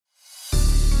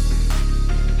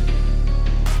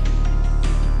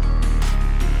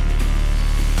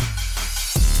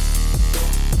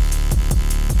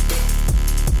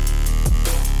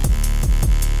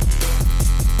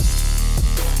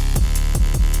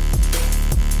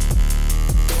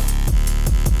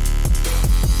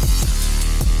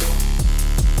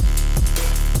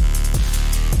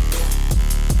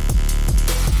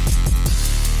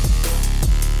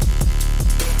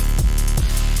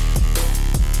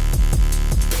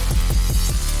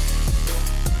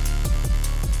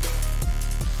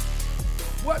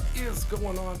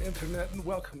going on, Internet, and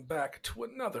welcome back to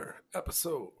another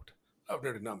episode of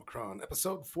Nerdonomicron,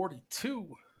 episode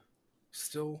 42.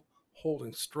 Still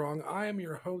holding strong. I am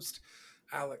your host,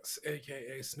 Alex,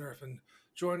 aka Snurfin.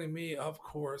 Joining me, of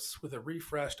course, with a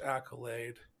refreshed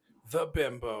accolade, the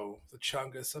bimbo, the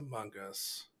chungus among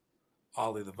us,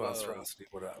 Ollie the Monstrosity.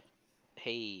 What up?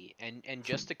 Hey, and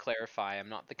just to clarify, I'm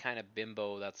not the kind of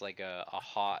bimbo that's like a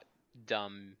hot,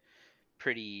 dumb,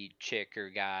 pretty chick or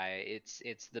guy. It's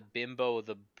the bimbo,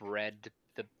 the brand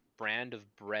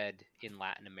of bread in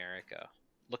Latin America.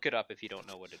 Look it up if you don't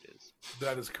know what it is.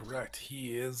 That is correct.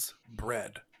 He is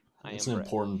bread. It's am an bread.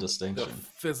 important The distinction.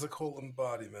 physical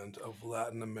embodiment of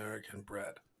Latin American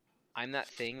bread. I'm that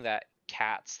thing that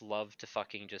cats love to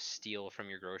fucking just steal from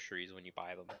your groceries when you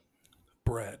buy them.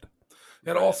 Bread.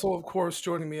 And Bread. also, of course,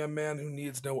 joining me, a man who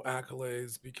needs no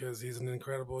accolades because he's an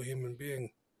incredible human being.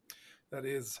 That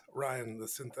is Ryan, the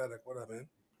synthetic. What up, man?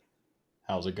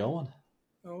 How's it going?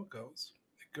 Oh, it goes.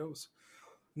 It goes.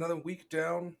 Another week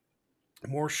down.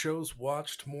 More shows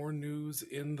watched. More news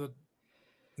in the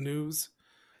news.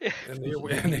 And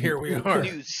here we are.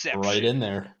 Newsception. Right in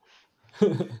there.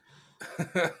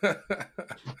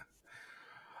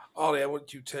 Ollie, why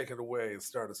don't you take it away and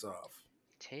start us off?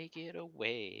 Take it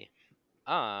away.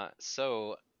 We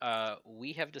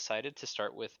have decided to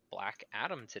start with Black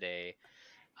Adam today.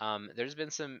 There's been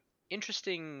some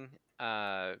interesting,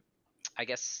 I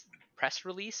guess, press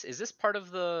release. Is this part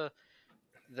of the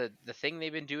thing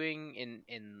they've been doing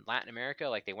in Latin America?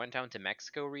 Like they went down to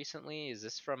Mexico recently. Is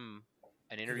this from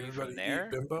an interview from there?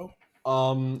 Bimbo?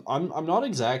 I'm not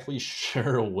exactly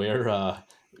sure where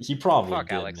he probably Fuck,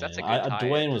 did, Alex, man. that's a good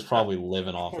tie-in. Dwayne was probably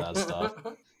living off that stuff.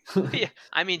 Yeah,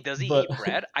 I mean, does he But- eat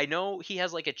bread? I know he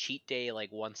has like a cheat day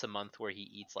like once a month where he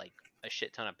eats like a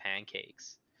shit ton of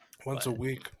pancakes. Once a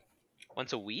week.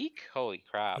 Once a week? Holy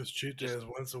crap. His cheat day is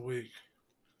once a week.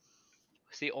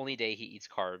 It's the only day he eats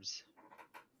carbs.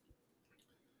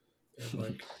 And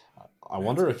like, I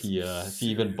wonder if That's he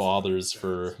even serious bothers nonsense.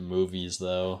 for movies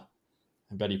though.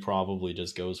 I bet he probably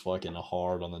just goes fucking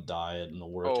hard on the diet and the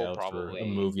workout for a probably.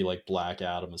 movie like Black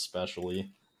Adam,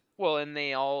 especially. Well, and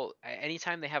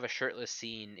anytime they have a shirtless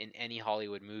scene in any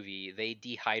Hollywood movie, they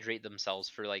dehydrate themselves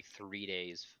for like 3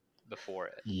 days before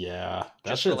it. Yeah,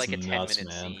 that Just for shit's like a nuts,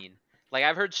 10-minute man. scene. Like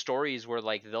I've heard stories where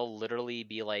like they'll literally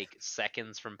be like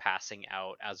seconds from passing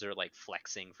out as they're like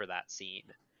flexing for that scene.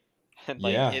 And,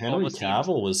 like, Yeah, it Henry almost seems-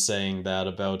 Cavill was saying that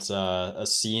about a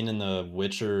scene in The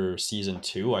Witcher season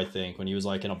 2, I think, when he was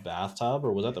like in a bathtub,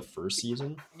 or was that the first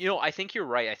season? You know, I think you're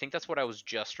right. I think that's what I was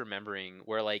just remembering,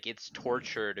 where like it's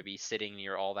torture to be sitting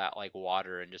near all that like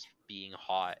water and just being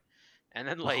hot, and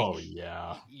then like Oh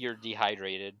yeah. you're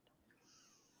dehydrated.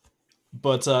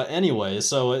 But anyway,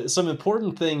 so some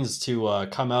important things to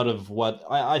come out of what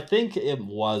I think it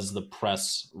was the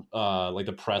press, like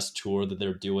the press tour that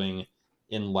they're doing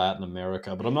in Latin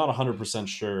America, but I'm not 100%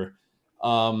 sure.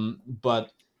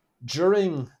 But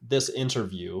during this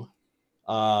interview,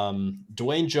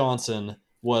 Dwayne Johnson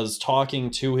was talking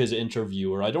to his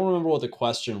interviewer. I don't remember what the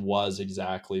question was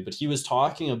exactly, but he was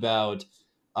talking about,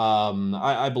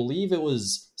 I believe it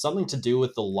was something to do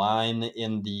with the line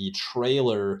in the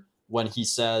trailer when he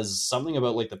says something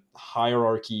about like the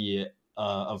hierarchy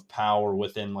of power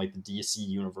within like the DC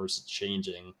universe is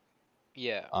changing.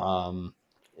 Yeah.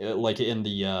 Like in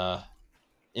the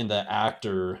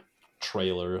actor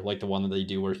trailer, like the one that they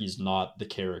do where he's not the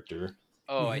character.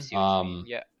 Oh, I see what you mean.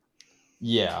 Yeah.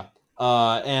 Yeah.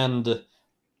 And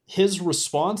his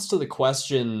response to the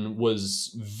question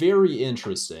was very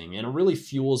interesting, and it really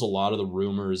fuels a lot of the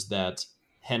rumors that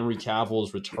Henry Cavill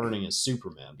is returning as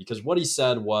Superman, because what he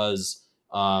said was,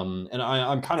 and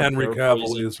I'm kind of Henry Cavill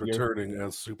paraphrasing is here. returning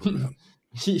as Superman.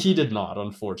 He did not,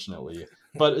 unfortunately.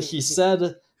 But he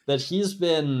said that he's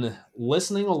been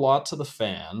listening a lot to the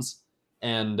fans,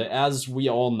 and as we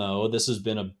all know, this has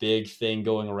been a big thing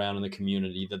going around in the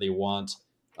community that they want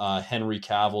Henry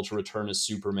Cavill to return as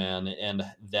Superman and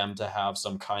them to have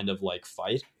some kind of like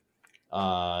fight.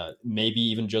 Maybe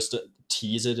even just to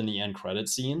tease it in the end credit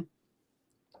scene.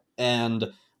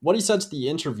 And what he said to the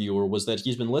interviewer was that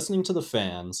he's been listening to the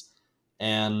fans,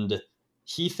 and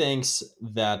he thinks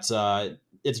that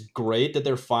it's great that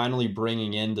they're finally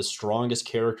bringing in the strongest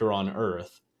character on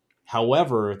Earth.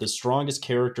 However, the strongest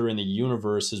character in the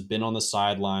universe has been on the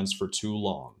sidelines for too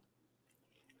long.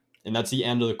 And that's the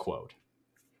end of the quote.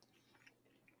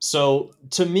 So,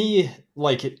 to me,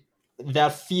 like,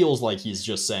 that feels like he's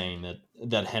just saying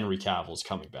that Henry Cavill's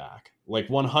coming back. Like,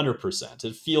 100%.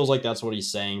 It feels like that's what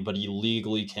he's saying, but he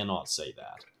legally cannot say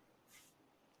that.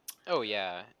 Oh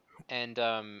yeah. And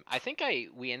I think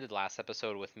we ended last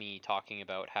episode with me talking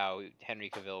about how Henry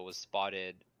Cavill was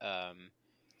spotted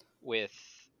with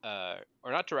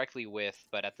or not directly with,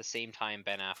 but at the same time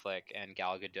Ben Affleck and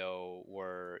Gal Gadot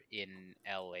were in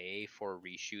LA for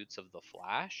reshoots of The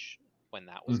Flash when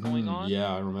that was going on.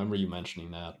 Yeah, I remember you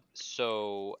mentioning that.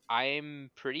 So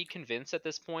I'm pretty convinced at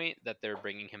this point that they're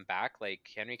bringing him back. Like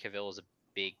Henry Cavill is a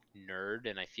big nerd,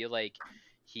 and I feel like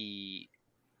he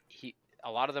he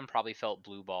a lot of them probably felt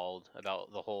blue-balled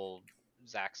about the whole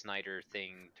Zack Snyder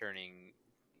thing turning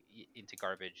into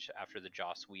garbage after the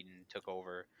Joss Whedon took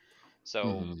over.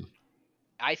 So Hmm.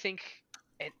 I think,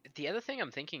 and the other thing I'm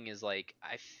thinking is like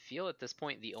I feel at this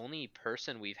point the only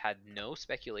person we've had no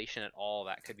speculation at all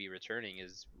that could be returning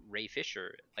is Ray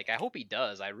Fisher. Like I hope he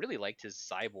does. I really liked his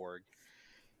cyborg.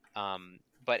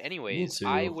 But Me anyways,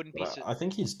 I too. wouldn't be. But I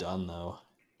think he's done though.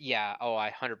 Yeah. Oh,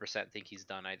 I 100% think he's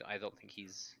done. I don't think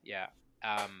he's. Yeah.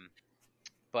 Um.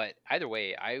 But either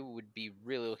way, I would be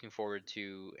really looking forward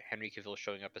to Henry Cavill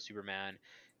showing up as Superman,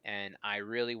 and I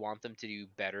really want them to do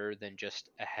better than just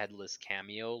a headless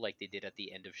cameo like they did at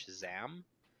the end of Shazam.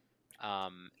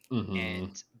 Um, Hmm.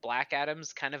 and Black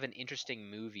Adam's kind of an interesting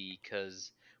movie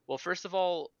because, well, first of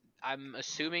all, I'm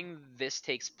assuming this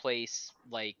takes place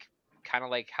like kind of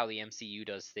like how the MCU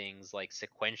does things like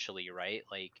sequentially, right?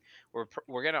 Like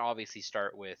we're gonna obviously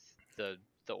start with the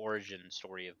origin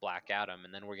story of Black Adam,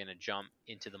 and then we're gonna jump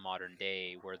into the modern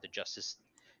day where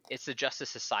it's the Justice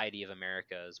Society of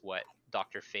America is what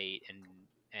Doctor Fate and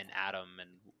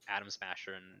Atom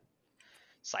Smasher and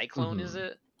Cyclone Hmm.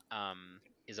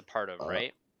 is a part of, Uh,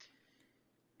 right?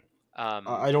 Um,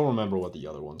 I don't remember what the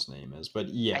other one's name is, but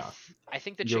yeah, I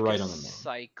think the you're chick is right on the name,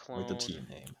 like the Cyclone, team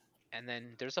name. and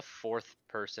then there's a fourth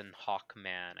person,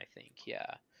 Hawkman, I think. Yeah.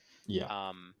 Yeah.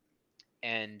 Um,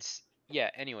 and yeah.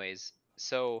 Anyways,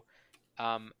 so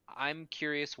I'm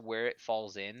curious where it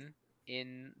falls in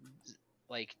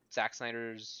like Zack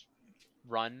Snyder's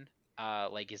run.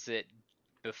 Like, is it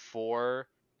before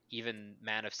even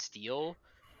Man of Steel,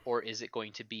 or is it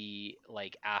going to be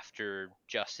like after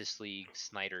Justice League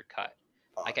Snyder cut?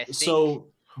 Like, I think. So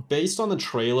based on the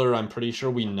trailer, I'm pretty sure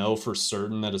we know for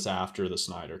certain that it's after the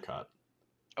Snyder cut.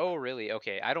 Oh, really?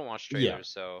 Okay, I don't watch Yeah, trailers,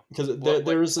 so because what? What?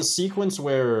 there is a sequence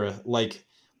where, like,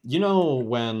 you know,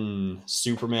 when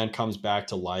Superman comes back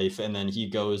to life and then he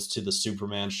goes to the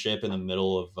Superman ship in the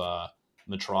middle of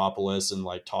Metropolis and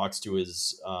like talks to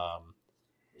his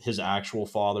actual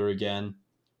father again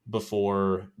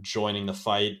before joining the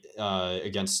fight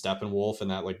against Steppenwolf in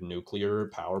that like nuclear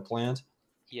power plant.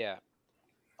 Yeah.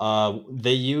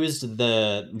 They used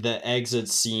the exit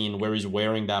scene where he's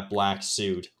wearing that black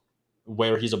suit,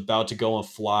 where he's about to go and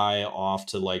fly off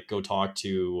to like go talk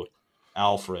to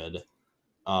Alfred,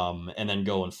 and then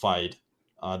go and fight.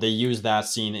 They used that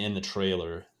scene in the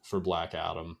trailer for Black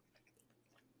Adam,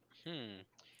 Hmm.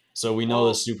 so we know that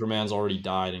Well, Superman's already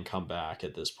died and come back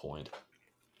at this point.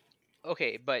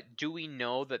 okay, but do we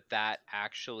know that that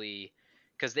actually,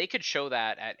 because they could show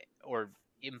that at or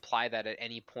imply that at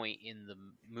any point in the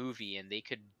movie, and they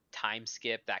could time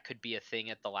skip. That could be a thing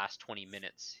at the last 20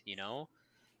 minutes.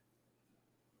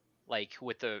 Like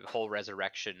with the whole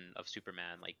resurrection of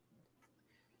Superman. Like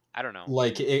I don't know.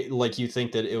 Like you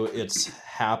think that it's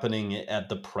happening at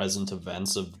the present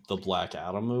events of the Black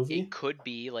Adam It movie? could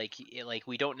be like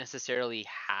we don't necessarily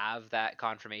have that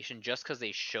confirmation just because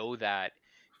they show that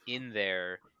in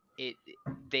there. It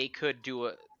they could do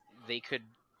a they could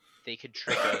they could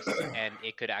trick us, and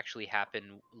it could actually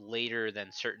happen later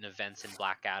than certain events in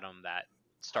Black Adam that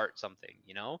start something,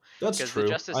 That's because the true.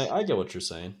 justice I get what you're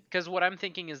saying. because what I'm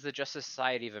thinking is the Justice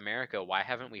Society of America. Why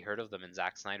haven't we heard of them in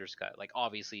Zack Snyder's cut? Like,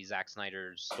 obviously, Zack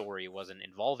Snyder's story wasn't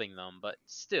involving them, but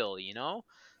still,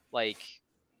 like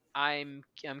I'm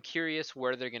curious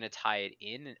where they're gonna tie it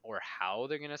in or how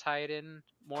they're gonna tie it in.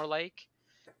 More like,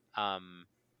 um,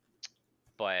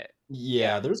 but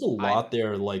yeah, Yeah, there's a I'm lot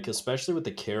there, like especially with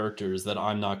the characters that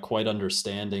I'm not quite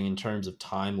understanding in terms of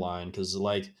timeline, because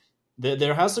like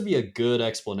there has to be a good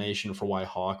explanation for why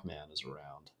Hawkman is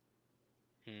around,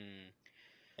 hmm,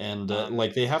 and um,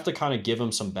 like they have to kind of give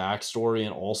him some backstory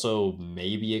and also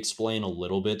maybe explain a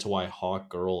little bit to why Hawk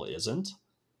Girl isn't.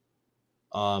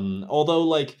 Although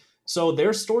like so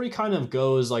their story kind of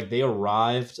goes like they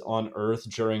arrived on Earth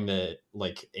during the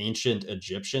like ancient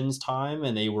Egyptians time,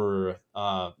 and they were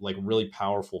like really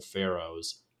powerful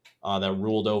pharaohs that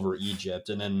ruled over Egypt,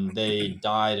 and then they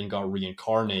died and got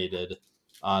reincarnated,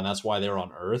 and that's why they're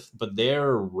on Earth. But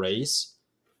their race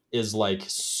is like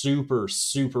super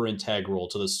integral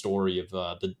to the story of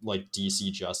the like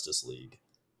DC Justice League.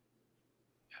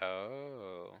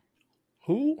 oh,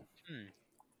 Who? hmm.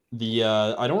 The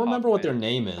I don't remember what their Hawkman.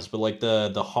 name is, but like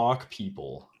the Hawk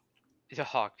people. The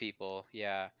Hawk people,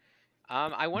 yeah.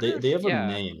 I wonder They if, have a yeah.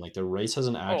 name. Like their race has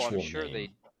an Oh, I'm actual sure name.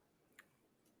 they.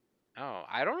 Oh,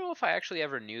 I don't know if I actually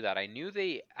ever knew that. I knew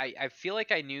they. I feel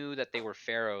like I knew that they were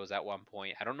pharaohs at one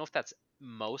point. I don't know if that's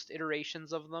most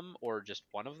iterations of them or just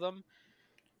one of them.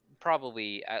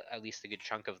 Probably at least a good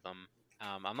chunk of them.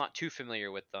 I'm not too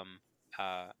familiar with them.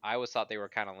 I always thought they were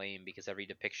kind of lame because every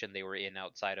depiction they were in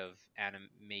outside of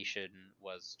animation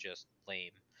was just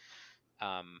lame.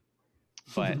 Um,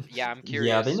 but yeah, I'm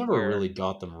Yeah, they curious never where. really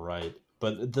got them right.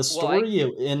 But the Well, I story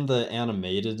in the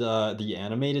animated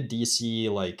DC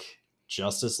like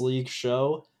Justice League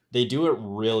show, they do it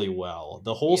really well.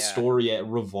 The whole yeah, story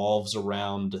revolves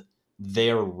around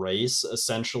their race,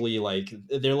 essentially like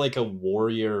they're like a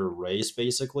warrior race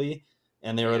basically,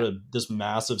 and they're at yeah, this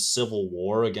massive civil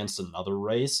war against another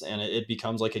race, and it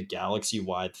becomes like a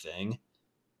galaxy-wide thing.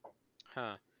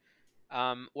 huh.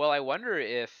 Well, I wonder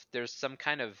if there's some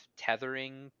kind of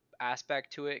tethering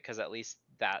aspect to it, because at least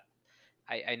that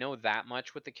I know that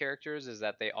much with the characters is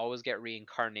that they always get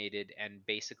reincarnated and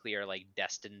basically are like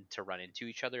destined to run into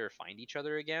each other or find each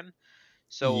other again.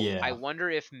 So I Yeah. wonder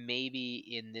if maybe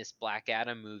in this Black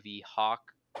Adam movie, Hawk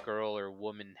girl or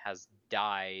woman has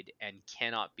died and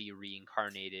cannot be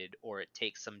reincarnated, or it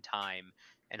takes some time,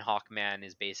 and Hawkman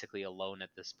is basically alone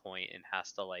at this point and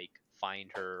has to like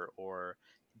find her or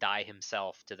die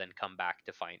himself to then come back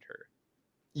to find her.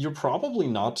 You're probably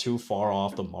not too far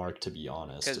off the mark, to be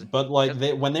Because, honest. But like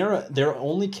because, when they're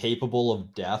only capable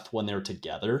of death when they're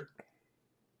together.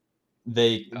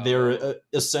 They're oh,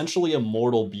 essentially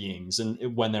immortal beings,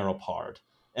 and when they're apart.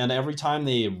 And every time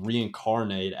they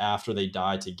reincarnate after they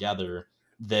die together,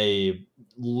 they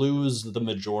lose the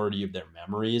majority of their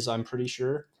memories. I'm pretty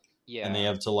sure, and they yeah.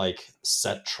 have to like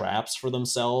set traps for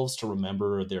themselves to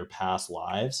remember their past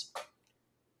lives.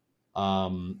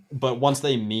 But once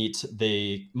they meet,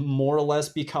 they more or less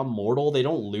become mortal. They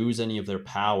don't lose any of their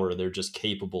power. They're just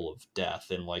capable of death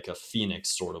in like a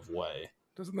phoenix sort of way.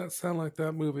 Doesn't that sound like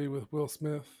that movie with Will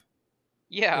Smith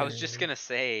Yeah, I was just and gonna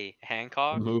say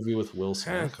A Hancock. movie with Will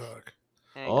Smith. Hancock?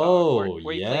 Hancock, where Oh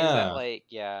where he plays that, yeah, like,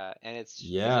 yeah, and it's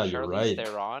is yeah, it you're Charlize right.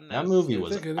 Theron That as movie I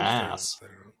was think his, it is Charlize ass.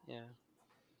 Theron. yeah.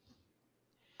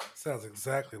 Sounds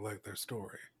exactly like their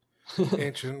story.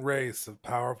 Ancient race of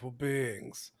powerful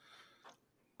beings.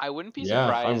 I wouldn't be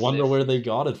Yeah, I surprised wonder if, where they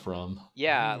got it from.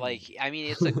 yeah, like, I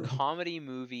mean, it's a comedy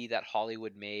movie that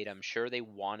Hollywood made. I'm sure they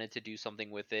wanted to do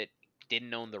something with it,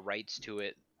 didn't own the rights to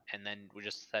it, and then we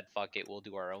just said, "Fuck it, we'll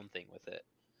do our own thing with it."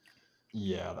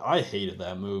 Yeah, I hated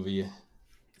that movie.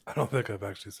 I don't think I've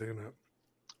actually seen it.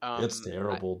 It's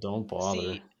I terrible. Don't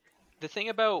bother. see the thing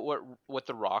about what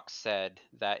The Rock said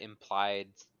that implied,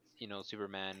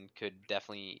 Superman could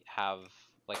definitely have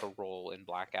like a role in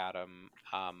Black Adam.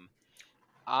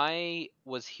 I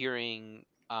was hearing,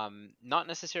 not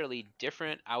necessarily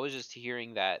different. I was just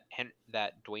hearing that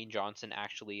that Dwayne Johnson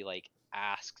actually like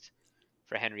asked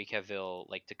for Henry Cavill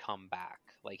like to come back.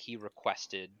 Like he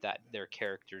requested that their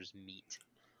characters meet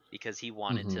because he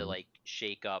wanted to Hmm. like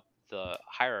shake up the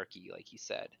hierarchy, like he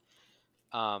said.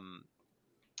 Um,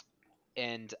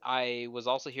 and I was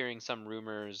also hearing some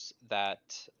rumors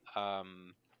that,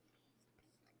 um,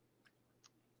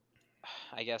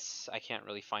 I guess I can't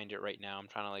really find it right now. I'm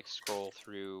trying to like scroll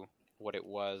through what it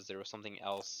was. There was something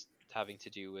else having to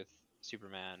do with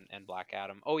Superman and Black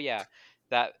Adam. Oh yeah,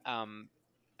 that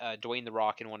Dwayne the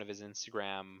Rock in one of his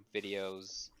Instagram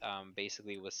videos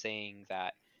basically was saying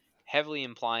that, heavily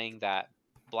implying that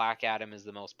Black Adam is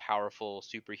the most powerful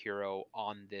superhero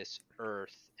on this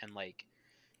earth, and like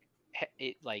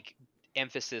it like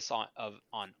emphasis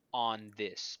on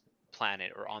this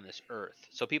planet or on this earth.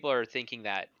 So people are thinking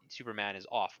that Superman is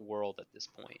off world at this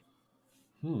point.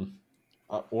 Hmm.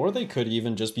 Or they could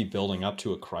even just be building up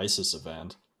to a crisis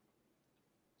event.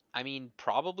 I mean,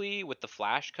 probably with the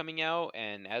Flash coming out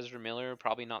and Ezra Miller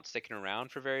probably not sticking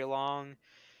around for very long,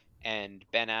 and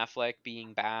Ben Affleck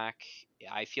being back,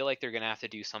 I feel like they're gonna have to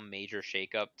do some major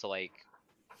shakeup to like.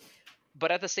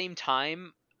 But at the same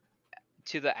time,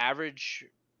 to the average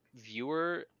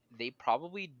viewer, they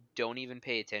probably don't even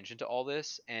pay attention to all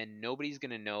this, and nobody's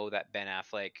gonna know that Ben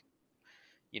Affleck,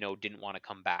 didn't want to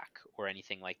come back or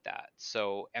anything like that.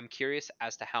 So I'm curious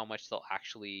as to how much they'll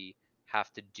actually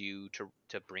have to do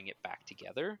to bring it back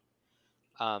together.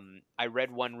 I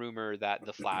read one rumor that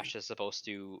the Flash is supposed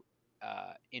to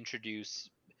introduce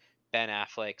Ben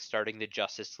Affleck starting the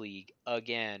Justice League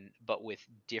again, but with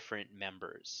different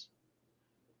members.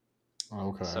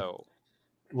 Okay. So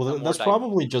a Well, more that's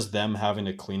probably just them having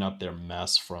to clean up their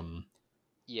mess from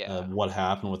yeah. what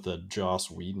happened with the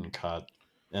Joss Whedon cut.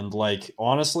 And like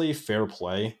honestly, fair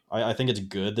play. I think it's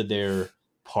good that they're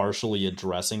partially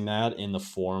addressing that in the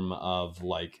form of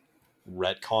like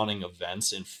retconning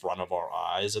events in front of our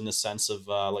eyes, in the sense of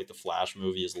like the Flash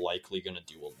movie is likely going to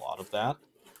do a lot of that,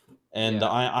 and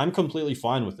Yeah. I'm completely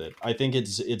fine with it. I think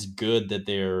it's good that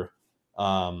they're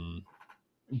um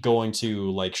going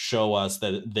to like show us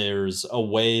that there's a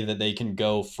way that they can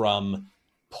go from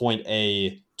point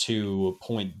A to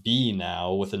point B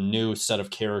now with a new set of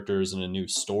characters and a new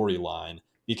storyline,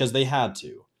 because they had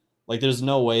to. Like, there's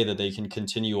no way that they can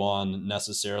continue on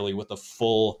necessarily with the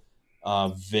full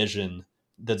vision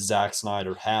that Zack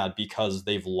Snyder had, because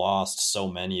they've lost so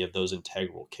many of those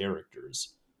integral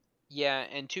characters. Yeah,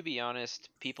 and to be honest,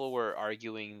 people were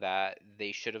arguing that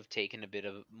they should have taken a bit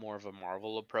of more of a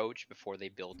Marvel approach before they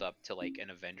built up to like an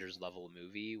Avengers level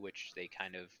movie, which they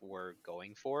kind of were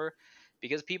going for,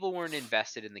 because people weren't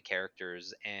invested in the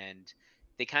characters, and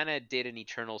they kind of did an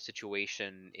eternal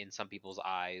situation in some people's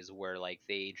eyes where like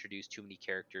they introduced too many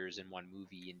characters in one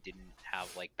movie and didn't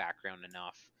have like background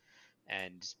enough,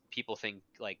 and people think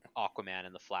like Aquaman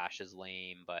and the Flash is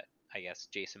lame, but I guess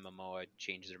Jason Momoa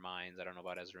changed their minds. I don't know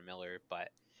about Ezra Miller, but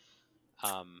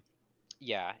um,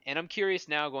 yeah. And I'm curious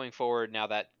now going forward, now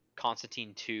that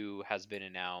Constantine 2 has been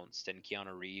announced and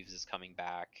Keanu Reeves is coming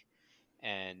back,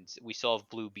 and we still have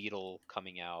Blue Beetle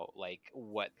coming out, like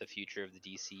what the future of the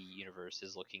DC universe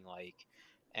is looking like.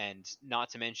 And not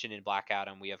to mention in Black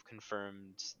Adam, we have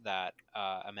confirmed that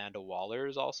Amanda Waller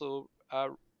is also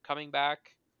coming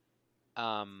back.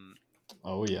 Um,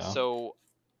 Oh yeah. so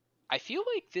I feel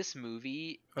like this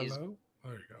movie is Hello?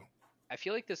 There you go. I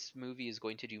feel like this movie is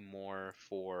going to do more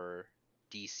for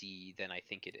DC than I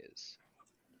think it is.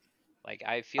 Like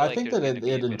I feel I like think there's that going to be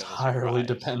it a bit of a entirely surprise.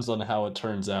 depends on how it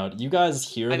turns out. You guys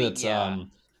hear I mean, that yeah,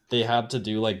 they had to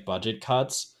do like budget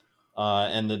cuts,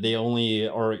 and that they only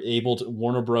are able to.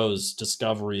 Warner Bros.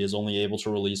 Discovery is only able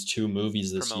to release two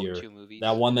movies this promote year. two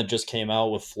That movies. one that just came out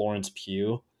with Florence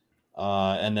Pugh,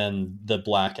 and then the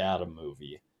Black Adam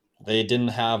movie. They didn't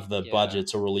have the Yeah, budget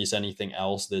to release anything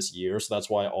else this year, so that's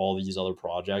why all these other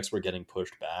projects were getting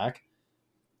pushed back.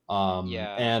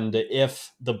 yeah, And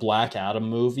if the Black Adam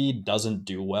movie doesn't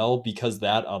do well, because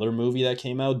that other movie that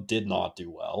came out did not do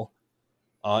well,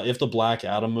 if the Black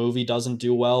Adam movie doesn't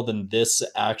do well, then this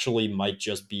actually might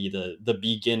just be the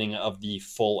beginning of the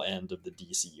full end of the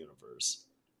DC universe.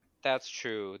 that's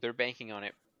true. They're banking on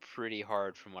it pretty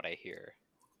hard from what I hear.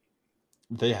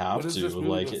 They What have is this to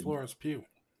movie like. with Florence Pugh?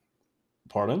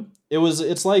 Pardon?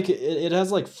 It's like it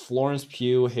has like Florence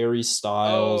Pugh, Harry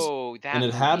Styles, Oh, and that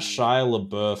it had movie. Shia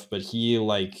LaBeouf, but he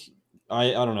like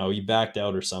I don't know, he backed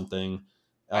out or something.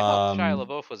 I thought Shia Um,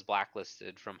 LaBeouf was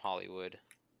blacklisted from Hollywood.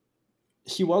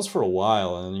 he was for a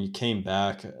while, and he came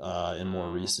back in more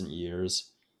Oh, recent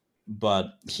years.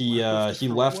 But Blacklisted he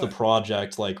for left the what?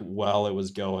 project like while it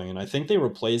was going, and I think they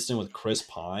replaced him with Chris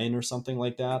Pine or something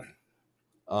like that.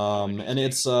 oh, And interesting.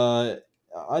 it's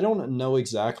I don't know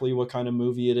exactly what kind of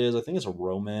movie it is. I think it's a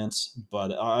romance,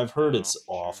 but I've heard Oh, it's sure.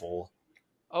 awful.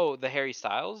 Oh, the Harry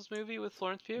Styles movie with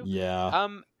Florence Pugh? Yeah,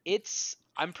 It's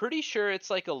I'm pretty sure it's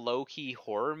like a low-key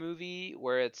horror movie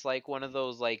where it's like one of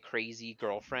those like crazy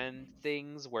girlfriend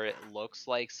things where it looks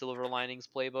like Silver Linings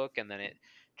Playbook, and then it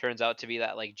turns out to be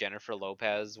that like Jennifer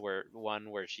Lopez where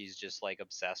she's just like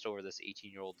obsessed over this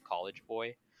 18-year-old college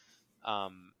boy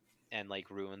um and like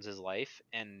ruins his life.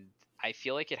 And I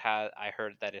feel like I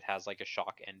heard that it has like a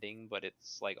shock ending, but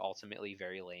it's like ultimately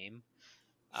very lame.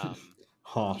 Um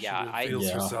huh? She yeah, reveals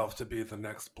Yeah, herself to be the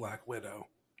next Black Widow.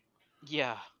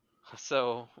 Yeah.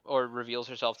 So, or reveals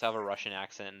herself to have a Russian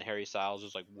accent, and Harry Styles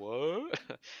is like, "What?"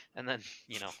 And then,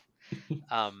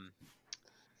 um,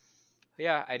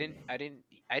 yeah, I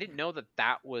didn't know that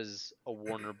that was a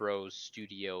Warner Bros.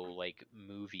 Studio like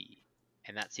movie,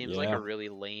 and that seems like a yeah. really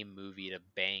lame movie to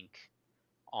bank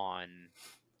on.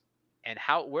 And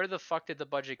where the fuck did the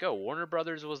budget go? Warner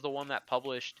Brothers was the one that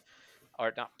published,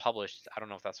 or not published, I don't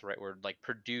know if that's the right word, like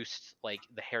produced like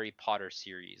the Harry Potter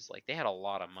series. Like they had a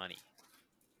lot of money.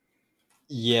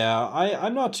 Yeah,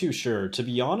 I'm not too sure. To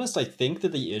be honest, I think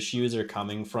that the issues are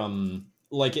coming from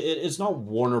like it's not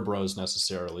Warner Bros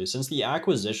necessarily. Since the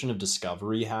acquisition of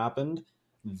Discovery happened,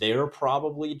 they're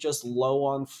probably just low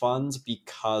on funds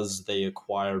because they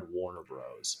acquired Warner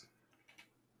Bros.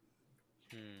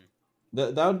 Hmm.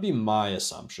 That would be my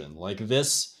assumption. Like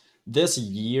this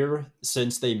year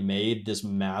since they made this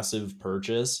massive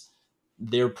purchase,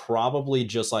 they're probably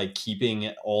just like keeping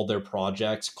all their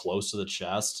projects close to the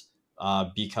chest,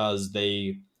 because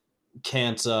they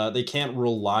can't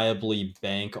reliably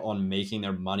bank on making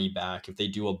their money back if they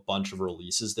do a bunch of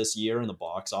releases this year in the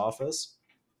box office.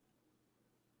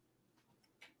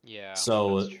 Yeah,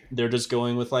 that's So true. they're just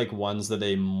going with like ones that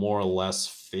they more or less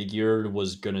figured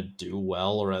was gonna do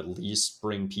well, or at least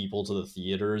bring people to the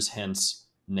theaters. Hence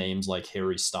names like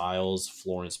Harry Styles,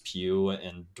 Florence Pugh,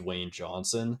 and Dwayne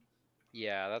Johnson.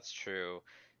 Yeah, that's true.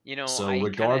 So I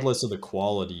kind of regardless of the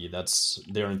quality, that's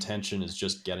their intention is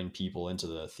just getting people into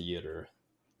the theater.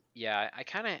 yeah, I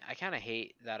kind of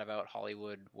hate that about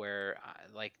Hollywood where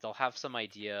like they'll have some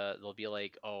idea, they'll be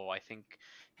like, "Oh, I think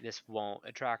this won't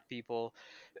attract people.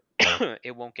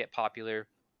 It won't get popular."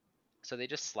 So they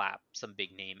just slap some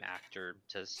big name actor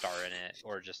to star in it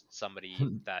or just somebody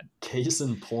that Case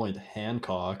in point,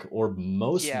 Hancock, or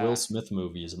most Will yeah, Smith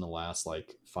movies in the last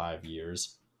like 5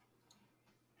 years.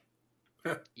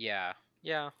 yeah.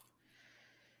 Yeah.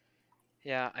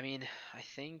 Yeah, I mean, I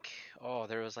think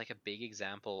there was like a big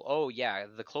example. Oh yeah,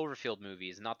 the Cloverfield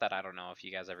movies. Not that I don't know if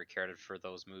you guys ever cared for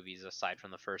those movies aside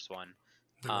from the first one.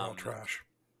 They were all Um trash,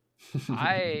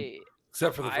 I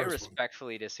except for the I first one.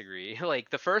 respectfully disagree. Like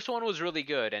the first one was really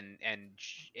good and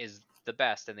is the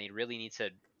best, and they really need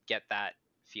to get that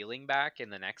feeling back in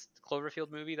the next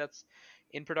Cloverfield movie that's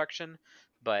in production.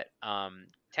 But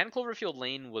 10 Cloverfield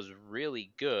Lane was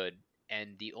really good,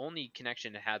 and the only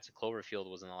connection it had to Cloverfield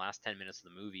was in the last 10 minutes of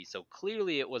the movie. So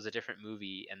clearly it was a different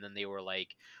movie, and then they were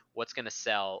like, "What's gonna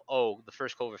sell? Oh, the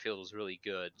first Cloverfield was really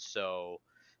good, so."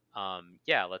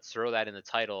 Yeah, let's throw that in the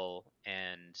title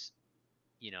and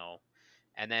you know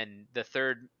and then the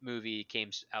third movie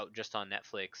came out just on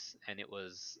Netflix, and it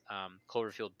was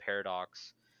Cloverfield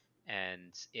Paradox,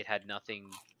 and it had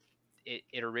nothing. It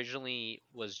originally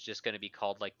was just going to be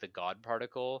called like the God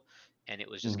Particle, and it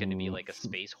was just going to be Mhm. like a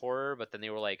space horror. But then they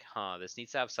were like, "Huh, this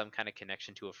needs to have some kind of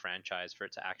connection to a franchise for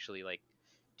it to actually like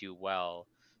do well,"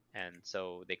 and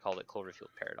so they called it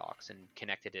Cloverfield Paradox and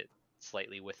connected it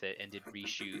slightly with it and did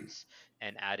reshoots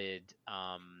and added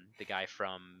the guy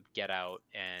from Get Out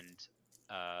and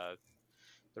uh,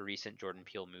 the recent Jordan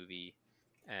Peele movie,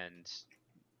 and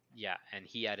yeah, and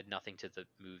he added nothing to the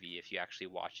movie. If you actually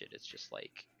watch it, it's just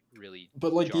like really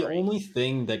But like the jarring. only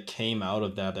thing that came out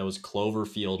of that was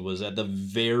Cloverfield was at the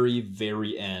very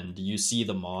very end. You see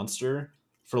the monster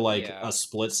for like Yeah, a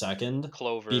split second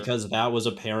Clover. because that was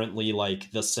apparently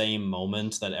like the same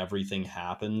moment that everything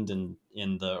happened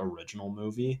in the original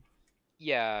movie.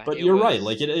 Yeah, But it you're right.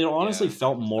 Like was. it honestly Yeah,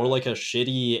 it felt was more bad. like a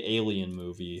shitty alien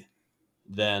movie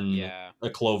than Yeah, a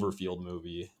Cloverfield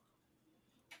movie.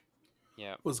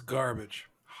 yeah. Was garbage,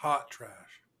 hot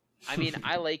trash. I mean,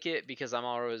 I like it because I'm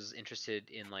always interested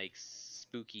in like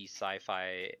spooky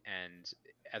sci-fi and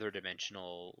other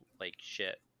dimensional like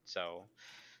shit. So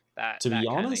that To be that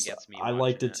kind of honest, gets me I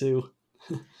watching liked it it. too.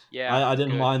 Yeah, I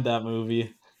didn't good. mind that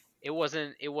movie. It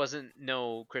wasn't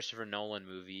no Christopher Nolan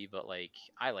movie, but like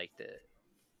I liked it.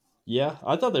 Yeah,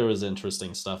 I thought there was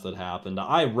interesting stuff that happened.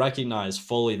 I recognize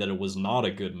fully that it was not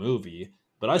a good movie,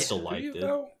 but I Yeah, still Do liked you it.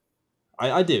 though?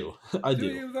 I do. I Do do.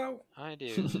 you though? I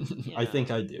do. I Yeah.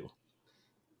 think I do.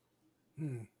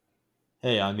 Hmm.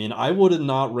 Hey, I mean, I would have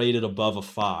not rated above a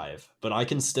 5, but I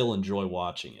can still enjoy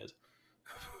watching it.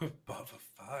 Above a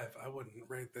 5, I wouldn't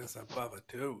rate this above a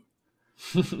 2.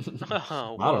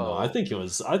 I don't know. Whoa. I think it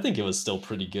was still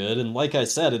pretty good, and like I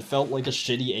said, it felt like a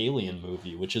shitty alien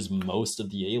movie, which is most of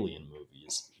the alien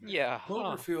movies. Yeah.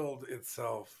 Huh. Cloverfield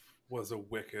itself was a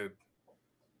wicked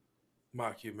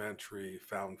mockumentary,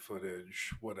 found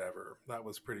footage, whatever. That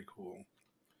was pretty cool.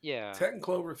 Yeah. 10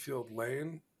 Cloverfield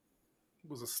Lane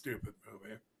was a stupid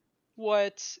movie.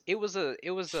 What? It was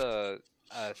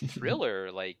a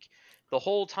thriller. Like the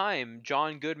whole time,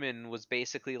 John Goodman was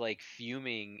basically like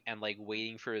fuming and like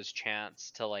waiting for his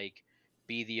chance to like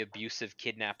be the abusive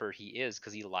kidnapper he is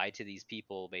because he lied to these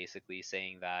people basically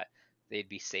saying that they'd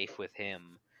be safe with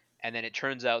him. And then it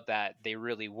turns out that they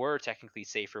really were technically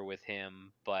safer with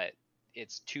him, but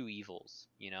it's two evils,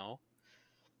 you know?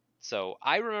 So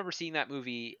I remember seeing that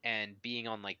movie and being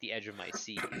on like the edge of my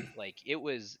seat. Like it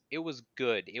was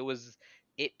good. It was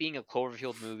it being a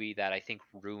Cloverfield movie that I think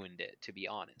ruined it, to be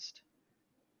honest.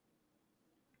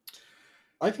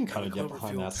 I can And kind the of get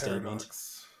behind Cloverfield that statement.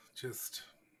 paradox, just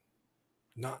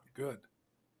not good.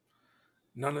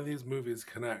 None of these movies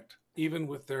connect. Even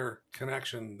with their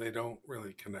connection, they don't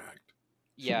really connect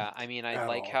Yeah, I mean at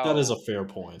all. That is a fair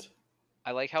point.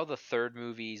 I like how the third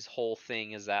movie's whole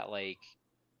thing is that like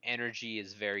energy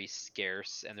is very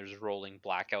scarce and there's rolling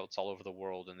blackouts all over the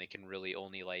world and they can really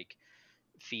only like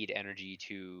feed energy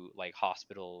to like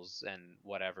hospitals and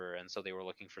whatever, and so they were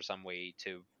looking for some way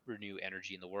to renew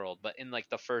energy in the world. But in like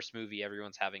the first movie,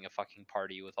 everyone's having a fucking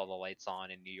party with all the lights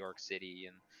on in New York City,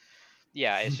 and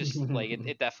yeah, it's just like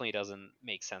it definitely doesn't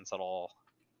make sense at all.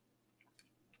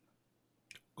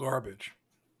 Garbage.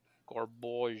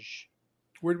 Garbage.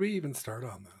 Where'd we even start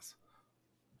on this?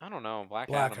 I don't know. Black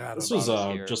Black Adam Adam. This was brought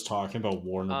us here. just talking about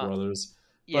Warner Uh, Brothers,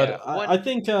 yeah. but I One.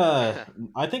 think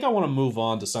I want to move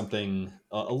on to something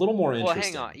a little more Well,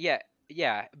 hang on. interesting.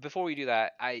 Yeah. Before we do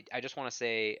that, I just want to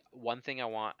say one thing I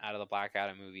want out of the Black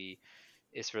Adam movie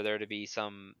is for there to be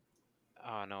some.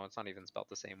 Oh no, it's not even spelled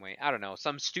the same way. I don't know.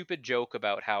 Some stupid joke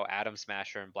about how Adam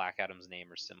Smasher and Black Adam's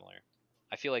name are similar.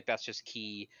 I feel like that's just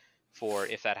key for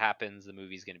if that happens, the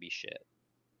movie's gonna be shit.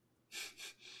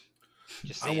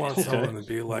 Just I saying want it now. someone to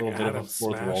be A like little bit of a Adam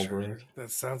fourth wall Smasher. break.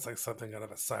 That sounds like something out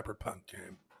of a cyberpunk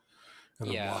game. And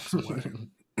then Yeah. walks away.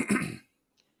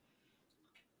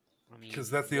 I mean, Because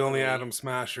that's the only literally. Adam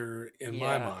Smasher in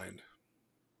my Yeah. mind.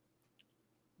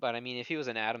 But I mean, if he was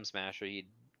an Atom Smasher, he'd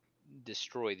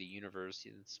destroy the universe.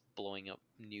 It's blowing up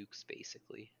nukes,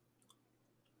 basically.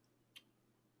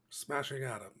 Smashing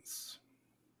Adams.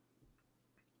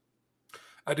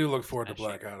 I do look forward to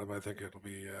Smashing. Black Adam. I think it'll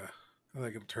be. I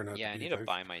think it'll turn out Yeah, to I be need to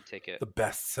buy my ticket. the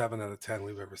best 7 out of 10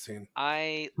 we've ever seen.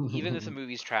 Even if the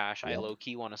movie's trash, I Yep. low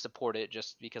key want to support it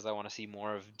just because I want to see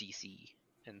more of DC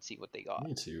and see what they got.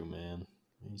 Me too, man.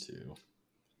 Me too.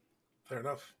 Fair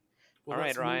enough. All right,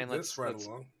 let's Ryan. move this Let's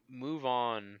along. move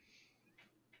on.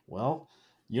 Well,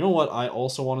 you know what I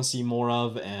also want to see more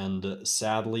of, and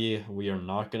sadly, we are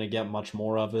not going to get much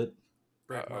more of it.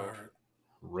 Break my Uh-oh. heart.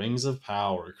 Rings of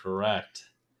Power, correct.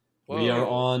 We Whoa. are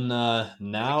on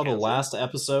now. The canceled? last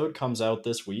episode comes out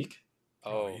this week.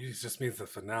 Oh, Oh, it just means the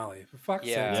finale. For fuck's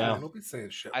Yeah. sake, Yeah. man, don't be saying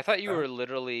shit. I thought you like were that.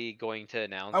 literally going to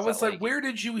announce. I was that, like, where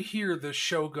did you hear the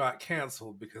show got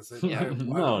canceled? Because Yeah. I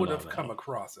No, would no, have no. come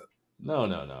across it. No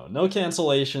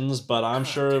cancellations, but I'm God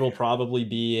sure it'll damn. probably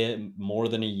be more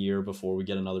than a year before we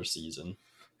get another season.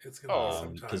 It's gonna be Oh.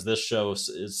 some Because time. this show's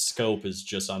its scope is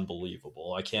just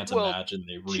unbelievable. I can't Well, imagine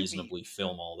they be- reasonably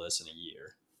film all this in a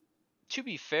year. To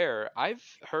be fair,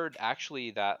 I've heard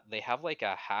actually that they have like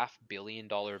a $500 million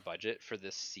budget for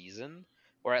this season,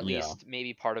 or at Yeah. least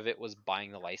maybe part of it was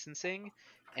buying the licensing.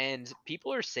 And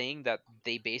people are saying that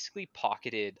they basically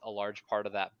pocketed a large part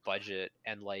of that budget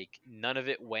and like none of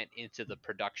it went into the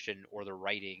production or the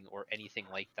writing or anything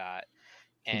like that.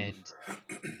 And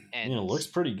I mean, it looks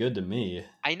pretty good to me.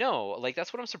 I know, like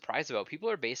that's what I'm surprised about. People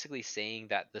are basically saying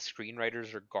that the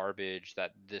screenwriters are garbage,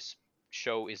 that this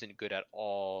show isn't good at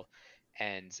all,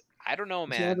 and I don't know,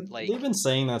 Yeah, man. but Like, they've been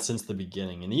saying that since the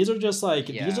beginning, and these are just like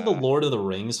these are the Yeah. Lord of the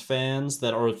Rings fans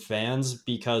that are fans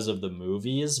because of the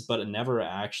movies, but never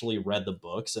actually read the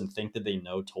books and think that they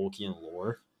know Tolkien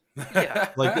lore.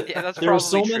 Yeah. Like yeah, that's there are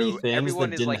probably so many true. things Everyone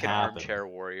that is didn't like an happen. armchair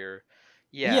warrior.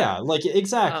 Yeah, Yeah. like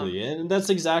exactly, and that's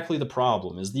exactly the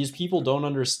problem. Is these people don't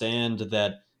understand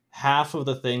that half of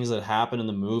the things that happen in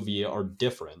the movie are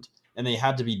different, and they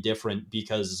had to be different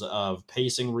because of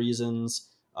pacing reasons,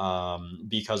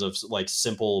 because of like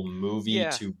simple movie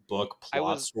Yeah. to book I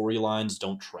plot was storylines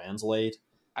don't translate.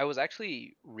 I was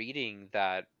actually reading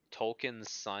that Tolkien's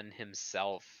son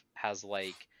himself has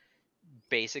like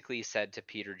basically said to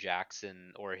Peter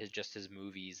Jackson or his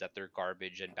movies that they're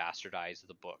garbage and bastardize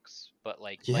the books. But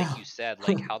like Yeah. you said,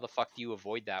 like how the fuck do you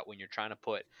avoid that when you're trying to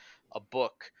put a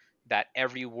book that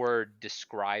every word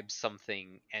describes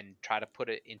something and try to put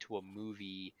it into a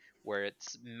movie where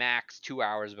it's max 2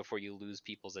 hours before you lose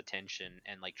people's attention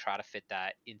and like try to fit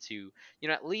that into,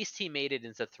 at least he made it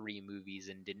into 3 movies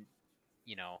and didn't,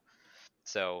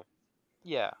 so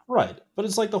yeah. Right, but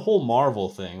it's like the whole Marvel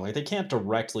thing. Like they can't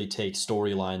directly take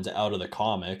storylines out of the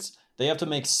comics. They have to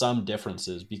make some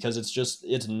differences because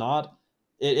it's not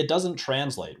it doesn't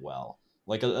translate well.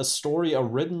 Like a story, a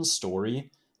written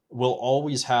story will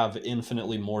always have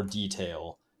infinitely more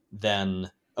detail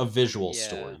than a visual Yeah.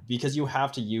 story because you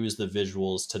have to use the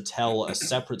visuals to tell a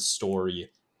separate story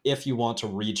if you want to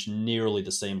reach nearly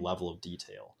the same level of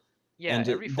detail. Yeah, And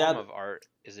every form that of art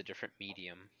is a different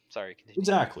medium. Sorry, continue.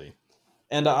 exactly.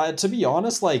 And to be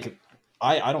honest, like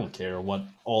I don't care what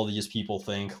all these people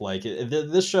think. Like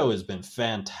this show has been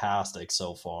fantastic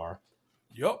so far,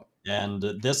 Yup. and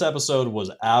this episode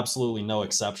was absolutely no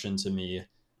exception to me.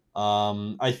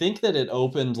 I think that it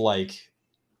opened like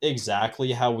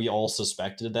exactly how we all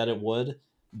suspected that it would,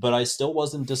 but I still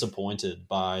wasn't disappointed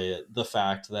by the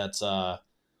fact that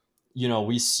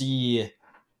we see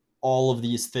all of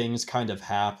these things kind of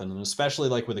happen, and especially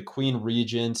like with the Queen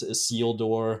Regent,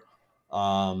 Isildur,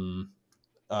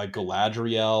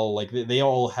 Galadriel, like they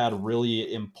all had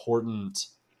really important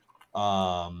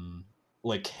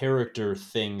like character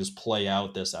things play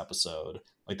out this episode.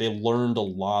 Like they learned a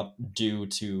lot due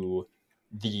to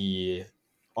the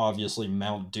obviously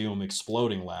Mount Doom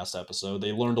exploding last episode.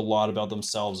 They learned a lot about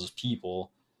themselves as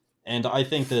people, and I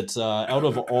think that out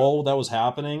of all that was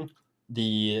happening,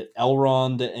 the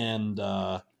Elrond and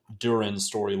Durin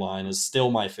storyline is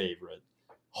still my favorite.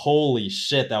 Holy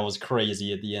shit, that was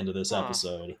crazy at the end of this Huh.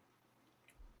 episode.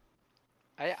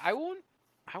 I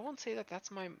won't say that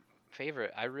that's my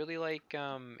favorite. I really like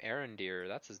Arendir.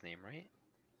 That's his name, right?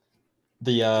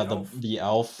 The The uh the elf. the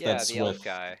elf Yeah, that's the elf with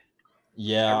guy.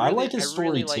 yeah, I like I his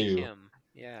really story like too. him.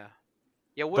 Yeah.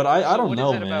 Yeah, But what I so don't what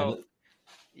is know, it man. about?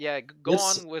 Yeah, go It's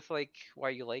on with like why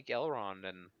you like Elrond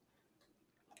and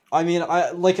I mean,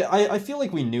 I feel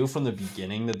like we knew from the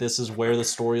beginning that this is where the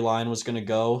storyline was going to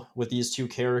go with these two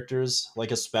characters,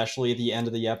 like especially at the end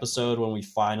of the episode when we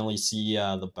finally see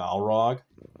the Balrog.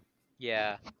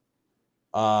 yeah,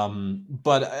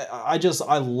 But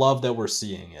I love that we're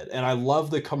seeing it, and I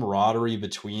love the camaraderie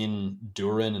between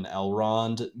Durin and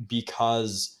Elrond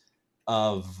because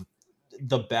of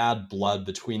the bad blood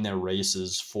between their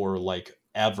races for like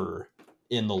ever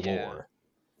in the yeah. lore,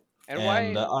 And and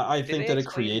why I did think they that it explain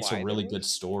creates a why there really good was?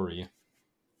 story.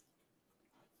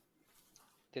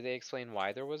 Did they explain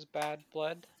why there was bad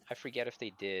blood? I forget if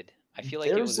they did. I feel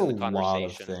like it There's was a in the lot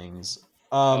of conversation. things.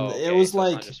 Oh, It okay, was so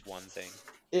it's not like just one thing.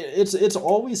 it's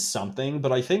always something,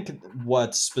 but I think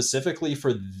what specifically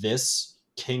for this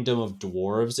kingdom of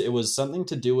dwarves, it was something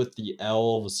to do with the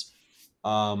elves.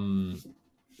 Um,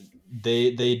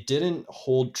 they didn't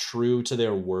hold true to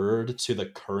their word to the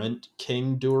current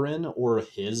King Durin or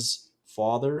his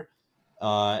father,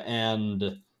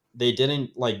 and they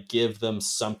didn't like give them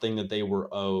something that they were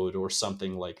owed or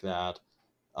something like that.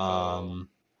 Oh, Um,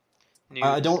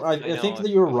 I news. don't. I I think know that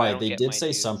you were if I right. don't They get did my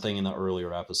say news. something in the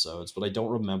earlier episodes, but I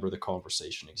don't remember the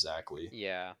conversation exactly.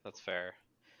 Yeah, that's fair.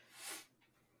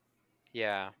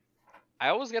 Yeah. I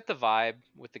always get the vibe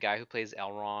with the guy who plays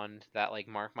Elrond that like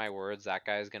mark my words, that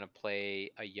guy is gonna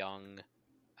play a young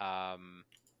um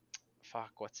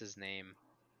fuck, what's his name?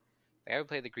 The guy who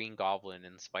played the Green Goblin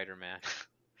in Spider-Man.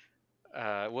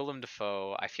 Willem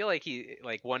Dafoe. I feel like he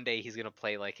like one day he's gonna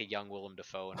play like a young Willem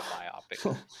Dafoe in a biopic.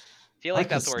 Feel I like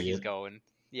could that's where see he's it. going.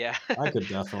 Yeah. I could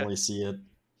definitely see it.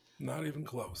 Not even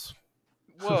close.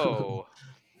 Whoa.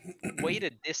 Way to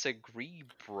disagree,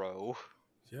 bro.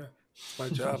 Yeah, it's my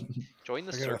job. Join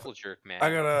the I gotta, circle jerk, I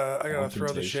man. gotta, I gotta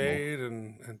throw the Confrontational. shade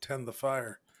and tend the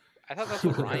fire. I thought that's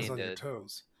what Keep you guys Ryan on your did.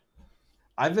 toes.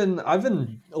 I've been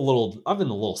a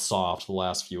little soft the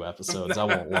last few episodes. I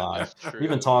won't lie. That's We've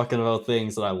been true. talking about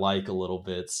things that I like a little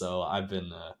bit, so I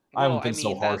Well, haven't I been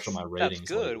so mean harsh on my that's ratings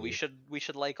good. We lately.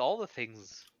 should like all the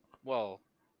things. Well,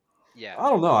 yeah. I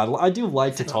don't know. I do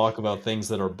like to talk about things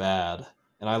that are bad,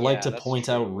 and I like Yeah, to that's point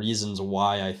out true. reasons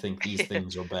why I think these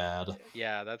things are bad.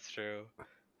 Yeah, that's true.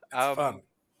 It's fun.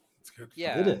 It's good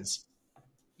fun. It Yeah. is.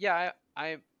 Yeah,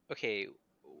 I okay,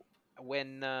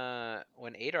 when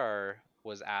Adar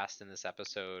was asked in this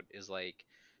episode is like,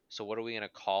 so what are we gonna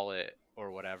call it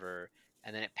or whatever,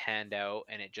 and then it panned out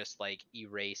and it just like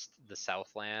erased the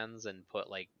Southlands and put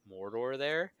like Mordor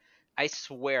there. I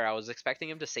swear I was expecting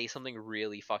him to say something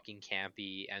really fucking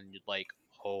campy and like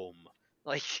home,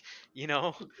 like you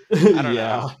know, I don't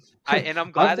know. Yeah,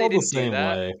 I'm I glad they felt the didn't do same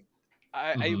that. way.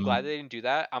 I'm Hmm. glad they didn't do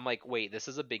that. I'm like, wait, this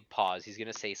is a big pause. He's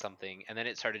gonna say something, and then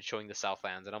it started showing the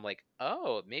Southlands, and I'm like,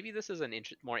 oh, maybe this is an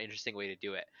more interesting way to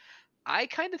do it. I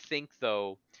kind of think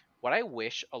though, what I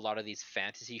wish a lot of these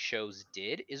fantasy shows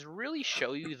did is really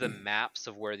show you the maps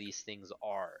of where these things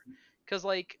are, because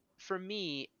like for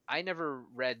me, I never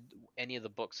read any of the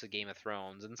books of Game of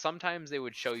Thrones, and sometimes they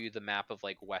would show you the map of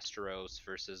like Westeros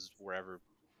versus wherever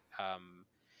um,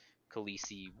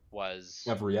 Khaleesi was.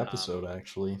 Every episode,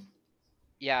 actually.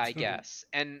 Yeah, I guess.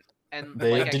 And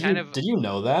They like I kind of did you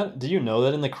know that? Did you know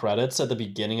that in the credits at the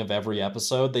beginning of every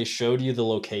episode they showed you the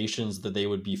locations that they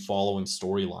would be following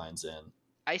storylines in?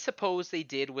 I suppose they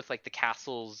did with like the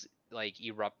castles like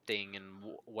erupting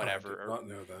and I whatever. did not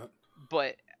know that.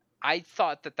 But I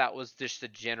thought that that was just the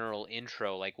general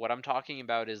intro. Like what I'm talking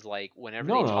about is like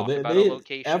whenever No, they no, talk about a they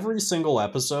location. every single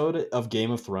episode of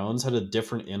Game of Thrones had a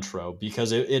different intro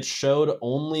because it showed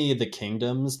only the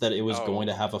kingdoms that it was going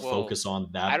to Oh, have a well, focus on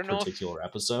I that don't know if particular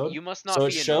episode. you must So not it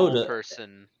be a showed normal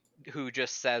person who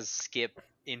just says skip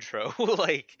intro.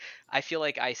 Like I feel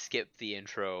like I skip the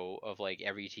intro of like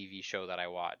every TV show that I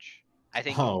watch. I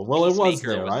think oh, well, it was Peacemaker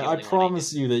there. was the I only one I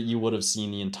promise didn't. you that you would have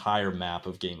seen the entire map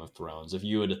of Game of Thrones if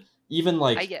you had even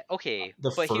I like get okay,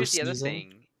 the but here's first the other season.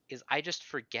 thing is I just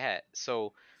forget.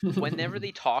 So whenever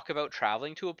they talk about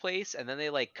traveling to a place and then they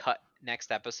like cut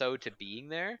next episode to being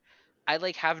there, I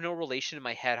like have no relation in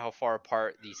my head how far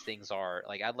apart these things are.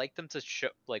 Like I'd like them to show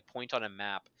like point on a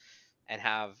map and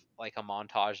have like a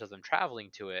montage of them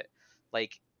traveling to it.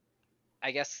 Like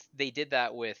I guess they did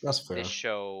that with That's this fair.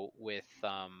 show with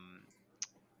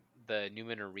the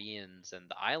Numenorians and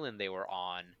the island they were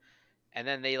on, and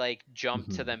then they like jump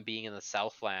to Mhm. them being in the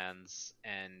Southlands,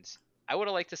 and I would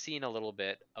have liked to seen a little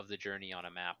bit of the journey on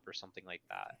a map or something like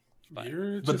that. But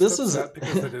You're But just this is upset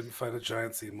because they didn't fight a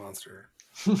giant sea monster.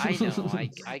 I know, I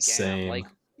am like, same.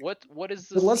 what is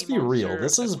the But let's sea be real. monster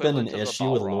This has been an equivalent of a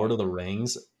issue with Lord Balrog? of the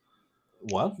Rings.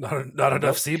 What? Not enough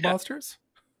What? sea monsters.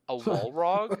 A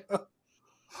Walrog?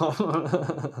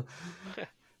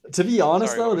 To be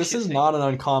honest, Sorry, what though, were this you is saying? not an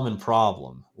uncommon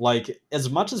problem. Like, as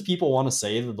much as people want to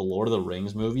say that the Lord of the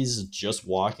Rings movies is just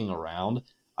walking around,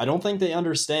 I don't think they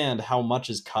understand how much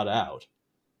is cut out.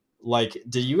 Like,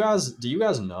 do you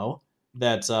guys know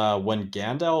that when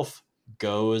Gandalf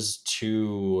goes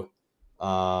to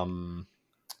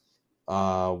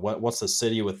what's the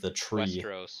city with the tree?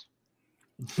 Westeros.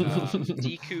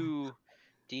 Deku,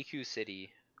 Deku City,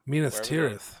 Minas wherever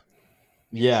the Tirith.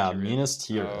 Minas Yeah, Tirith. Minas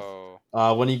Tirith.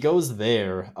 Oh, When he goes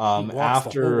there, He walks the whole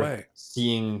after way.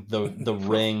 seeing the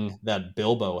ring that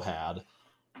Bilbo had,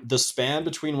 the span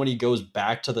between when he goes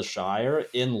back to the Shire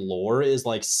in lore is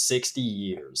like 60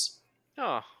 years.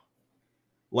 oh,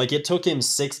 Like it took him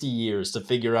 60 years to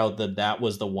figure out that that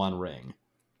was the one ring.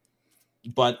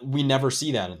 But we never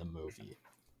see that in the movie.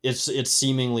 It's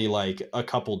seemingly like a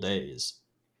couple days.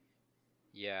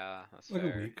 yeah, that's Like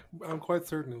a fair. week. I'm quite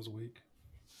certain it was a week.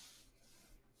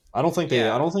 I don't think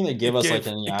Yeah, they give us like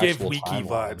any It gave actual weeky timeline.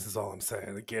 vibes. Is all I'm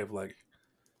saying. It gave like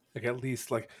at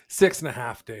least like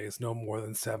 6.5 days, no more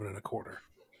than 7.25.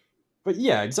 But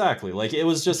yeah, exactly. Like it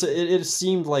was just it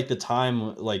seemed like the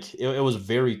time like it was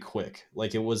very quick.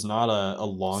 Like it was not a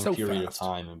long So period of fast.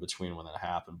 time in between when that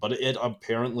happened, but it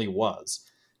apparently was.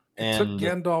 It took And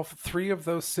Gandalf 3 of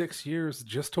those 6 years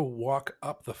just to walk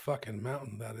up the fucking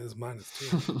mountain that is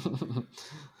 -2.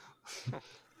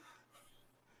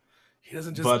 He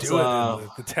doesn't just but do it in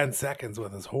the 10 seconds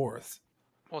with his horse.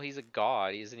 well, he's a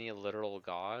god. Isn't he a literal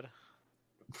god?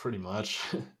 pretty much.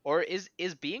 Or is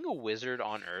being a wizard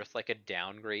on Earth like a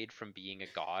downgrade from being a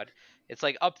god? It's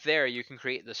like up there you can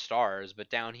create the stars, but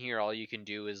down here all you can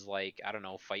do is like, I don't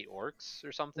know, fight orcs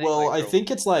or something, Well, like I throw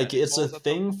think it's like magic it's a balls at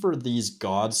them. thing for these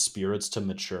god spirits to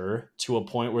mature to a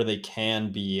point where they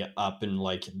can be up and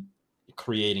like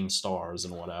creating stars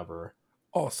and whatever.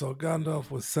 Also, Gandalf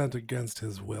was sent against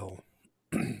his will.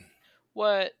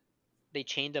 What? They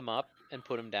chained him up and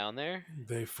put him down there?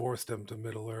 They forced him to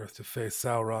Middle-earth to face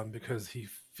Sauron because he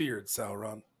feared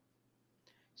Sauron.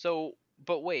 So,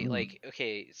 but wait, Hmm. like,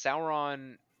 okay,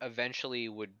 Sauron eventually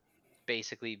would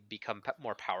basically become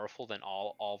more powerful than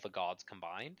all the gods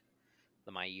combined.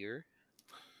 The Maiir.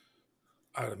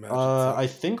 I'd imagine so. I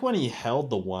think when he held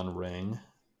the One Ring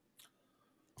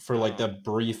for like Oh. that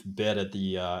brief bit at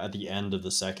the end of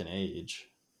the Second Age,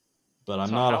 but I'm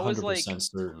So not how is like 100%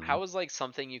 certain. how is like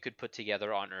something you could put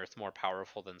together on Earth more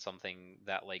powerful than something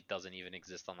that like doesn't even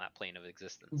exist on that plane of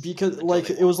existence? Because Until like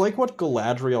they it was want like what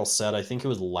Galadriel said. I think it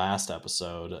was last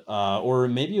episode, or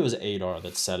maybe it was Adar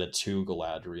that said it to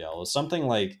Galadriel. It was something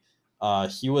like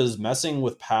he was messing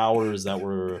with powers that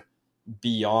were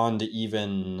beyond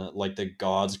even like the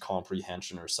gods'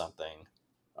 comprehension or something.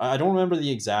 I don't remember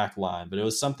the exact line, but it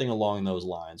was something along those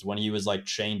lines when he was like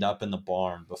chained up in the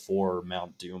barn before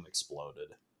Mount Doom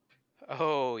exploded.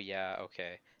 Oh yeah,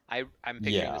 okay. I'm picturing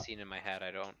the Yeah. scene in my head.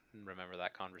 I don't remember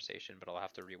that conversation, but I'll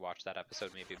have to rewatch that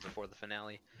episode maybe before the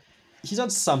finale. He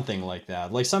said something like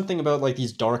that, like something about like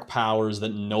these dark powers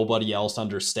that nobody else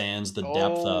understands the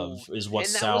depth of Oh, is what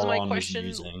and that was my Sauron was question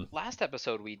using. last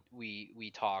episode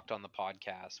we talked on the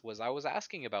podcast. Was I was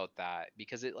asking about that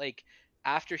because it like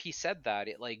after he said that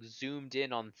it like zoomed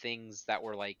in on things that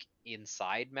were like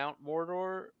inside Mount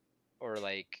Mordor or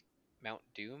like Mount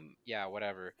Doom, yeah,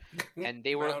 whatever. And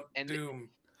they were Mount Doom.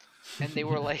 and they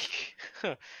were like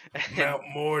and Mount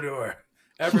Mordor.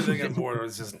 Everything in Mordor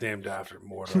is just named after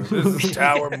Mordor. This is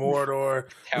Tower Mordor.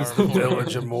 Tower This is the Mordor.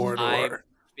 village of I Mordor.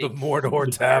 The big Mordor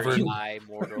fiery Tavern. eye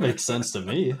Mordor. Makes sense to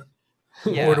me.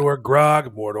 Yeah. Mordor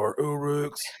Grog. Mordor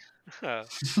Uruks.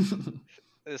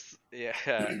 This yeah.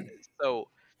 So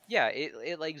yeah,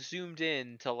 it like zoomed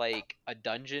in to like a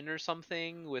dungeon or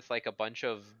something with like a bunch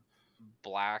of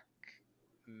black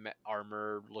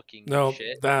armor looking No,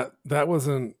 shit. that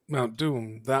wasn't Mount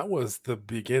Doom. That was the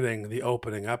beginning, the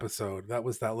opening episode. That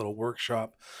was that little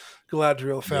workshop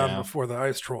Galadriel found Yeah, before the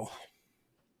ice troll.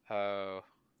 Oh,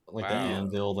 like the wow.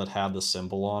 anvil that had the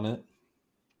symbol on it.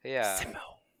 Yeah. Simo.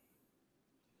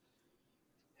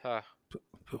 Huh.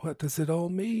 But what does it all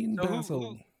mean, So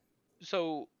Basil?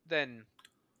 so then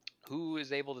who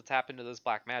is able to tap into this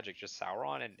black magic? Just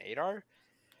Sauron and Adar?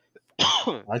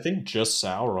 I think just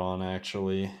Sauron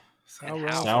actually. And Sauron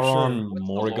how? for sure. Sauron, What's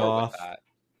the lore with Morgoth. that?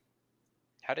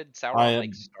 How did Sauron I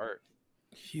like start?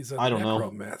 He's a I don't know.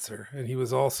 necromancer, and he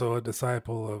was also a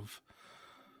disciple of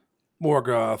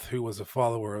Morgoth, who was a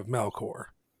follower of Melkor.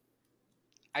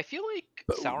 I feel like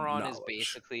Bone Sauron is knowledge.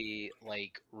 basically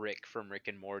like Rick from Rick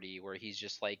and Morty, where he's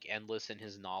just like endless in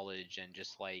his knowledge and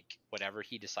just like whatever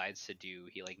he decides to do,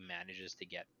 he like manages to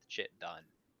get shit done.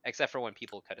 Except for when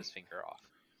people cut his finger off.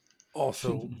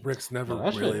 Also, Rick's never Well,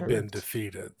 that shit really been hurts.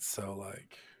 defeated, so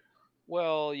like,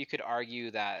 Well, you could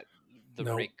argue that the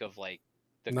nope, Rick of like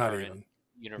the not current even. Not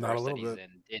a universe that little he's bit. in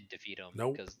did defeat him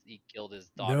Nope. because he killed his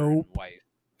daughter and Nope. wife.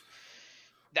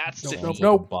 That's Nope. Sounds defeat. like a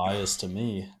Nope. bias to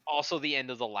me. Also, the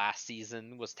end of the last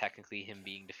season was technically him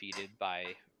being defeated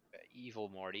by evil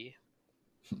Morty.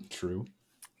 True.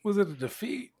 Was it a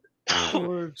defeat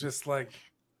or just like,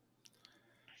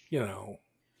 you know,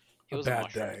 It a was a bad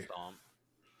mushroom day? stomp.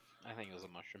 I think it was a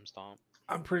mushroom stomp.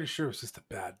 I'm pretty sure it was just a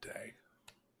bad day.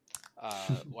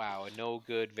 Wow, a no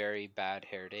good, very bad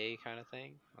hair day kind of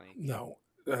thing. Like No,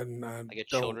 and like a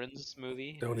children's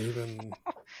movie. don't even.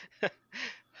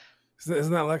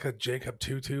 Isn't that like a Jacob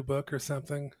Tutu book or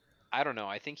something? I don't know.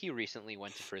 I think he recently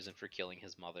went to prison for killing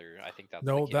his mother. I think that's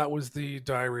No, the that case. was the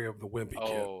Diary of the Wimpy Kid.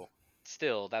 Oh,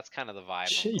 still, that's kind of the vibe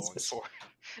Jesus. I'm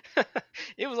going for.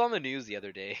 It was on the news the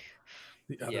other day.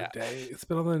 The other Yeah. day, it's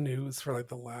been on the news for like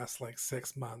the last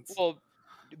 6 months. Well,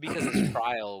 because his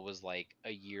trial was like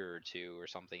a year or two or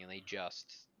something, and they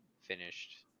just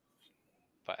finished.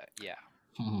 But yeah,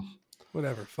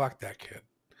 Whatever, fuck that kid.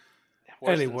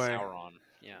 worse Anyway. than Sauron.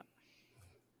 Yeah.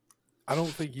 I don't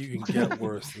think you can get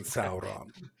worse than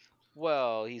Sauron.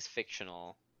 Well, he's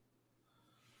fictional.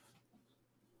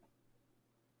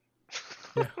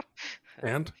 Yeah.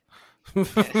 And?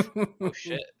 Oh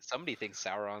shit! Somebody thinks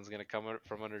Sauron's gonna come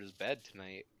from under his bed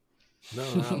tonight.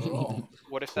 No, not at all.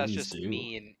 What if that's Please just do.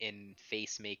 me in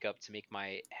face makeup to make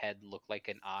my head look like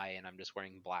an eye, and I'm just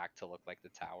wearing black to look like the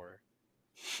tower,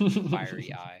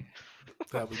 fiery eye?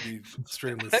 That would be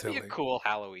extremely That'd silly. be a cool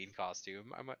Halloween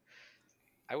costume.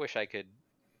 I wish I could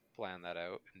plan that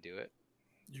out and do it.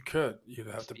 You could. You'd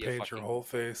have to Be a paint your fucking- whole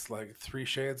face like 3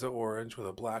 shades of orange with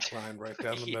a black line right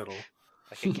down the Yeah. middle.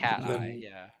 Like a cat Then- eye,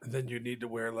 yeah. And then you need to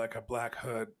wear like a black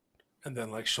hood and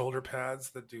then like shoulder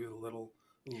pads that do the little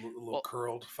Well-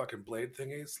 curled fucking blade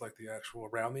thingies, like the actual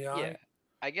around the eye. Yeah.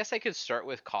 I guess I could start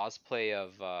with cosplay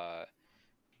of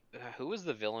who was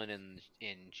the villain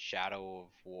in Shadow of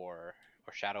War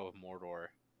or Shadow of Mordor?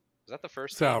 Was that the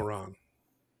first game? Sauron.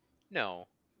 No.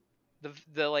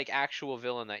 The like actual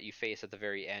villain that you face at the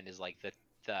very end is like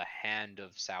the hand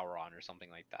of Sauron or something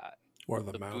like that. Or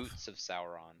the The mouth. boots of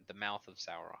Sauron, the mouth of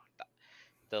Sauron,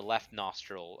 the left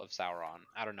nostril of Sauron.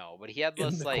 I don't know, but he had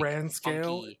In this the like grand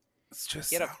scale, funky. it's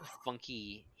just He had a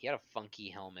Sauron. funky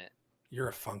helmet. You're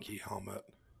a funky helmet.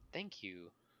 Thank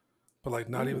you. But like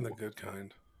not even the Ooh. good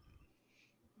kind.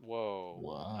 Whoa. I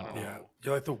Wow. don't know. Yeah.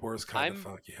 You're like the worst kind of I'm-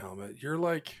 funky helmet. You're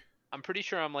like I'm pretty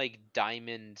sure I'm like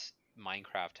diamond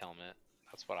Minecraft helmet.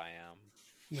 That's what I am.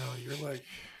 no, you're like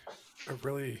a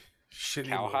really shitty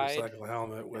Cowhide motorcycle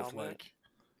helmet with helmet? like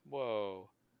Whoa.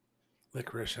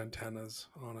 licorice antennas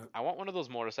on it. I want one of those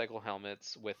motorcycle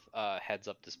helmets with a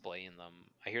heads-up display in them.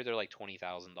 I hear they're like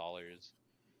 $20,000,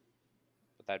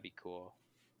 but that'd be cool.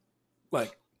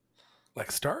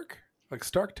 Like Stark? Like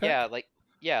Stark Tech?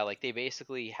 Yeah, like they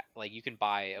basically like you can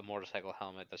buy a motorcycle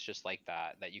helmet that's just like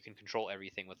that you can control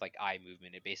everything with like eye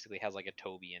movement. It basically has like a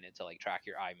Toby in it to like track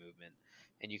your eye movement,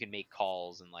 and you can make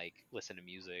calls and like listen to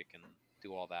music and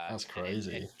do all that. That's And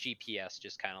crazy. GPS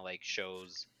just kind of like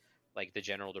shows like the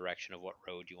general direction of what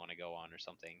road you want to go on or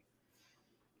something.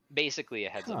 Basically a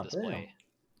heads-up God display. damn.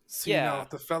 See, now Yeah. if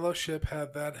the Fellowship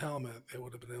had that helmet, they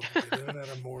would have been able to get in and out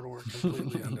of Mordor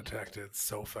completely undetected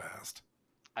so fast.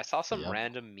 I saw some Yep.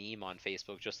 random meme on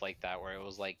Facebook just like that where it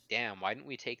was like, damn, why didn't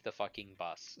we take the fucking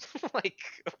bus? Like,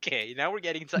 okay, now we're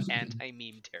getting to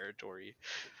anti-meme territory.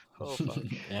 Oh, fuck.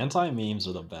 Anti-memes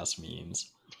are the best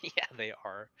memes. Yeah, they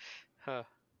are. Huh.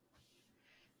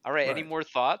 All right, any Right. more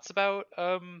thoughts about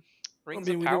Rings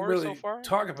we of didn't Power really so far?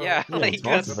 talk about Yeah, Yeah, like,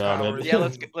 talk about it. yeah,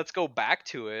 let's go back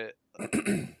to it.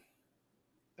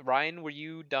 Ryan, were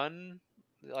you done?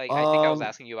 Like, I think I was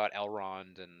asking you about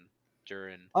Elrond and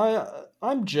Durin.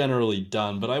 I'm generally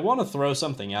done, but I want to throw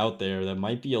something out there that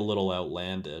might be a little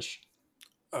outlandish.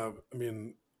 I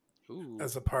mean, Ooh.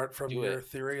 as apart from Do your it.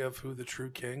 theory of who the true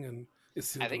king and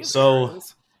Isildur I think it's- So-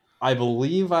 is. I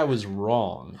believe I was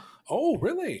wrong. Oh,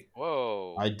 really?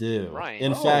 Whoa. I do. Ryan.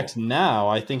 In Oh. fact, now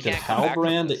I think that Can't come back from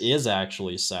Halbrand this. is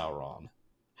actually Sauron.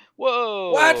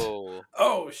 Whoa. What?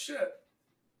 Oh, shit.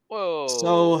 Whoa.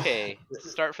 So, okay,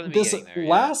 start from the This beginning there.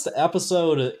 last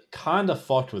episode kind of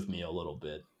fucked with me a little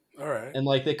bit. All right. And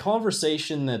like the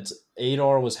conversation that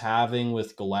Adar was having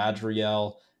with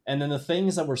Galadriel, And then the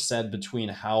things that were said between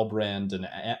Halbrand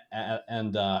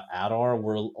and Adar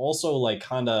were also like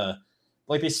kind of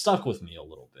like they stuck with me a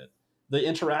little bit. The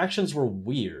interactions were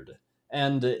weird,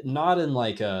 and not in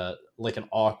like an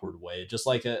awkward way, just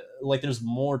like there's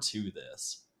more to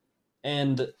this.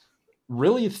 And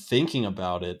really thinking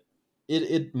about it,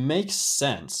 it makes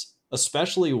sense,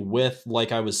 especially with,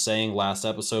 like I was saying last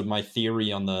episode, my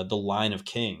theory on the line of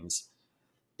kings.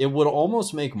 It would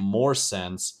almost make more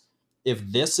sense if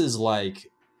this is like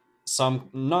some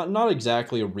not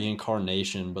exactly a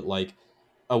reincarnation, but like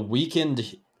a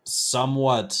weakened,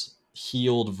 somewhat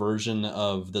healed version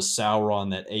of the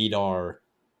Sauron that Adar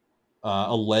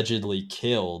allegedly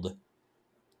killed,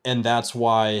 and that's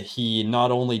why he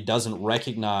not only doesn't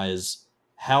recognize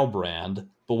Halbrand,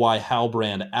 but why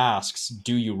Halbrand asks,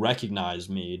 "Do you recognize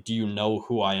me? Do you know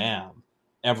who I am?"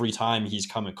 every time he's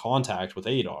come in contact with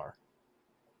Adar,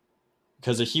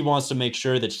 because he wants to make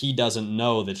sure that he doesn't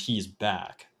know that he's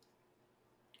back.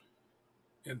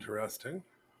 Interesting.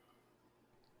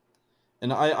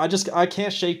 And I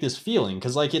can't shake this feeling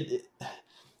because like it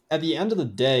at the end of the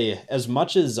day, as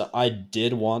much as I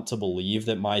did want to believe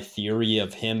that my theory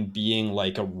of him being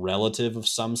like a relative of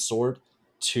some sort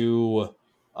to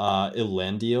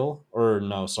Elendil, or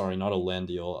no, sorry, not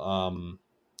Elendil,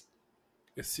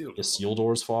 Isildur.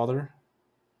 Isildur's father.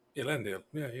 Elendil.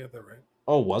 Yeah, you got that right.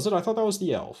 Oh, was it? I thought that was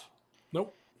the elf.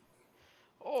 Nope.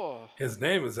 Oh, His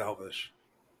name is Elvish.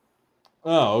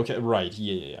 Oh, okay, right,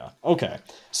 yeah. Okay,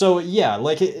 so yeah,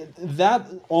 like that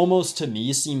almost to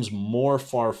me seems more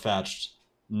far fetched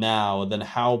now than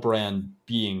Halbrand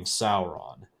being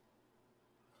Sauron.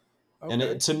 Okay.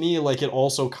 And to me, like it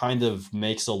also kind of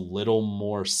makes a little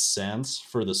more sense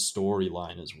for the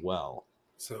storyline as well.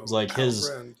 So It's like his,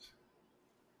 Halbrand,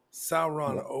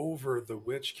 Sauron over the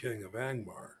Witch King of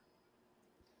Angmar.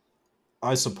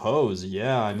 I suppose,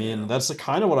 yeah. I mean, Yeah. that's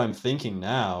kind of what I'm thinking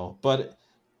now. But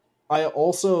I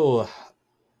also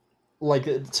like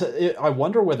I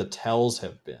wonder where the tells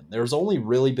have been. There's only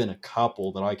really been a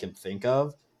couple that I can think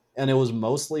of, and it was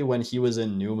mostly when he was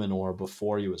in Numenor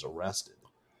before he was arrested.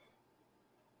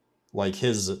 Like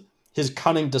his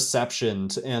cunning deception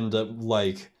and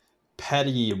like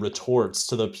petty retorts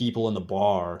to the people in the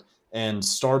bar, and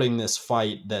starting this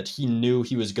fight that he knew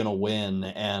he was going to win,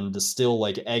 and still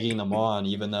like egging them on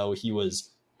even though he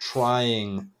was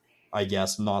trying, I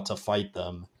guess, not to fight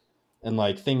them, and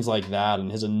like things like that,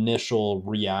 and his initial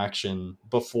reaction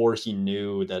before he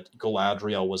knew that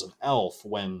Galadriel was an elf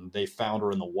when they found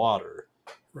her in the water.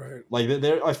 Right. Like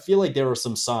there, I feel like there are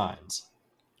some signs.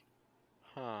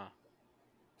 huh.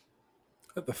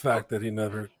 The fact that he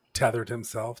never tethered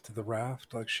himself to the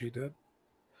raft like she did.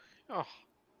 Oh,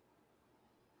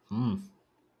 Hmm.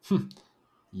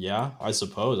 Yeah, I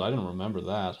suppose. I didn't remember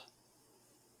that.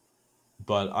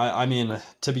 But I mean,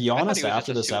 to be I thought he honest, was just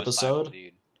after a this suicidal episode,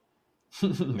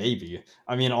 dude. maybe.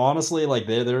 I mean, honestly, like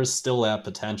there's still that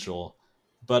potential.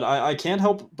 But I can't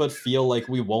help but feel like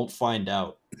we won't find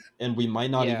out. And we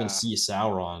might not even Yeah. see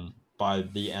Sauron by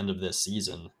the end of this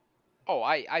season. Oh,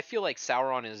 I feel like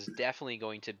Sauron is definitely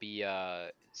going to be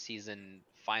a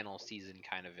final season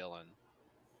kind of villain.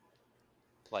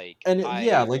 Like And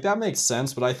yeah, I like that makes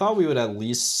sense, but I thought we would at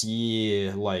least see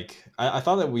like I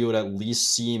thought that we would at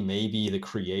least see maybe the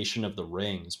creation of the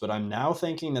rings, but I'm now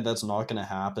thinking that that's not going to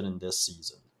happen in this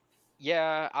season.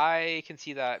 Yeah, I can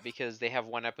see that because they have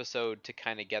one episode to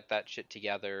kind of get that shit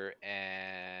together,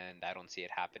 and I don't see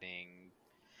it happening.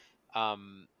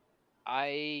 Um,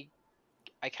 I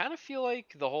I kind of feel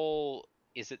like the whole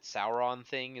 "is it Sauron"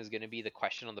 thing is going to be the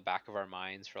question on the back of our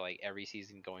minds for like every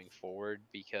season going forward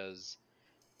because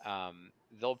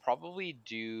they'll probably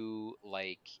do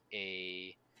like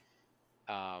a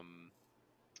um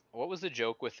what was the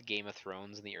joke with Game of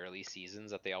Thrones in the early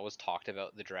seasons that they always talked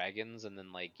about the dragons and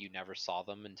then like you never saw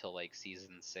them until like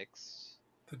season 6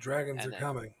 The dragons and are then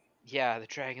coming. yeah, the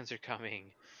dragons are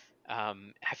coming.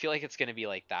 I feel like it's going to be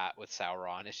like that with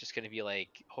Sauron. It's just going to be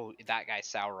like, oh, that guy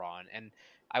Sauron, and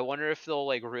I wonder if they'll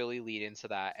like really lead into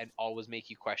that and always make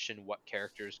you question what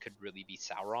characters could really be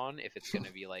Sauron. If it's going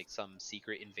to be like some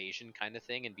secret invasion kind of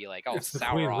thing, and be like, oh, It's the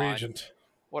Queen Sauron, Regent.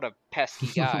 what a pesky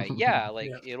guy. Yeah, like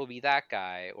Yeah. it'll be that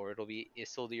guy, or it'll be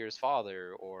Isildur's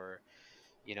father, or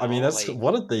I mean, that's like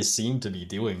what they seem to be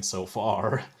doing so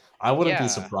far. I wouldn't be yeah,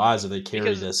 surprised if they carry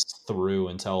because this through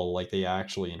until like they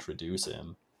actually introduce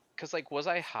him. like was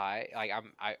I high? Like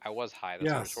I was high.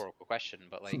 That's a Yes. rhetorical question,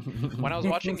 but like when I was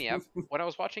watching when I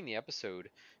was watching the episode,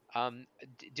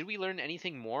 did we learn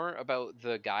anything more about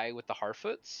the guy with the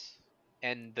Harfoots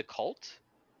and the cult?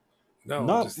 No,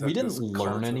 Not just we that didn't this learn cult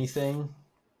of anything,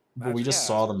 but we magic just Yeah,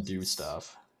 saw them do users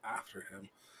stuff. after him.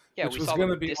 yeah, Which we was saw going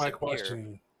to them be my disappear.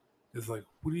 question is like,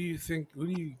 what do you think? Who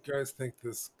do you guys think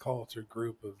this cult or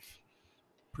group of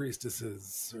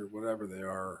priestesses or whatever they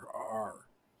are?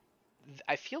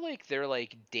 I feel like they're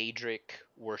like Daedric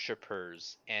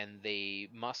worshippers, and they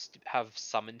must have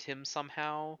summoned him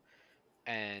somehow,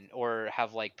 and or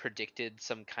have like predicted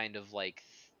some kind of like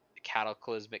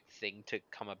cataclysmic thing to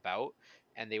come about,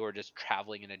 and they were just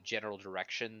traveling in a general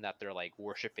direction that their like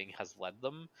worshiping has led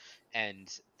them,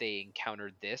 and they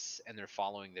encountered this and they're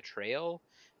following the trail,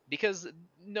 because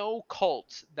no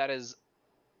cult that is,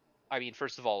 I mean,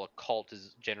 first of all, a cult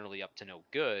is generally up to no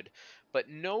good, but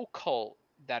no cult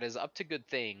that is up to good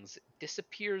things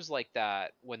disappears like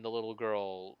that when the little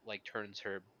girl like turns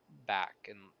her back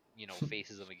and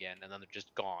faces them again, and then they're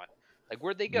just gone. Like,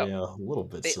 where'd they go? Yeah, a little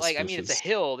bit They, like, I mean, it's a suspicious.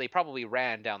 hill. They probably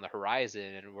ran down the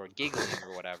horizon and were giggling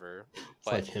or whatever.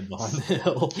 It's But like hid behind the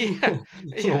hill, yeah,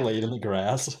 yeah, laid in the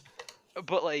grass.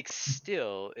 but like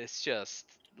still it's just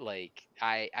like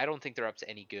I don't think they're up to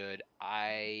any good.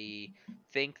 I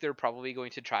think they're probably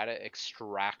going to try to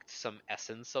extract some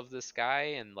essence of this guy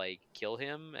and like kill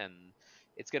him, and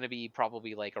it's going to be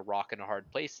probably like a rock and a hard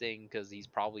place thing because he's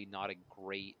probably not a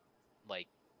great like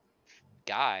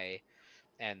guy,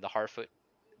 and the Harfoot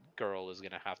girl is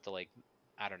going to have to like,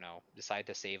 I don't know, decide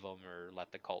to save him or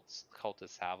let the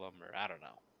cultists have him, or I don't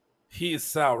know. He's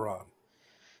Sauron.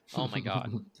 Oh my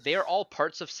god. They are all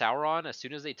parts of Sauron. As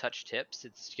soon as they touch tips,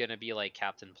 it's gonna be like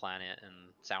Captain Planet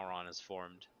and Sauron is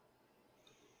formed.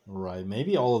 Right,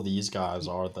 maybe all of these guys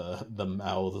are the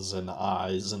mouths and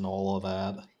eyes and all of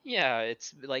that. Yeah,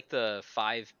 it's like the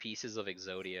 5 pieces of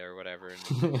Exodia or whatever in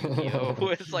Yu-Gi-Oh!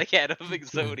 It's like head of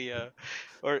Exodia.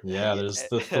 Or Yeah, there's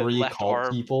the three left cult arm.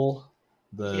 people,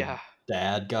 the Yeah,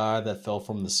 dad guy that fell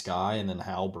from the sky, and then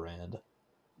Halbrand.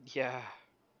 yeah.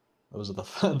 Those are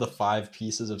the the 5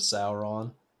 pieces of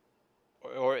Sauron.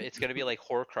 Or it's gonna be like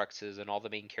Horcruxes, and all the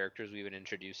main characters we've been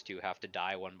introduced to have to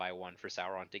die one by one for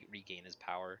Sauron to regain his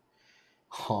power.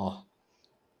 Huh.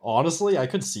 Honestly, I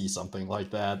could see something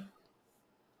like that.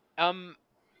 Um,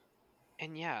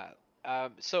 and yeah,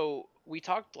 so we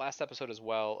talked last episode as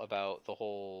well about the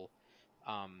whole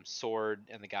sword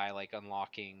and the guy like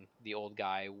unlocking the old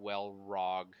guy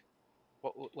Welrog.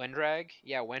 Wendrag?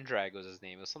 Yeah, Wendrag was his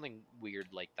name. It was something weird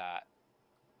like that.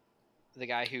 The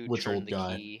guy who Which turned old the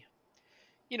guy? key.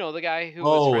 You know, the guy who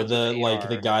was Oh, friends with the like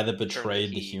the Adar guy that turned the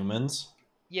betrayed the key. humans.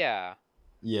 Yeah,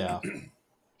 Yeah,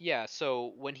 yeah.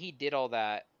 So when he did all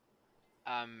that,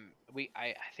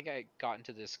 I think I got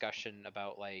into the discussion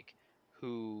about like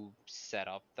who set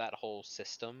up that whole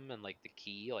system and like the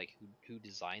key, like who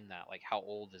designed that, like how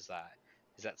old is that?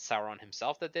 Is that Sauron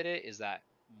himself that did it? Is that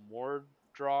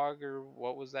Mordrog, or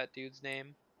what was that dude's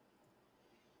name?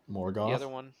 The other Morgoth.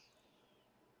 one?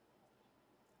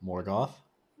 Morgoth.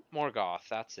 Morgoth,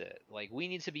 that's it. Like, we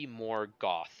need to be more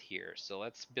goth here, so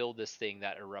let's build this thing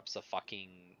that erupts a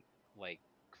fucking like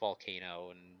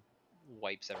volcano and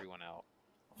wipes everyone out.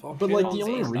 But like Volcanoes the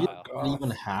only Pompeii are reason not style. that even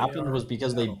goth. They happened was are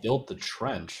because they metal. built the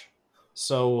trench.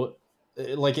 So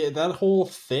that whole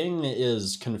thing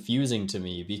is confusing to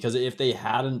me because if they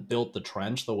hadn't built the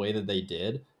trench the way that they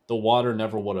did, the water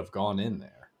never would have gone in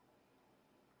there.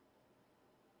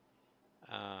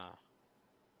 Uh,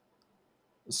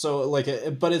 So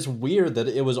but it's weird that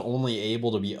it was only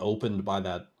able to be opened by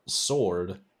that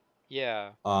sword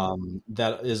yeah.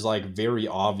 that is like very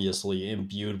obviously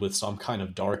imbued with some kind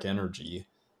of dark energy.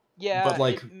 Yeah, But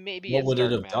like, maybe what it's would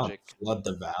it dark have done? magic. Flood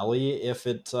the valley if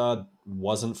it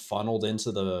wasn't funneled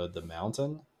into the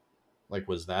mountain? Like,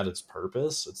 was that its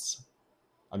purpose? It's.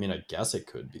 I mean, I guess it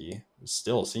could be. It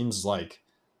still seems like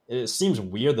it seems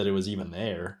weird that it was even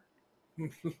there.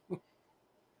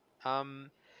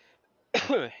 Um,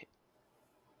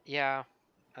 yeah,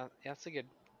 that's a good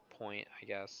point, I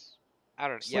guess. I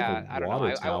don't. Just like a Yeah, I don't know.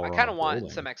 water I tower on kind a of want building.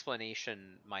 some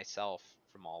explanation myself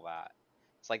from all that.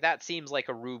 It's like that seems like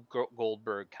a Rube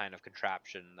Goldberg kind of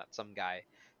contraption that some guy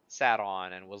sat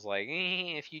on and was like,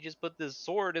 if you just put this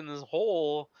sword in this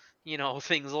hole,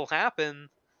 things will happen.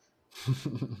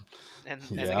 And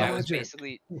the Yeah. guy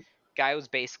was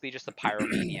basically just a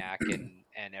pyromaniac,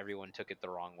 and everyone took it the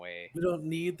wrong way. We don't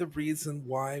need the reason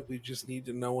why. We just need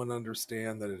to know and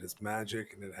understand that it is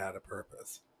magic and it had a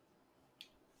purpose.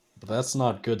 But that's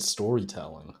not good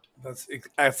storytelling. That's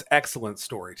excellent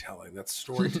storytelling. That's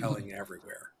storytelling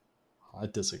everywhere. I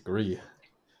disagree.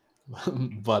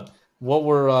 But what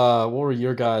were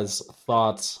your guys'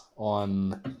 thoughts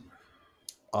on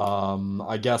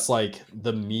I guess like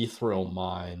the mithril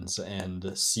mines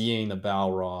and seeing the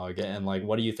Balrog and like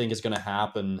what do you think is going to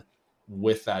happen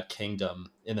with that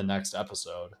kingdom in the next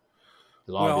episode?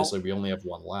 Because Well, obviously we only have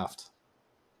one left.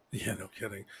 yeah, no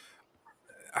kidding.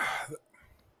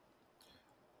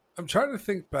 I'm trying to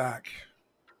think back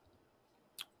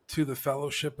to the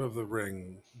Fellowship of the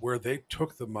Ring, where they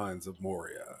took the Mines of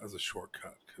Moria as a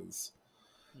shortcut because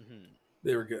Hmm.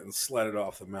 they were getting sledded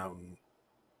off the mountain,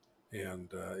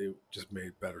 and it just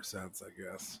made better sense, I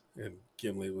guess. And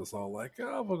Gimli was all like,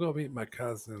 "Oh, we'll go meet my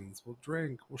cousins. We'll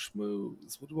drink. We'll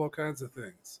schmooze. We'll do all kinds of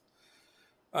things."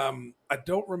 I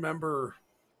don't remember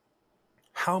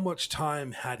how much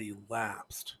time had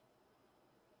elapsed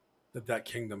that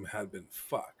kingdom had been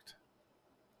fucked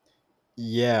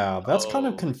Yeah, that's kind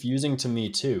of Oh, confusing to me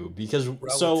too, because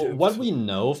so relative what to. we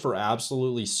know for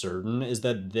absolutely certain is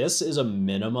that this is a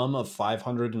minimum of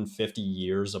 550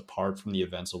 years apart from the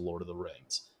events of Lord of the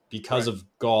Rings because Right. of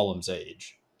Gollum's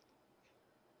age.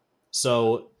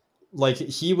 So like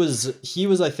he was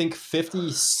I think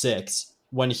 56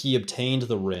 when he obtained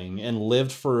the ring and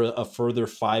lived for a further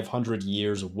 500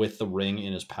 years with the ring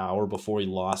in his power before he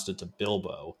lost it to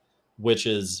Bilbo, which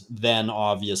is then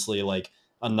obviously like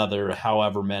another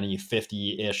however many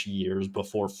 50ish years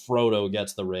before Frodo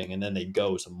gets the ring and then they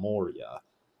go to Moria.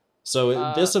 So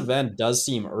uh, this event does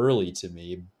seem early to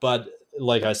me, but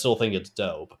like I still think it's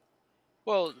dope.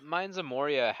 well, Mines of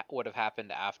Moria would have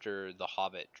happened after the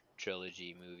Hobbit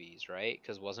trilogy movies, right?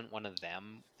 Because wasn't one of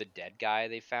them the dead guy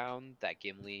they found that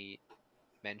Gimli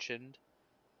mentioned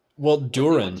Well, when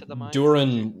they went to the mines?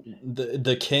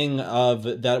 The king of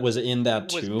that was in that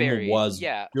Was tomb buried, was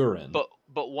yeah, Durin.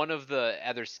 but one of the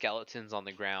other skeletons on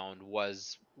the ground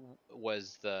was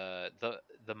the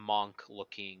monk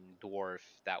looking dwarf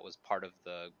that was part of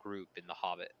the group in the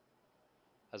Hobbit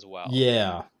as well.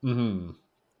 Yeah. Hmm.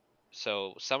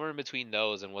 So somewhere in between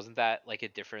those, and wasn't that like a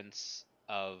difference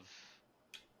of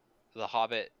the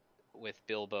Hobbit with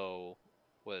Bilbo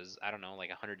was, I don't know, like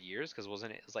 100 years, because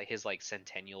wasn't it was like his like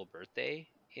centennial birthday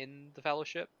in the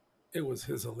Fellowship? It was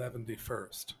his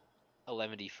 11th.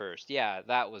 11th, yeah,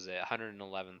 that was it,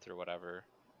 111th or whatever,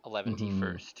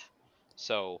 Hmm. 11th.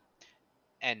 So,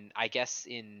 and I guess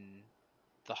in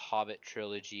the Hobbit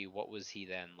trilogy, what was he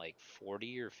then, like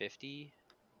 40 or 50?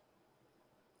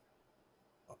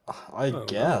 I I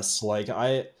don't know. guess like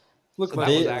I Looked So like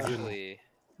that was he they was in actually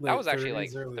that late was actually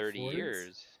 30s, like early 30 40s.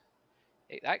 years.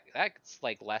 That's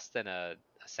like less than a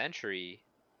century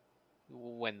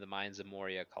when the mines of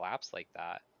Moria collapsed like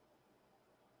that.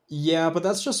 yeah, but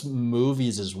that's just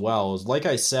movies as well. Like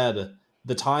I said,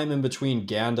 the time in between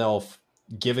Gandalf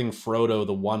giving Frodo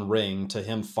the One Ring to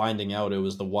him finding out it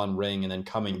was the One Ring and then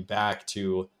coming back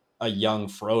to a young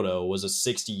Frodo was a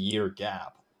 60-year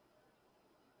gap.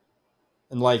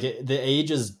 And like the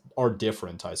ages are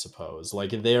different, I suppose.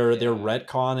 Like they're Yeah.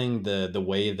 retconning the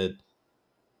way that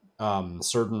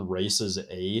certain races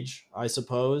age, I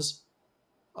suppose,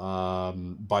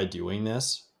 by doing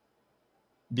this.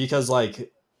 Because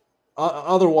like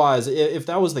otherwise, if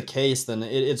that was the case, then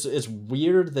it's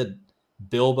weird that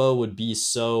Bilbo would be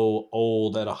so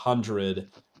old at 100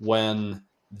 when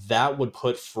that would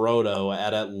put Frodo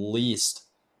at least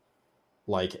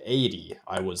like 80,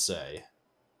 I would say.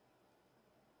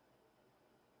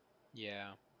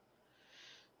 Yeah.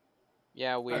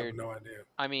 Yeah, I have weird. no idea.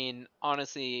 I mean,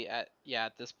 honestly, at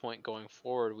this point going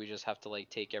forward, we just have to like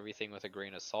take everything with a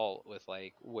grain of salt with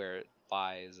like where it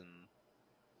lies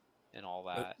and all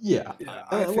But that in Yeah, the yeah,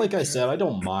 I like I think said, I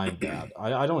don't mind that.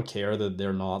 I don't care that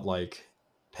they're not like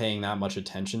paying that much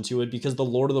attention to it because the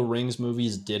Lord of the Rings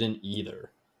movies didn't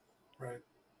either. right.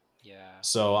 Yeah.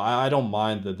 So I don't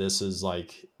mind that this is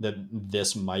like that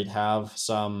this might have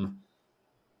some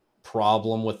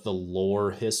problem with the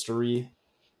lore history,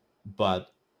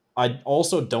 but I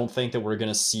also don't think that we're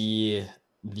gonna see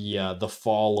the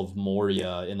fall of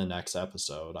Moria in the next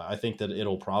episode. I think that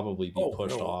it'll probably be Oh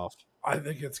pushed no, off. I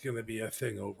think it's going to be a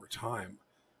thing over time.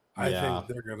 I Yeah, think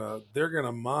they're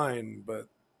gonna mine, but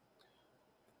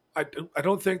I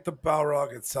don't think the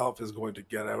Balrog itself is going to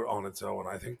get out on its own.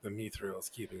 I think the Mithril is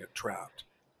keeping it trapped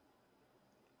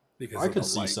because I of the could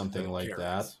see light that something it like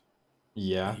that. carries.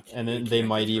 Yeah, and It then they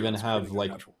can't get might through. even It's have creating a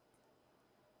like, natural.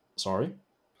 sorry.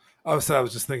 I was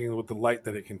just thinking with the light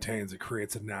that it contains, it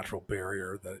creates a natural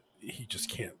barrier that he just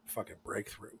can't fucking break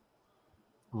through.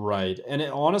 Right. And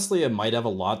honestly, it might have a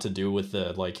lot to do with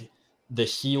the like the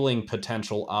healing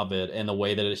potential of it and the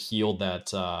way that it healed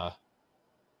that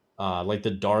like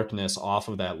the darkness off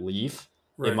of that leaf.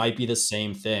 It Right, might be the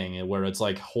same thing where it's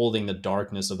like holding the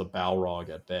darkness of the Balrog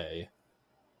at bay.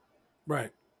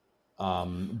 right.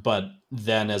 But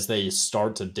then as they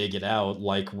start to dig it out,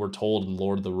 like we're told in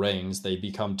Lord of the Rings, they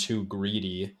become too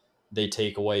greedy. They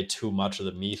take away too much of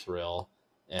the mithril,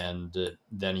 and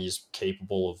then he's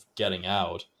capable of getting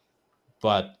out.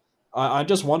 But I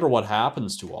just wonder what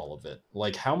happens to all of it.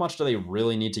 Like, how much do they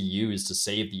really need to use to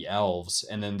save the elves,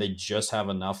 and then they just have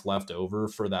enough left over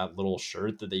for that little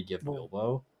shirt that they give Well,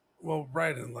 Bilbo? well,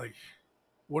 right, and like,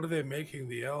 what are they making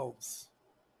the elves?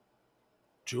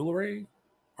 Jewelry,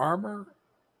 armor,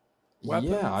 Yeah, I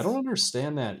don't weapons,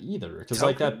 understand that either. Because,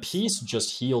 like, that tokens, piece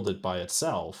just healed it by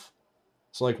itself.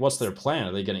 So, like, what's their plan?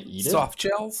 Are they going to eat it? soft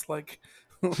gels. Like,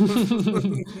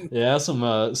 Yeah, some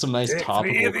nice take 3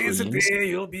 topical of these a creams. day,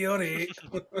 you'll be alright.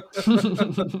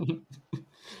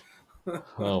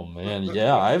 Oh man,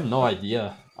 yeah, I have no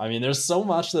idea. I mean, there's so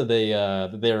much that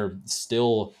they're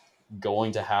still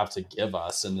going to have to give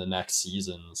us in the next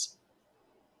seasons.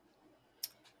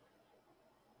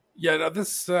 Yeah, no,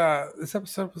 this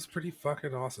episode was pretty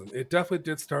fucking awesome. It definitely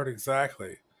did start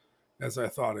exactly as I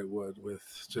thought it would,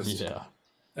 with just Yeah.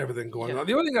 everything going Yeah. on.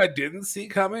 The only thing I didn't see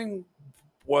coming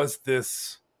was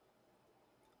this.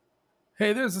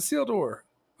 Hey, there's a seal door.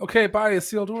 Okay, bye, a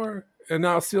seal door. And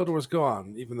now Sealdor's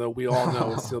gone, even though we all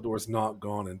know Sealdor's not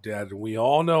gone and dead. And we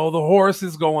all know the horse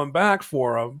is going back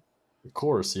for him. Of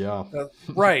course, yeah.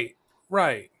 Right,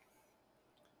 right.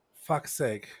 Fuck's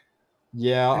sake.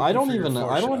 Yeah, Thank you for I your don't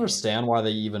foreshadowing. understand why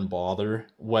they even bother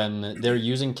when they're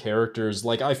using characters.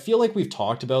 Like, I feel like we've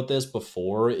talked about this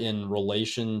before in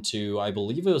relation to, I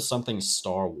believe it was something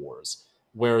Star Wars,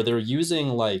 where they're using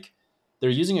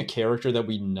a character that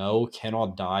we know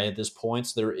cannot die at this point,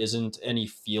 so there isn't any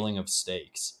feeling of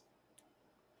stakes.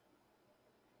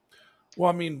 Well,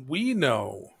 I mean, we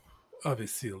know of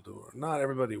Isildur. Not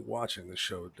everybody watching the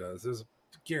show does. There's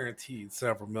guaranteed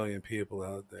several million people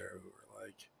out there who are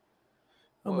like,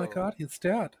 oh my Whoa. god, he's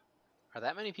dead. Are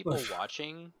that many people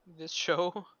watching this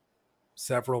show?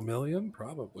 Several million?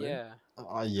 Probably. Yeah.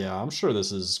 Yeah, I'm sure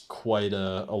this is quite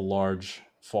a large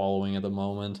following at the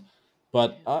moment.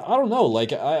 But I don't know.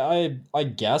 Like, I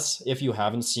guess if you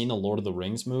haven't seen the Lord of the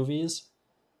Rings movies,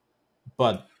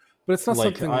 but But it's not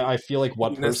like something I feel like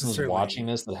what you person is necessarily. watching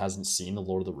this that hasn't seen the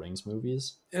Lord of the Rings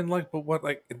movies? And like, but what,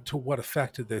 like, to what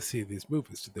effect did they see these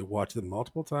movies? Did they watch them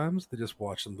multiple times? Did they just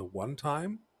watch them the one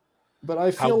time? But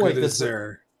I How feel good like is this.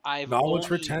 their I've knowledge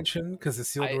only retention? Because the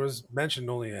Isildur is mentioned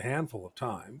only a handful of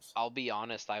times. I'll be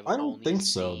honest, I don't think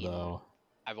so, though.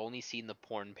 I've only seen the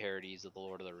porn parodies of the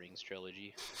Lord of the Rings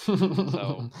trilogy.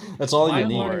 So that's all you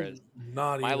need.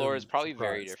 My lore is probably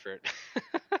very different.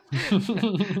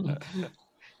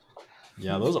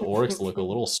 Yeah, those orcs look a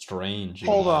little strange.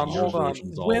 Hold on.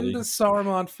 When does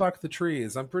Saruman fuck the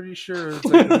trees? I'm pretty sure it's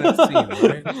like the next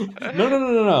scene, right?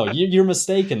 No. You're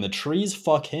mistaken. The trees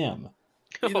fuck him.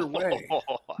 Either way.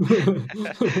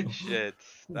 Shit,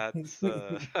 that's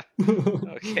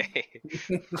okay.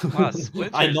 Wow,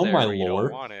 I know my lore. You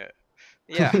don't want it.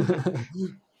 Yeah.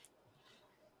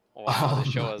 Wow,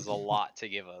 the show has a lot to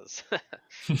give us.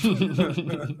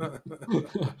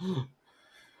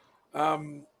 A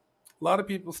lot of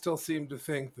people still seem to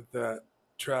think that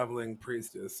traveling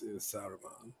priestess is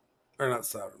Saruman, or not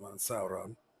Saruman,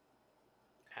 Sauron.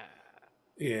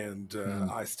 And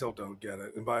I still don't get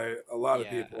it. And by a lot of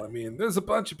people, I mean there's a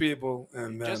bunch of people,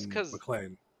 and then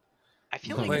McLean. I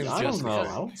feel like I don't know. I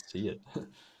don't see it.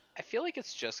 I feel like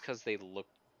it's just because they look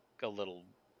a little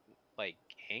like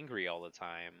angry all the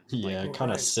time. Yeah, like,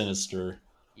 kind of sinister.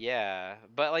 Yeah,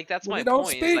 but like that's my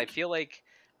point. Is I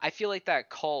feel like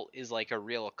that cult is like a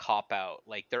real cop out.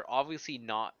 Like they're obviously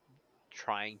not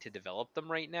trying to develop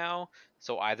them right now,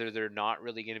 so either they're not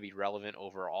really going to be relevant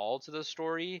overall to the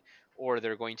story, or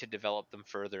they're going to develop them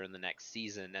further in the next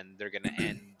season, and they're going to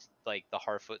end like the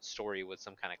Harfoot story with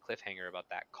some kind of cliffhanger about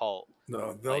that cult.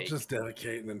 No, they'll just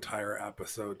dedicate an entire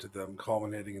episode to them,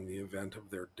 culminating in the event of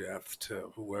their death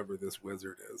to whoever this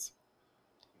wizard is.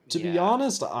 To be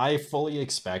honest, I fully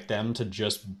expect them to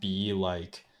just be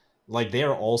like they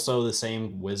are also the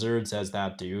same wizards as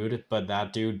that dude, but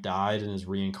that dude died and is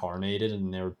reincarnated,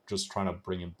 and they're just trying to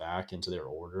bring him back into their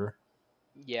order.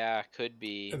 Yeah, could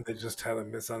be. And they just had a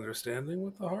misunderstanding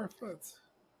with the Harfoots.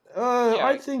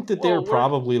 I think that they're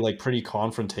probably like pretty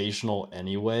confrontational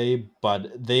anyway,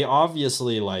 but they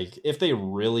obviously, like, if they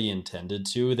really intended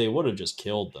to, they would have just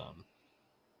killed them.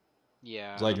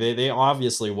 Yeah. Like they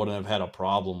obviously wouldn't have had a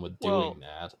problem with doing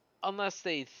that. Unless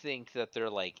they think that they're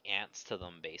like ants to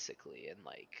them, basically, and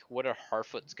like, what are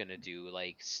Harfoots gonna do?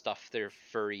 Like, stuff their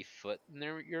furry foot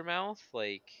in your mouth?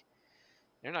 Like,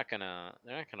 they're not gonna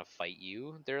fight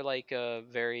you. They're like a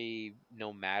very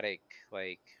nomadic,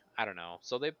 like, I don't know.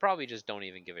 So they probably just don't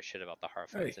even give a shit about the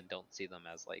Harfoots and don't see them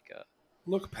as like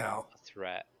look, pal, a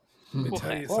threat. Let me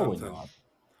tell you something.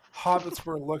 Hobbits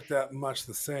were looked at much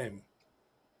the same.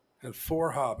 and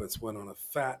 4 hobbits went on a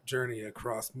fat journey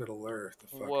across Middle Earth to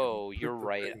fucking Whoa, you're loot the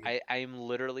right. ring. I'm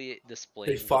literally They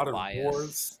displaying the fought in bias.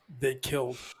 wars. They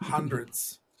killed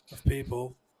hundreds of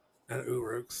people and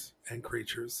Uruks and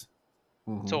creatures.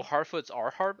 So Harfoots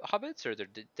are hobbits, or they're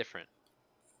different?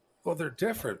 Well, they're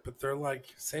different, but they're like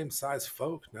same size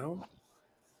folk, no?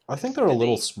 I think they're a Did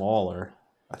little they smaller.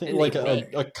 I think did they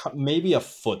like make maybe a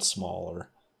foot smaller.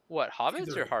 what,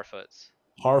 hobbits or Either Harfoots?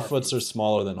 Harfoots are Harfoots.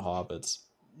 smaller than hobbits.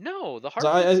 No, the 'Cause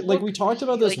Harfoots like look we talked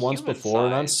about this like once human before,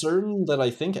 and I'm size. certain that I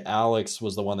think Alex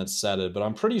was the one that said it, but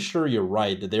I'm pretty sure you're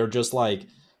right that they're just like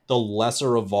the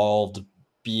lesser evolved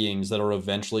beings that are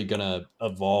eventually gonna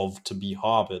evolve to be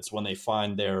hobbits when they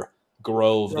find their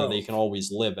grove that they Grove. can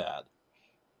always live at.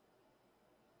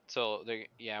 So they,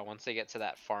 yeah, once they get to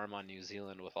that farm on New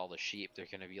Zealand with all the sheep, they're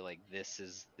gonna be like, this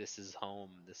is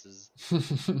home. This is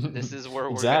where we're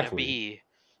gonna Exactly. be.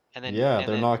 Yeah, And they're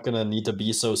then not gonna need to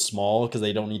be so small because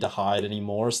they don't need to hide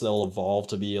anymore, so they'll evolve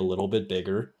to be a little bit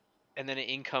bigger. and then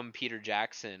in come Peter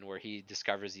Jackson, where he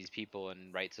discovers these people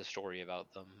and writes a story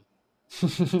about them,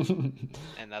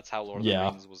 and that's how Lord of the Yeah,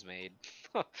 Rings was made.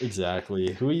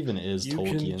 exactly. Who even is You can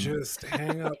Tolkien? just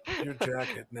hang up your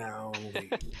jacket now and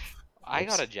leave. I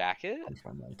got Whoops. a jacket. Punch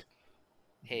my mic.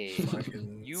 Hey,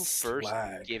 Fucking you first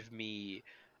slag. give me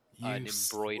an You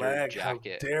embroidered slag. How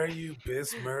jacket. dare you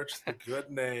besmirch the good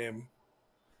name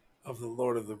of the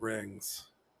Lord of the Rings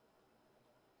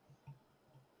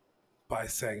by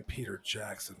saying Peter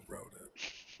Jackson wrote it.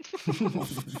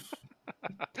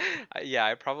 Yeah,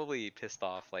 I probably pissed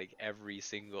off like every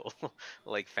single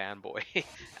like fanboy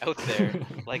out there,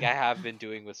 like I have been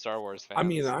doing with Star Wars I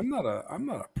mean, fans. I'm not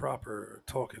a proper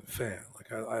Tolkien fan.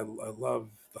 Like I love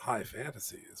the high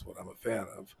fantasy is what I'm a fan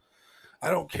of. I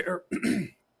don't care.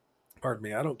 Pardon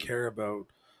me. I don't care about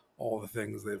all the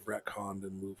things they've retconned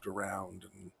and moved around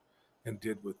and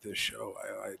did with this show.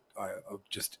 I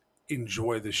just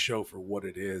enjoy this show for what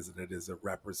it is, and it is a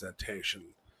representation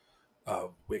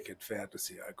of wicked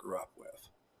fantasy I grew up with.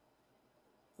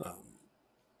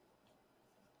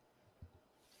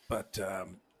 But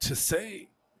to say,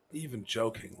 even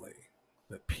jokingly,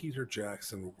 that Peter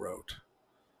Jackson wrote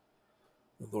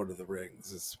The Lord of the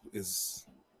Rings is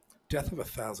Death of a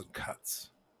Thousand Cuts.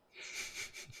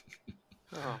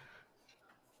 Oh.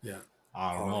 Yeah.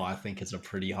 I don't know. I think it's a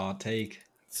pretty hot take.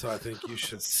 So I think you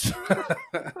should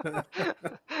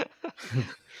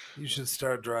you should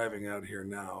start driving out here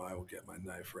now. I will get my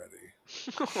knife ready.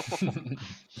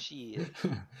 Shit.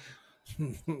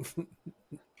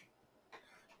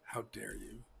 How dare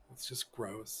you? It's just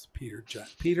gross. Peter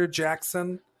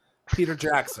Jackson. Peter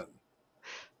Jackson.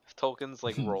 Tolkien's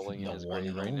like rolling in The his one grave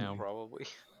and right now, only. probably.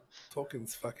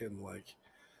 Tolkien's fucking like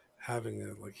having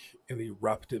an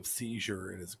eruptive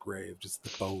seizure in his grave, just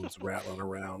the bones rattling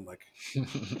around like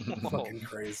fucking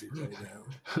crazy right now.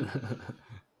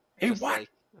 Hey, Just what? like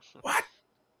What?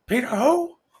 Peter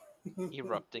who?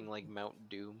 erupting like Mount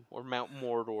Doom or Mount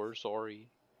Mordor, sorry.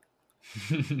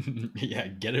 Yeah,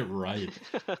 get it right.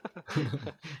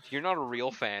 You're not a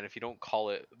real fan if you don't call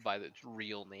it by its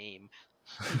real name.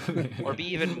 Or be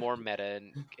even more meta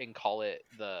and call it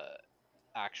the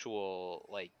actual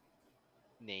like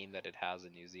name that it has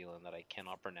in New Zealand that I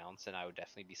cannot pronounce, and I would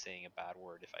definitely be saying a bad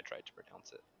word if I tried to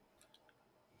pronounce it.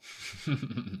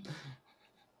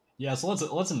 Yeah, so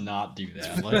let's not do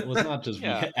that. Let's not just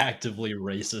Yeah. be actively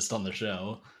racist on the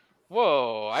show.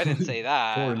 Whoa, I didn't say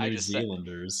that. Poor I New just said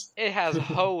Zealanders. it has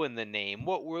ho in the name.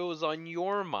 What was on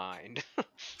your mind?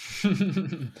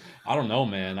 I don't know,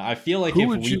 man. I feel like Who if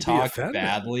would we you be talk offending?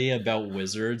 badly about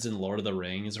wizards in Lord of the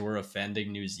Rings, we're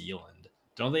offending New Zealand.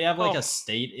 Don't they have like Oh. a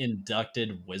state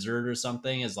inducted wizard or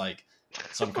something as like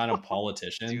some kind of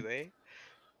politician? Do they?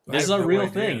 This is I a have no real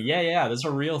idea. thing. Yeah, this is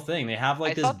a real thing. They have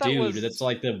like I this thought that dude was that's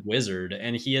like the wizard,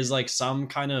 and he is like some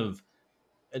kind of,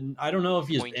 and I don't know if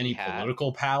he has pointy any hat.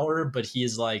 political power, but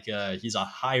he's like he's a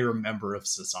higher member of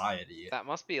society. That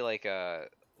must be like a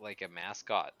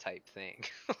mascot type thing.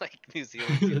 Like New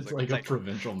Zealand seems It's like like the a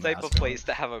provincial type mascot. of place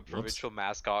to have a Whoops. provincial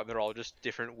mascot, and they're all just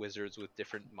different wizards with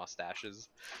different mustaches.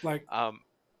 Like,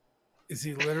 is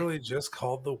he literally just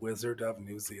called the Wizard of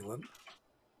New Zealand?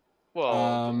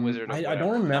 Well, the Wizard of I whatever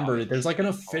don't remember. province, There's like an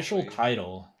official probably.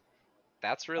 title.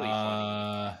 That's really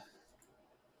funny,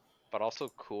 but also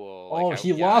cool. Oh, Like,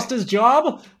 he lost his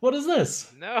job? What is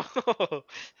this? No,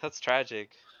 that's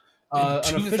tragic. An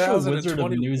official wizard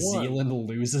of New 2021. Zealand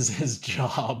loses his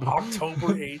job. October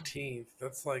 18th.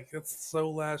 That's so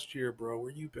last year, bro.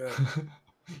 Where you been?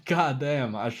 God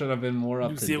damn, I should have been more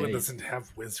up New to Zealand date. doesn't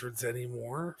have wizards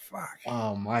anymore. Fuck.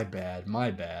 Oh, my bad.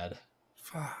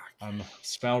 Fuck. I'm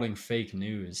spouting fake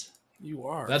news. You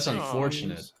are. That's Fake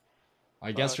unfortunate. news.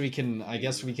 I guess Fuck we can. I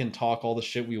guess you. we can talk all the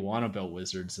shit we want about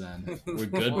wizards. Then we're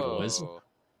good, boys. Whoa.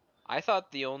 I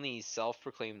thought the only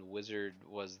self-proclaimed wizard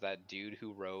was that dude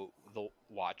who wrote the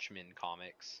Watchmen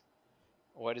comics.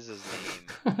 What is his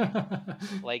name?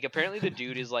 Like apparently the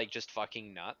dude is like just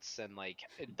fucking nuts and like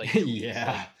tweets like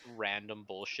Yeah, random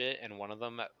bullshit, and one of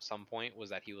them at some point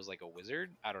was that he was like a wizard.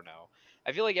 I don't know.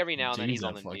 I feel like every now and then dude's he's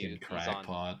on a the fucking news. He's on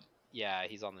crackpot. Yeah,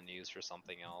 he's on the news for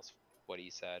something else. What he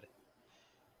said,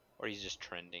 or he's just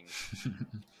trending.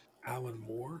 Alan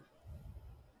Moore.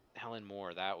 Alan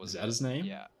Moore, that Is was that it. his name?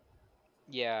 Yeah,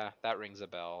 yeah, that rings a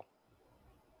bell.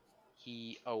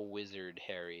 He a wizard,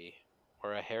 Harry,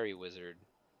 or a Harry wizard.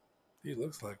 He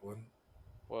looks like one.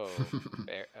 Whoa,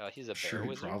 bear, he's a bear Sure, he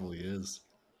wizard. probably is.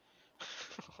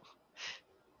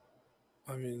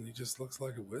 I mean, he just looks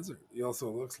like a wizard. He also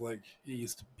looks like he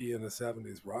used to be in a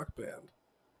 70s rock band.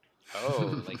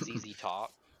 Oh, like ZZ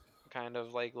Top, kind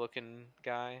of like looking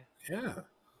guy. Yeah.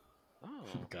 Oh,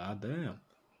 God damn.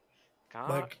 god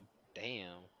Like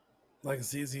damn. like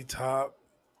ZZ Top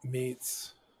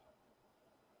meets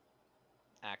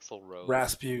Axl Rose.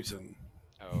 Rasputin.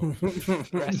 Oh,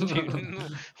 Rasputin.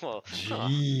 Well, huh.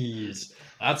 Jeez,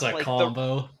 that's a Like the-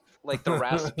 combo. Like the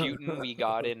Rasputin we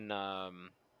got in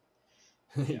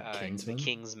Kingsman.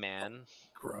 King's Man.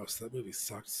 Gross. That movie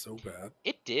sucked so bad.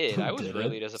 It did. I was Did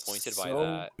really it? disappointed by So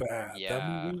that. bad. That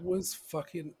Yeah. movie was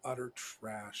fucking utter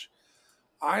trash.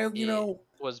 I It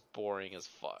was boring as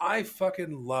fuck. I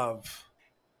fucking love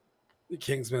the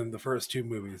Kingsman, the first two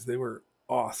movies. They were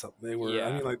awesome. They were, I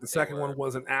Yeah, mean, like the they second were. one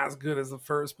wasn't as good as the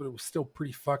first, but it was still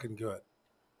pretty fucking good.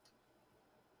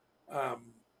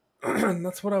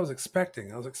 That's what I was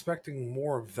expecting. I was expecting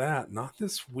more of that, not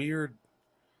this weird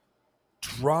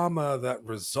drama that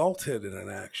resulted in an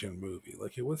action movie.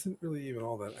 Like it wasn't really even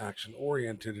all that action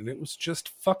oriented, and it was just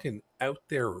fucking out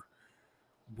there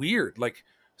weird. Like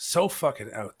so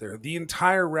fucking out there. The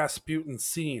entire Rasputin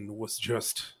scene was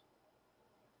just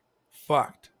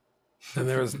fucked. And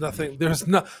there is nothing there's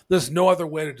no other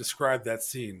way to describe that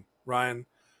scene, Ryan.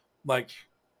 Like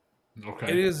Okay.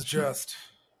 it is just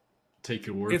Take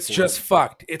your word it's for just it.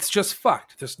 fucked. It's just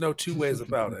fucked. There's no two ways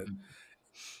about it.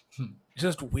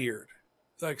 Just weird.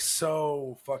 Like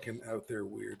so fucking out there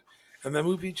weird. And the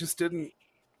movie just didn't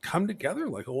come together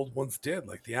like old ones did.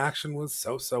 Like the action was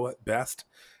so at best,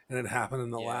 and it happened in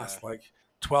the Yeah. last like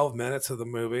 12 minutes of the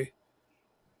movie.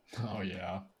 Oh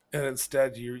yeah. And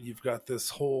instead you've got this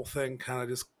whole thing kind of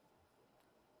just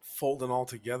folding all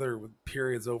together with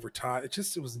periods over time. It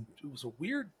was a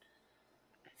weird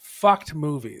fucked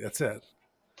movie. That's it.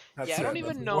 That's Yeah, I don't it.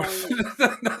 even Nothing know.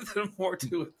 more- nothing more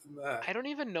to it than that. I don't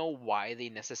even know why they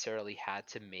necessarily had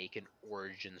to make an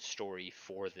origin story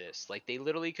for this. Like they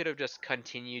literally could have just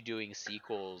continued doing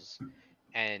sequels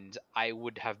and I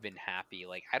would have been happy.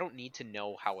 Like I don't need to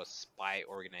know how a spy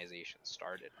organization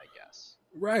started, I guess.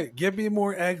 Right. Give me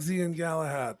more Eggsy and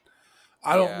Galahad.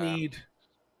 I don't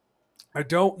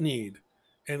need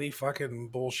any fucking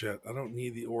bullshit. I don't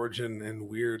need the origin and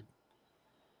weird,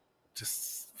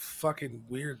 just fucking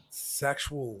weird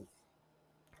sexual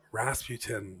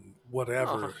Rasputin,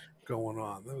 whatever Huh. going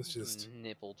on. That was just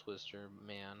Nipple twister,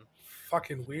 man.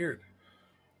 fucking weird.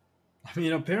 I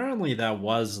mean, apparently that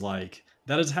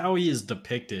is how he is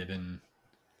depicted in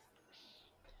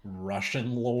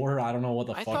Russian lore. I don't know what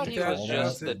the I fuck thought to he that- was call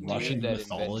just that. the dude Russian dude that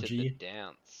mythology. invented the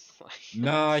dance.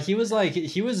 No, he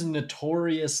was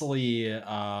notoriously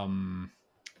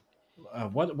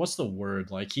what's the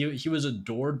word? Like he was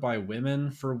adored by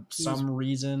women for some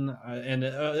reason, and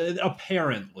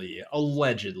apparently,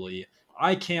 allegedly,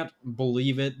 I can't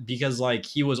believe it because like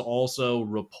he was also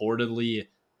reportedly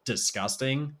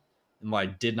disgusting and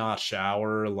like did not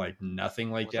shower, like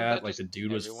nothing like Wasn't that. that Like the just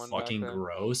dude was everyone back fucking then?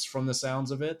 gross from the sounds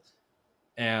of it.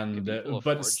 And people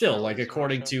but afford still, like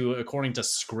showers in according to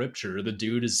scripture, the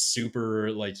dude is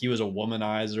super like he was a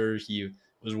womanizer. He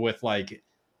was with like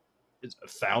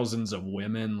thousands of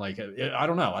women. Like I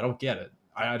don't know. I don't get it.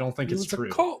 I don't think He it's was true.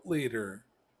 a cult leader.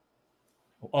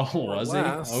 Oh, More or was he?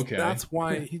 less. Okay. That's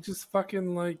why he just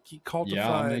fucking like he cultified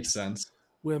Yeah, that makes sense.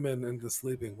 women into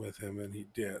sleeping with him, and he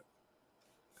did.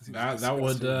 'Cause he was a That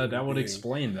disgusting human would being.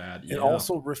 explain that. Yeah. And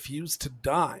also refused to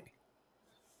die.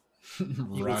 He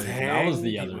was right. hanged, That was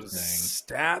the he other was thing.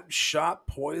 stabbed, shot,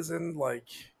 poisoned, like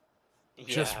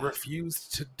just Yeah.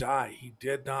 refused to die. He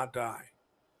did not die.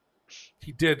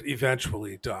 He did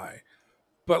eventually die.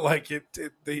 But like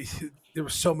there were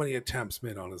so many attempts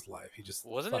made on his life. He just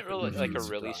Wasn't it fucking really like a refused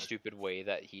to really die. stupid way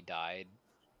that he died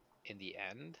in the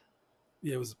end?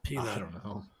 Yeah, it was a peanut. I don't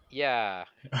know. Yeah.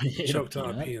 He ate a Choked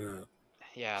on a peanut? peanut.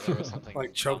 Yeah, there was something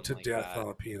Like choked to dumb like death that. on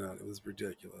a peanut. It was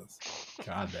ridiculous.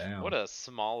 God damn. What a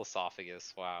small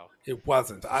esophagus! Wow. It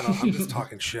wasn't. I don't. I'm just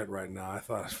talking shit right now. I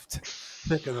thought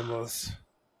picking the most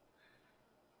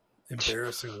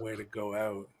embarrassing way to go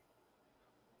out.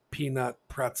 Peanut,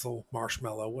 pretzel,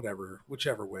 marshmallow, whatever,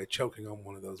 whichever way, choking on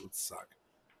one of those would suck.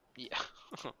 Yeah.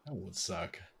 That would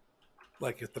suck.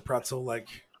 Like if the pretzel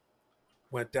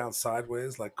went down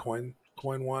sideways, like coin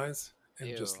wise,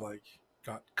 and just Ew. like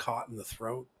got caught in the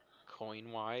throat.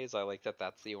 Coin wise, I like that.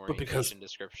 That's the But orientation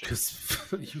description.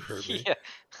 you heard me. Yeah.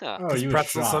 Huh. Oh, Because you were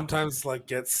pretzels shocked. sometimes like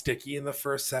get sticky in the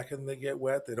first second they get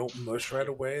wet. They don't mush right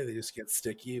away. They just get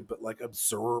sticky, but like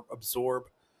absorb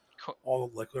Co- all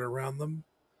the liquid around them.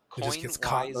 It just coin gets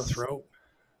caught in the wise, throat.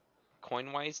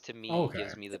 coin wise to me Okay.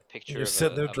 gives me the And picture you're of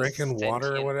sitting a there of a drinking water or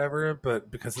sentient. whatever, but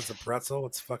because it's a pretzel,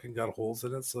 it's fucking got holes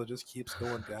in it, so it just keeps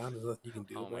going down. There's nothing you can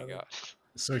do Oh my about god. it.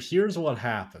 So here's what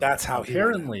happened. That's how he went out.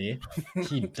 Apparently,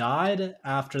 he died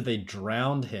after they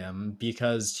drowned him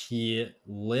because he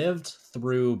lived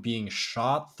through being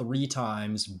shot 3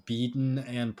 times, beaten,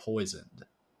 and poisoned.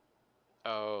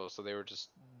 Oh, so they were just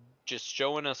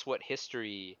showing us what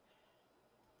history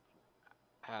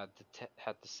had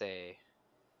to say.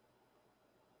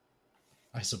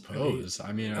 I suppose.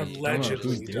 I mean, I don't know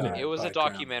Allegedly who did died. it. It was by a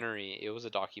documentary. It was a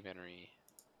documentary.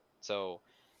 So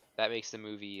that makes the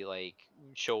movie like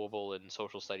showable in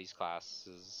social studies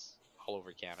classes all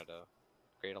over Canada.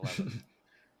 Grade 11.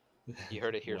 You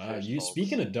heard it here Wow, first, you folks.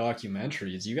 speaking of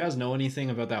documentaries, you guys know anything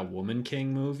about that Woman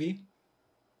King movie?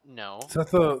 No. Is that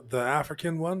the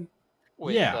African one?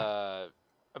 With Yeah.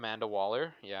 Amanda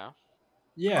Waller, yeah.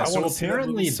 Yeah, I so wanna see that movie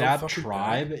apparently so that fucking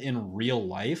tribe in real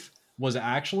life was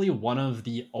actually one of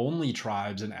the only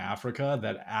tribes in Africa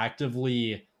that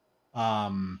actively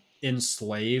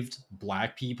enslaved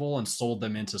black people and sold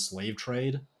them into slave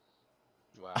trade.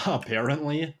 Wow.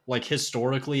 Apparently, like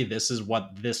historically, this is what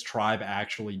this tribe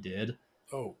actually did.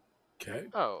 Oh, okay.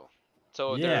 Oh.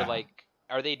 So they're Yeah. like,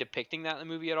 are they depicting that in the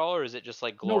movie at all, or is it just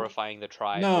like Nope. glorifying the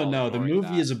tribe No, while no, the ignoring movie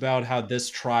that? is about how this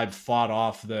tribe fought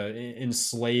off the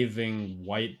enslaving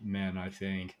white men, I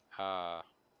think.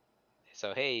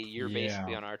 So hey, you're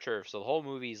basically Yeah. on our turf. So the whole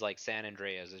movie's like San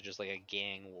Andreas. It's just like a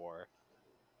gang war.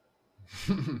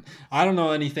 I don't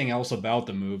know anything else about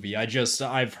the movie.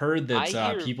 I've heard I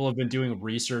that hear. people have been doing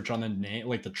research on the name,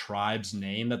 like the tribe's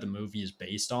name that the movie is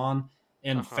based on,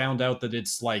 and Uh-huh. found out that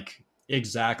it's like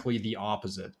exactly the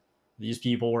opposite. These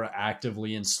people were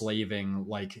actively enslaving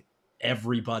like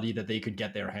everybody that they could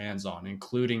get their hands on,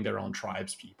 including their own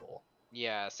tribes people.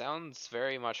 Yeah, sounds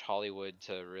very much Hollywood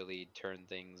to really turn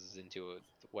things into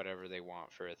whatever they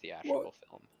want for a theatrical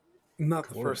film. Not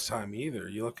the first time either.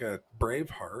 You look at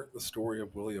Braveheart, the story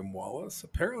of William Wallace.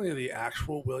 Apparently, the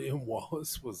actual William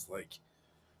Wallace was like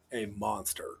a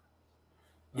monster.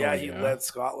 Yeah, he led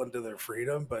Scotland to their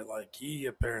freedom, but like he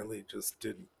apparently just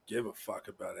didn't give a fuck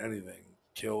about anything.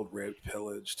 Killed, raped,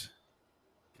 pillaged.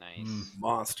 Nice.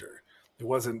 Monster. It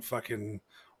wasn't fucking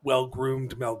well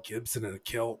groomed Mel Gibson in a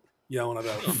kilt yelling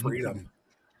about freedom.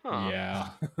 Huh. Yeah.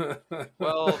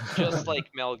 Well, just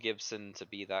like Mel Gibson to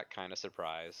be that kind of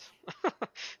surprise.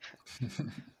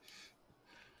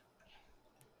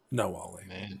 No, Ollie.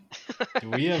 Man, do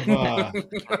we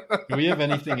have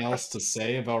anything else to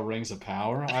say about Rings of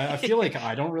Power? I feel like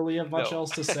I don't really have much No.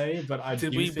 else to say, but I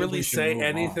Did do we think really should say move on.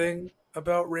 anything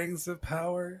about Rings of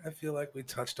Power? I feel like we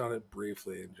touched on it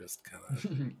briefly and just kind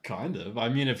of. Kind of. I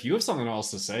mean, if you have something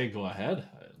else to say, go ahead.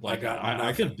 Like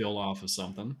I could build off of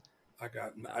something.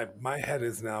 My head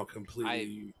is now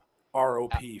completely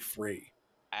ROP free.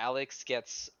 Alex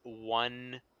gets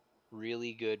one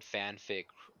really good fanfic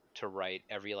to write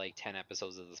every like 10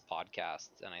 episodes of this podcast,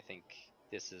 and I think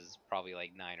this is probably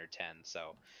like 9 or 10.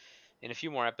 So in a few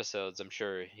more episodes, I'm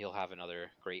sure he'll have another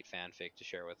great fanfic to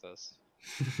share with us.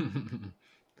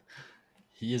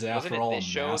 He is, Wasn't after it all, this a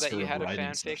show that master you of had a writing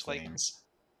fanfic, such like- things.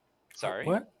 Sorry?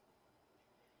 What?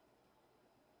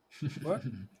 What?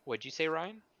 What'd you say,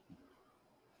 Ryan?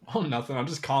 Oh, nothing. I'm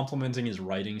just complimenting his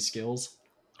writing skills.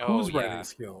 Oh, Whose yeah. writing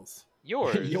skills?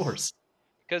 Yours. Yours.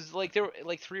 Because like there were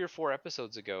like 3 or 4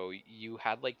 episodes ago, you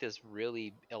had like this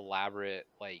really elaborate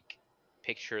like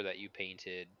picture that you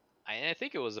painted. I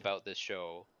think it was about this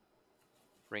show,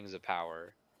 Rings of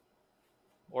Power.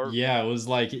 Or Yeah, it was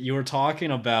like you were talking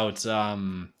about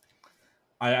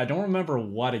I don't remember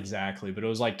what exactly, but it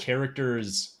was like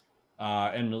characters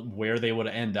and where they would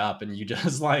end up, and you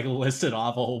just like listed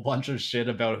off a whole bunch of shit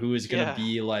about who is gonna Yeah.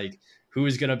 be like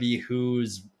who's gonna be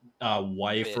whose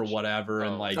wife or Bitch. whatever,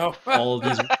 and Oh. like Oh. all of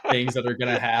these things that are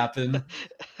gonna happen.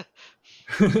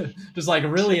 Just like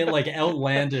really like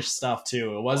outlandish stuff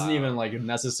too. It wasn't Wow. even like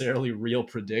necessarily real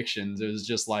predictions. It was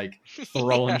just like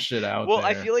throwing Yeah. shit out Well,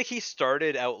 I there. feel like he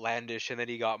started outlandish and then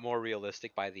he got more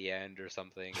realistic by the end or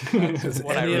something. That's Has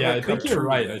what I any of Yeah, it I come think remember. you're true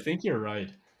right. yet? I think you're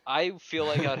right. I feel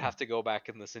like I'd have to go back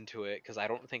and listen to it because I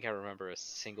don't think I remember a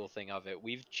single thing of it.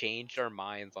 We've changed our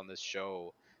minds on this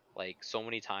show like so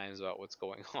many times about what's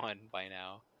going on by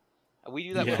now. We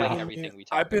do that with like Yeah. I mean, everything we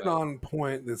I've talk been about. on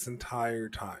point this entire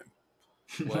time.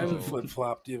 I haven't Whoa. flip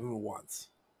flopped even once.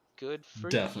 Good for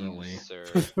you, Definitely. sir.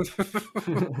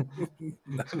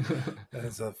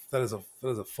 that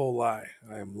is a full lie.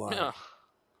 I am lying.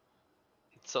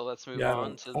 So let's move Yeah,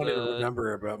 on to I don't even the.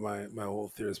 remember about my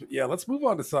old theories. But yeah, let's move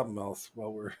on to something else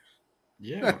while we're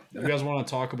Yeah. You guys want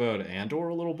to talk about Andor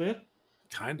a little bit?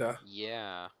 kinda.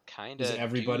 Yeah, Is kinda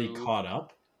everybody do. caught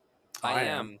up? I I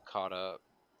am. am caught up.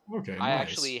 Okay, I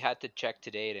actually nice. had to check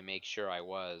today to make sure I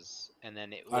was, and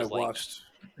then it I was like, watched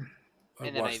I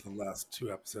and then I watched the last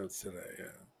two episodes today.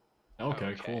 Yeah. Okay,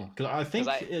 okay, cool. Because I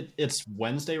because think it's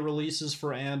Wednesday releases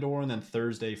for Andor and then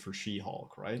Thursday for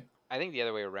She-Hulk, right? I think the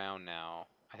other way around now.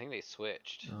 I think they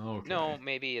switched. No, Okay.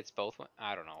 maybe it's both.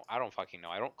 I don't know. I don't fucking know.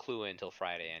 I don't clue in until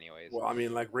Friday, anyways. Well, I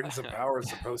mean, like Rings of Power is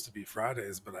supposed to be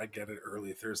Fridays, but I get it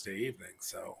early Thursday evening,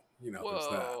 so there's that.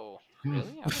 Whoa,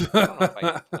 really? I don't know if I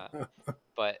get that,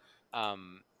 but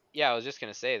um, yeah, I was just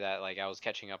gonna say that like I was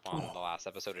catching up on the Oh, last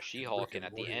episode of and She-Hulk, Rick and and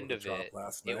at the Morty end would have of dropped it,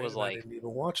 last it night, was and I like, didn't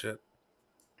even watch it.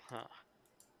 huh,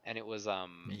 and it was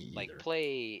Me like either.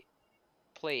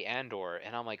 play Andor,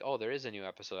 and I'm like, oh, there is a new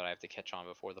episode I have to catch on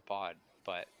before the pod.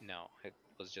 But no, it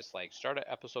was just like start at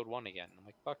episode 1 again. I'm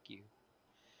like, fuck you.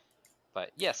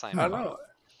 But yes, I'm I Hmm. don't caught know. up.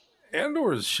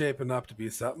 Andor is shaping up to be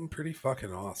something pretty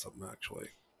fucking awesome, actually.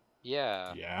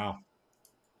 Yeah, Yeah.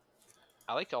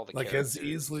 I liked all the Like characters.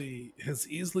 has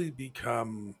easily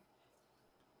become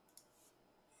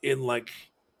in like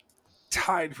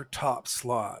tied for top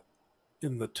slot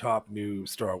in the top new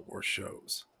Star Wars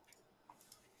shows.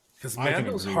 Because I can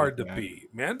Mando's agree with hard to that.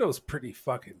 beat. Mando's pretty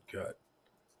fucking good,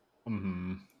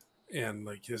 Hmm. and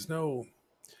like there's no,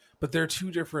 but they're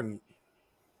two different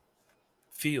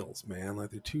feels, man. Like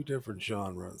they're two different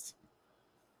genres,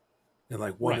 and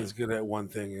like one Right. is good at one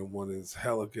thing and one is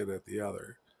hella good at the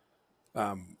other.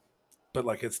 Um, but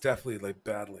like it's definitely like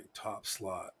battling top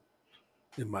slot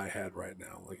in my head right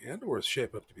now. Like Andor is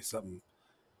shaped up to be something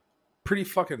pretty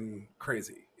fucking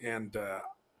crazy, and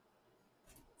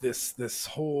this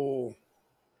whole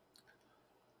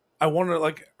I wonder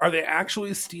like are they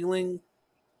actually stealing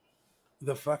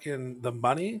the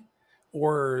money,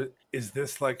 or is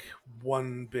this like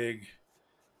one big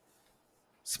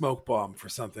smoke bomb for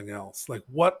something else? Like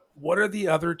what are the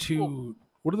other Well, two?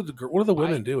 What are the I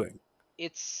women doing?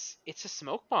 it's a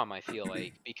smoke bomb. I feel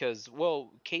like because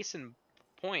well, case in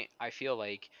point, I feel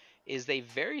like is they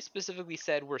very specifically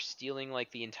said we're stealing like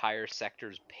the entire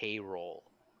sector's payroll,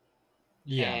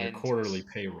 Yeah, their and quarterly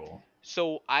payroll.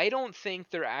 so I don't think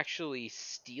they're actually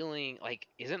stealing. Like,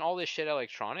 isn't all this shit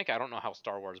electronic? I don't know how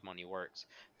Star Wars money works,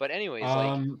 but anyways,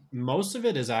 like, Most of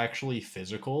it is actually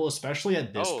physical, especially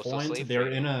at this oh, so point. slave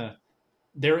trading.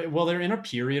 They're in a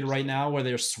period right now where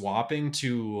they're swapping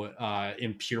to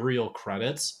Imperial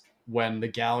credits when the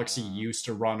galaxy Uh, used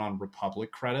to run on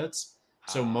Republic credits.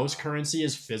 So most uh, currency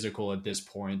is physical at this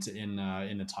point in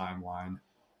the timeline.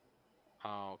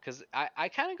 oh, because I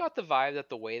kind of got the vibe that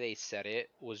the way they said it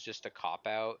was just a cop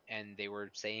out, and they were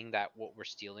saying that what we're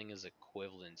stealing is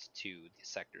equivalent to the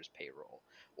sector's payroll,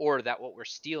 or that what we're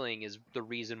stealing is the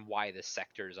reason why the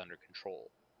sector is under control.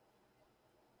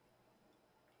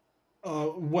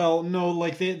 Well, no,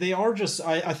 like they are just.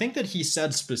 I think that he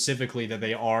said specifically that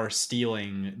they are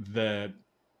stealing the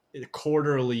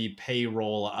quarterly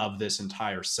payroll of this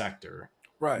entire sector.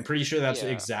 I'm Right. pretty sure that's Yeah.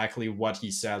 exactly what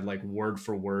he said, like word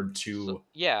for word So to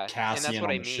yeah, and that's Cassian what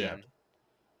on I the ship. mean.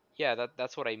 Yeah,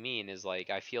 that's what I mean is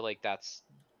like I feel like that's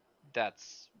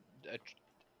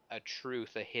a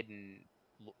truth, a hidden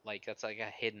like that's like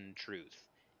a hidden truth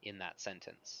in that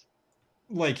sentence.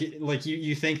 Like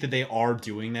you think that they are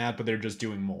doing that, but they're just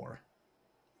doing more.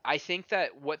 I think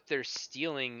that what they're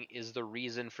stealing is the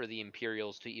reason for the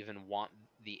Imperials to even want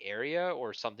the area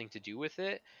or something to do with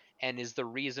it, and is the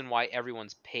reason why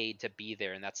everyone's paid to be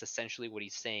there. And that's essentially what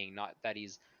he's saying, not that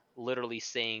he's literally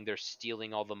saying they're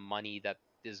stealing all the money that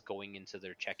is going into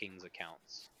their checkings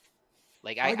accounts.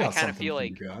 Like, I I got kind of something feel for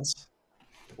you like, guys.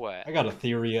 what? I got a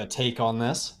theory, a take on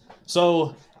this.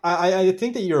 So I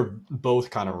think that you're both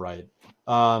kind of right.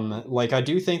 Like I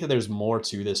do think that there's more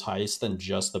to this heist than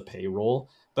just the payroll,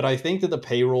 but I think that the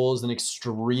payroll is an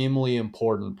extremely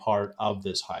important part of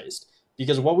this heist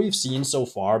because what we've seen so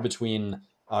far between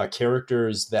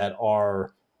characters that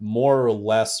are more or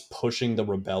less pushing the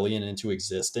rebellion into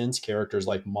existence. Characters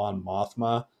like Mon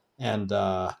Mothma and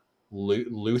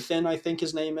Luthen, I think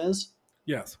his name is.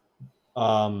 Yes.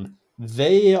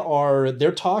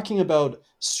 They're talking about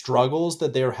struggles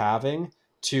that they're having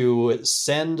to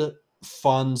send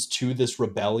funds to this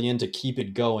rebellion to keep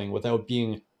it going without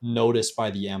being noticed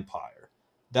by the Empire.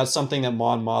 That's something that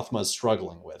Mon Mothma is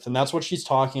struggling with, and that's what she's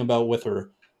talking about with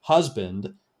her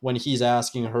husband when he's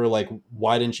asking her, like,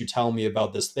 why didn't you tell me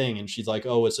about this thing? And she's like,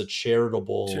 oh, it's a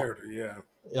charitable, Charity,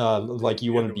 yeah. like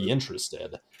you Be wouldn't into be it.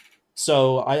 interested.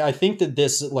 So I think that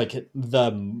this, like,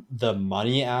 the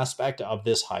money aspect of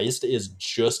this heist is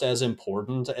just as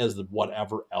important as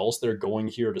whatever else they're going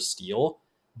here to steal,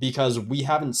 because we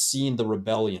haven't seen the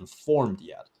rebellion formed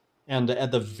yet. And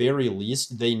at the very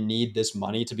least, they need this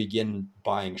money to begin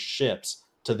buying ships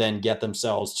to then get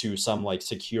themselves to some like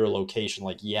secure location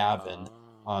like Yavin,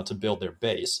 Oh. to build their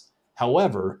base.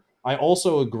 However, I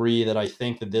also agree that I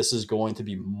think that this is going to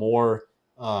be more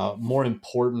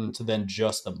important than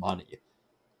just the money.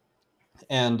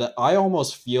 And I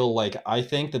almost feel like I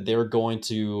think that they're going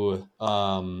to,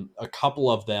 a couple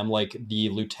of them, like the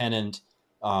lieutenant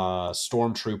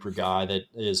stormtrooper guy that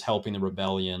is helping the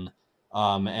rebellion,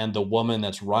 and the woman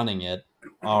that's running it,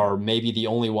 are maybe the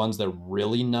only ones that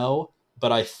really know.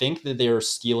 But I think that they're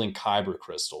stealing kyber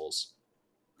crystals.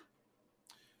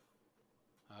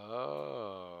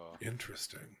 Oh.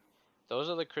 Interesting. Those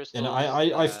are the And crystals I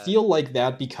that. feel like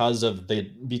that because of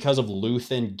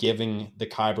Luthen giving the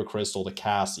kyber crystal to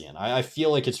Cassian. I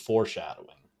feel like it's foreshadowing.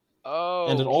 And Oh,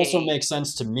 it also okay. makes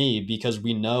sense to me because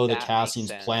we know that That makes Cassian's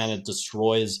sense. planet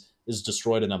is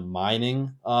destroyed in a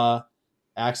mining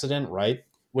accident, right?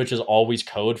 Which is always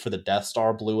code for the Death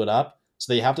Star blew it up.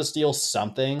 So they have to steal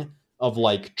something of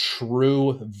like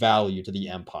true value to the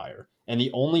Empire. And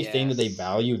the only thing that they Yes,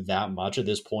 value that much at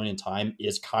this point in time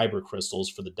is kyber crystals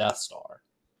for the Death Star.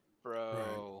 Right.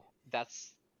 bro.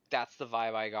 That's the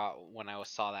vibe I got when I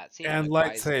saw that scene. I'm And like,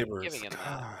 why is he lightsabers. giving him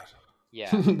that? God. Yeah.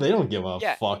 They don't give a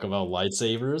Yeah. fuck about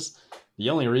lightsabers. The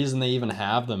only reason they even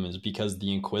have them is because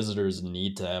the Inquisitors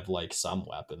need to have like some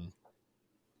weapon.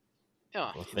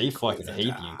 Oh, They fucking hate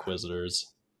Inquisitor. the Inquisitors.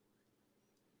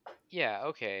 yeah,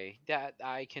 okay. That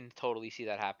I can totally see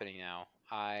that happening now.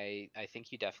 I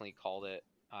think you definitely called it.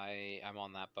 I'm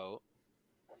on that boat.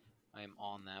 I'm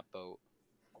on that boat.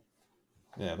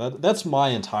 Yeah, that's my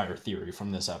entire theory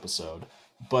from this episode.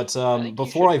 But I think you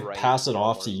before should I write pass it Star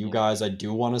off to Wars you lore. guys, I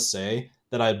do want to say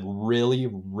that I really,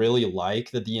 really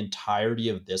like that the entirety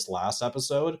of this last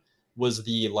episode was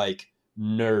the like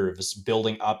nerves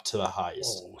building up to the heist.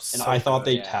 Oh, And so I thought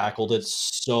good. they Yeah. tackled it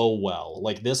so well.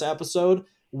 Like this episode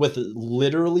with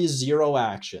literally zero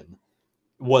action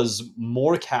was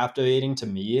more captivating to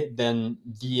me than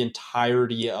the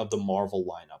entirety of the Marvel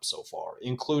lineup so far,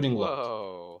 including Loki.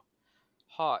 Whoa.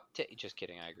 Just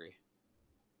kidding, I agree.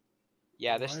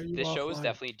 Yeah, Why this are you this show is offline?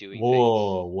 definitely doing things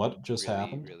Whoa, what just really,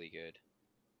 happened? really good.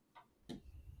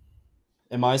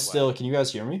 Am I What? still? Can you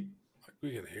guys hear me?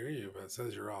 We can hear you, but it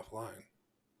says you're offline.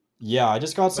 Yeah, I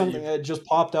just got But something. you, It just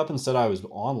popped up and said I was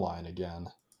online again.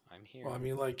 I'm well, I here.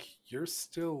 mean, like you're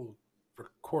still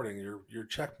recording. Your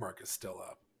check mark is still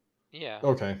up. Yeah.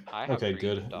 Okay. I have Okay, green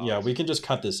good. Yeah, we dots can just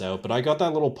cut this out. But I got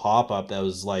that little pop up that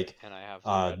was like, and I have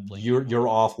the red blinking you're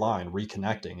one. offline,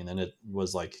 reconnecting, and then it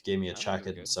was like gave me a Oh, check you're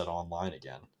and good. said online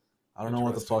again. I don't know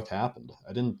what the Interesting. fuck happened. I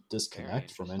didn't Very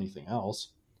disconnect from interesting. anything else.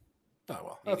 Oh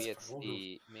well, that's Maybe fine. it's We'll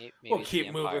maybe it's the keep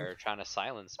moving. Empire trying to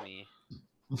silence me.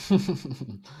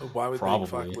 Why would they fuck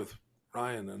Probably. with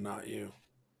Ryan and not you?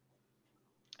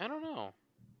 I don't know.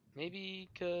 Maybe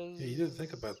Yeah, you didn't because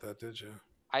think about that, did you?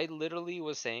 I literally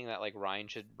was saying that like Ryan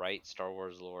should write Star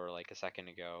Wars lore like a second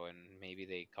ago, and maybe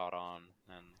they caught on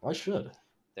and I should.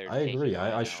 they're I taking agree. I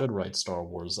Ryan out. should write Star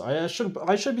Wars. I should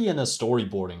be in a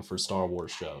storyboarding for Star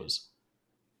Wars shows.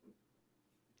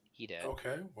 He did.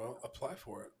 Okay, well, apply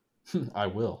for I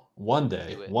will. One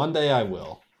day. Do it. One day I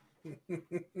will.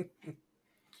 it.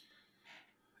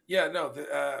 Yeah, no,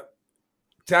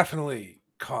 definitely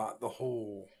caught the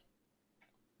whole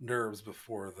nerves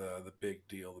before the big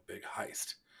deal, the big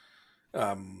heist.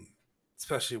 Um,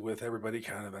 Especially with everybody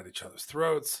kind of at each other's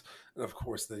throats, and of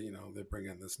course they bring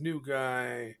in this new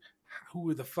guy.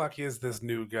 Who the fuck is this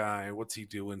new guy? What's he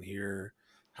doing here?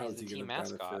 How He's is the he going to team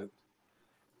mascot. benefit?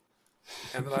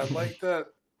 And then I like that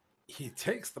he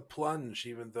takes the plunge,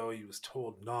 even though he was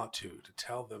told not to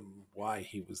tell them why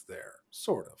he was there,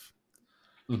 sort of,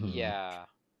 Mhm. Yeah.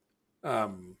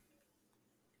 um,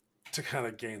 to kind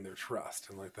of gain their trust.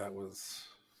 And like it was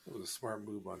a smart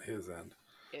move on his end.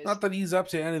 Is Not that he's up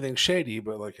to anything shady,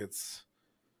 but like it's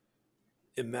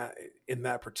in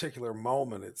that particular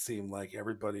moment, it seemed like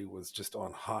everybody was just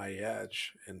on high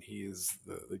edge, and he is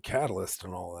the catalyst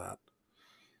and all that.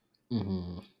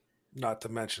 Mm-hmm. Not to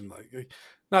mention, like,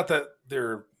 not that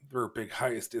their big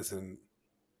heist isn't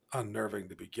unnerving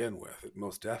to begin with. It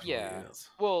most definitely Yeah. is.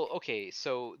 Well, okay,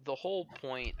 so the whole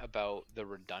point about the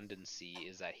redundancy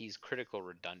is that he's critical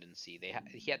redundancy.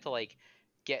 He had to like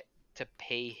get to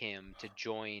pay him to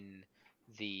join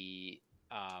the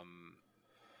um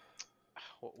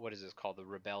what is this called, the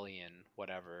rebellion,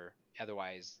 whatever.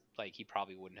 Otherwise, like, he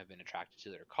probably wouldn't have been attracted to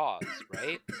their cause,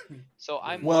 right? So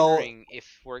I'm Right. Well, wondering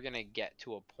if we're gonna get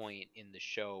to a point in the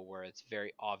show where it's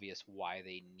very obvious why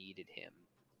they needed him.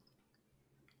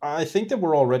 I think that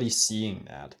we're already seeing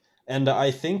that. And I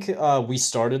think we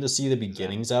started to see the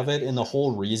beginnings of That it makes in the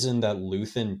whole sense. reason that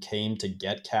Luthen came to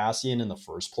get Cassian in the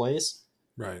first place.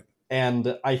 Right.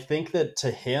 And I think that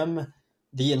to him,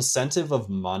 the incentive of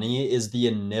money is the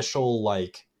initial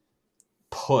like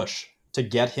push to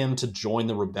get him to join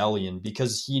the rebellion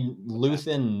because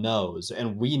Luthen knows,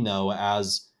 and we know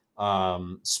as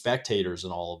spectators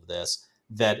in all of this,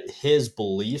 that his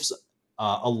beliefs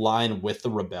align with the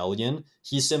rebellion.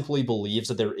 He simply believes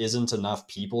that there isn't enough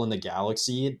people in the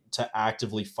galaxy to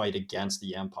actively fight against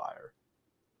the Empire.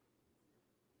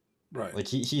 Right. Like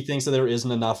he thinks that there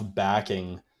isn't enough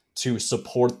backing to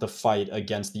support the fight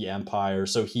against the Empire,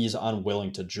 so he's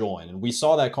unwilling to join. And we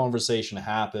saw that conversation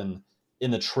happen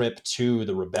in the trip to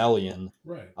the rebellion,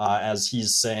 Right. as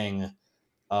he's saying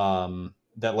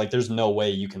that like there's no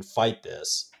way you can fight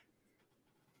this,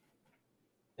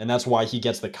 and that's why he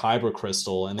gets the Kyber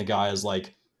crystal, and the guy is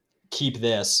like, keep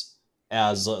this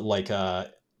as like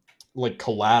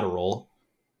collateral.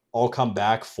 I'll come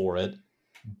back for it.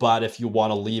 But if you want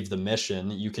to leave the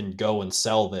mission, you can go and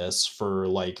sell this for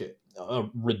like a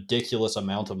ridiculous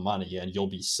amount of money and you'll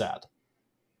be set.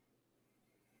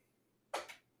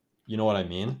 You know what I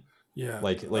mean? Yeah.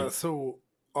 Like So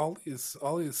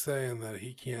Ollie's saying that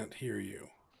he can't hear you.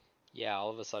 Yeah, all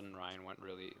of a sudden Ryan went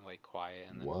really like quiet,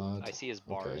 and then I what? see his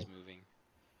bars Okay. moving.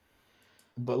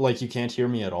 But like you can't hear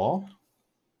me at all?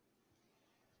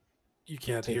 You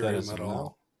can't Take hear that him as a at no.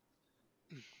 all.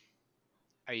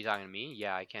 Are you talking to me?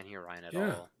 Yeah, I can't hear Ryan at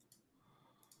Yeah. all.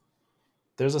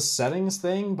 There's a settings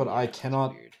thing, but I Yeah, that's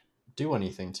cannot weird. do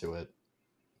anything to it.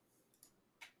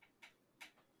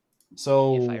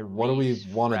 So If I what do we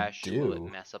want to refresh, will it do?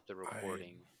 mess up the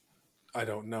recording? I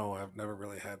don't know. I've never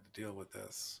really had to deal with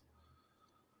this.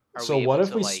 Are So we what able if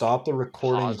to we like stop the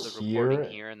recording pause the recording here?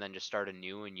 here and then just start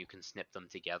anew and you can snip them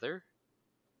together?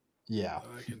 Yeah.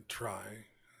 I can try.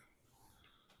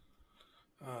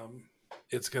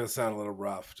 It's gonna sound a little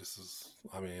rough. Just as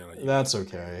That's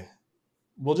okay.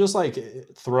 We'll just like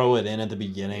throw it in at the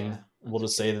beginning. Yeah, We'll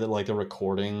that's just okay. say that like the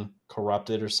recording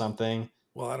corrupted or something.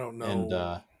 Well, I don't And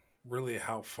know really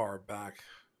how far back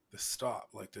this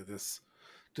stopped. Like, did Oh it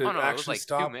no, it was actually like 2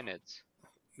 stop? minutes.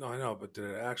 No, I know, but did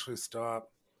it actually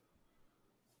stop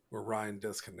where Ryan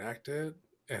disconnected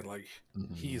and like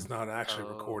he's not actually Oh.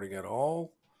 recording at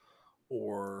all?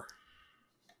 Or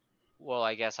Well,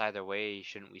 I guess either way,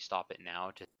 shouldn't we stop it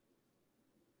now to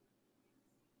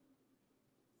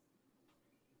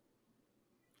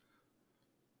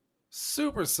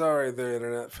super sorry the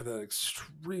internet for that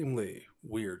extremely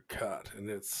weird cut, and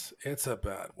it's a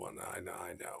bad one. I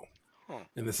know. Huh.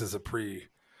 And this is a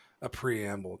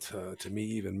preamble to me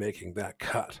even making that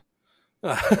cut.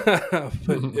 But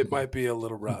it might be a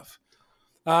little rough.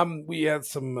 We had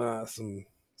some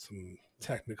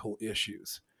technical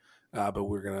issues, but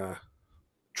we're gonna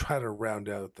try to round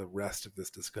out the rest of this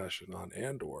discussion on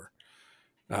Andor,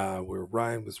 where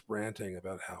Ryan was ranting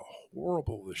about how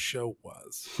horrible the show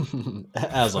was.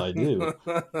 as I do.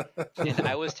 And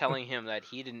I was telling him that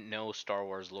he didn't know Star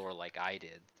Wars lore like I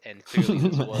did, and clearly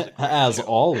this was a great As show.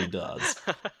 Ollie does.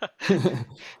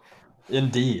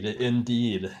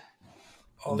 Indeed.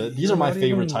 Ollie, These you're are my not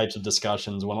favorite even. types of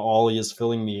discussions when Ollie is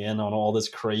filling me in on all this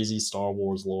crazy Star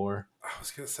Wars lore. I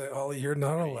was gonna say, Ollie, you're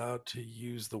not Right. allowed to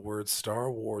use the word Star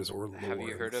Wars or lore Have you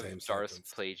in heard the of same Darth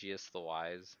sentence. Plagueis the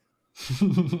Wise?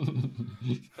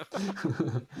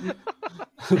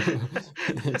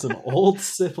 It's an old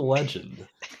Sith legend.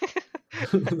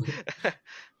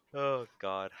 Oh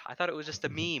God, I thought it was just a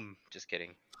meme. Just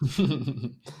kidding.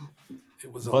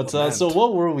 It was a But lament. so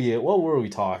what were we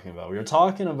talking about? We were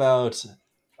talking about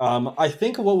I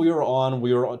think what we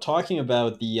were talking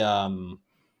about the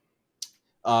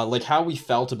like how we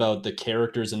felt about the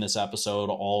characters in this episode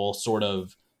all sort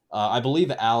of I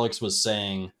believe Alex was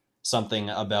saying something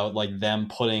about like them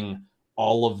putting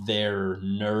all of their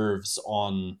nerves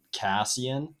on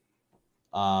Cassian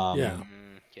Yeah.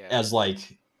 Yeah. as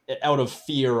like out of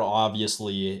fear,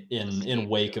 obviously, A in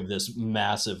wake scapegoat. of this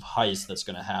massive heist that's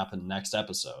going to happen next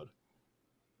episode.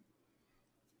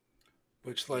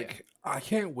 Which, Yeah. like, I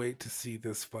can't wait to see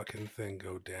this fucking thing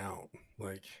go down.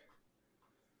 Like,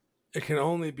 it can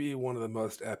only be one of the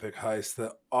most epic heists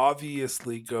that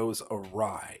obviously goes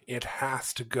awry. It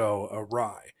has to go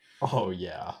awry. Oh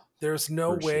yeah, There's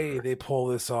no for way sure. they pull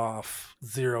this off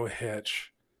zero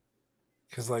hitch.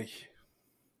 Because, like,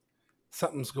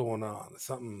 something's going on.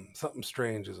 Something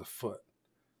strange is afoot.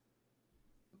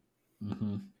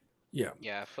 Hmm. Yeah.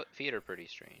 Yeah, feet are pretty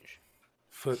strange.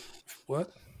 Foot.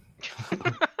 What?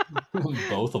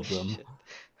 Both of them. Shit.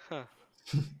 Huh.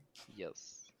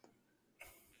 Yes.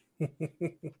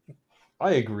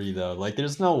 I agree though. Like,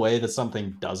 there's no way that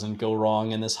something doesn't go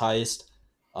wrong in this heist.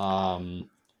 Um,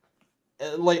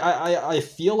 like I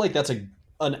feel like that's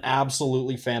an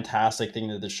absolutely fantastic thing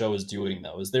that the show is doing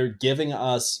though. Is they're giving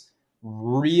us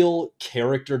real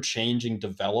character changing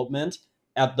development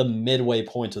at the midway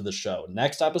point of the show.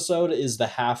 Next episode is the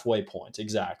halfway point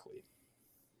exactly.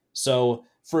 So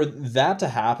for that to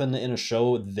happen in a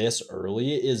show this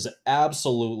early is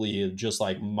absolutely just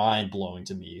like mind blowing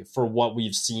to me for what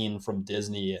we've seen from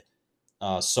Disney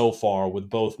so far with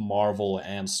both Marvel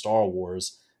and Star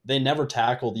Wars. They never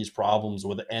tackle these problems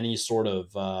with any sort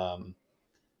of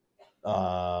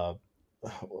uh,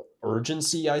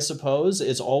 urgency, I suppose.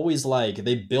 It's always like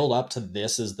they build up to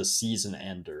this as the season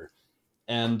ender.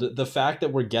 And the fact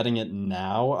that we're getting it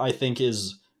now, I think,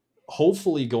 is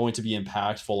hopefully going to be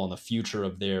impactful on the future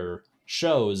of their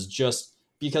shows, just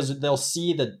because they'll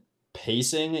see that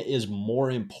pacing is more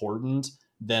important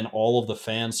than all of the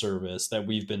fan service that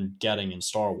we've been getting in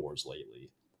Star Wars lately.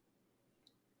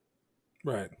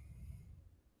 Right.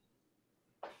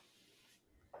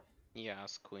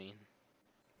 Yes, queen.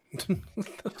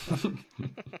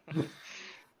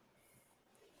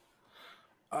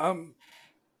 um.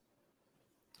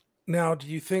 Now, do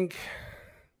you think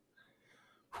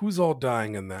who's all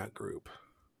dying in that group?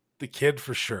 The kid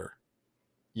for sure.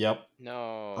 Yep.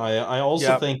 No. I also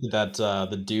Yep. think that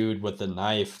the dude with the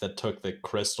knife that took the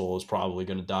crystal is probably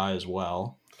going to die as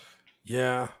well.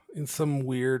 Yeah, in some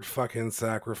weird fucking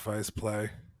sacrifice play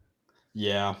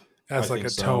Yeah, I as like think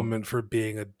so. atonement for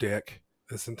being a dick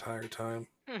this entire time.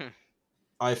 Hmm.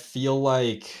 I feel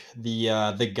like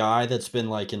the guy that's been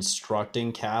like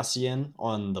instructing Cassian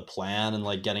on the plan and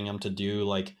like getting him to do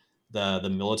like the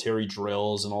military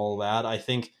drills and all of that. I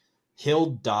think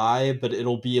he'll die, but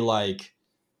it'll be like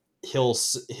he'll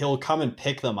come and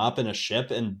pick them up in a ship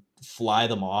and fly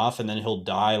them off, and then he'll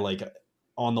die like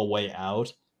on the way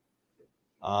out,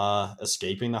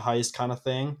 escaping the heist kind of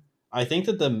thing. I think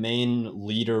that the main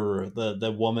leader,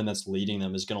 the woman that's leading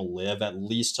them, is going to live at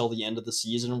least till the end of the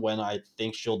season. When I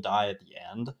think she'll die at the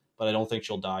end, but I don't think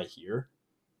she'll die here.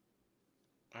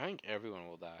 I think everyone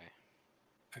will die.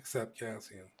 Except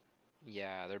Cassian.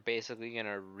 Yeah, they're basically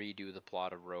gonna redo the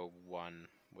plot of Rogue One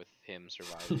with him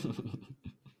surviving.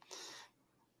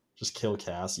 Just kill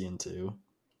Cassian too.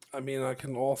 I mean, I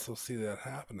can also see that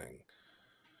happening.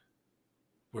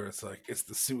 Where it's like, it's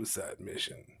the suicide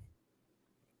mission.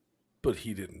 But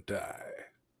he didn't die.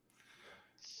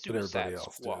 But everybody Suicide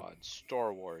else did. Squad,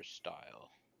 Star Wars style.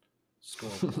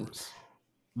 Storm Wars.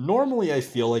 Normally, I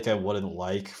feel like I wouldn't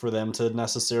like for them to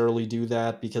necessarily do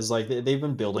that because like they've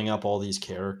been building up all these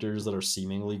characters that are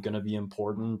seemingly going to be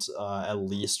important, at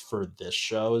least for this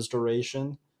show's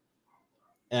duration.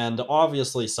 And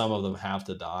obviously, some of them have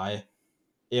to die,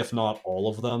 if not all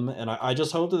of them. And I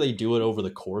just hope that they do it over the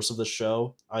course of the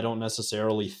show. I don't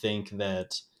necessarily think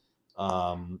that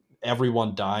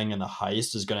everyone dying in the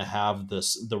heist is going to have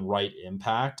the right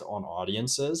impact on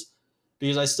audiences,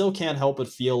 because I still can't help but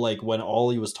feel like when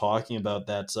Ollie was talking about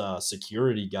that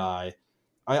security guy,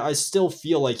 I still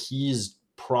feel like he's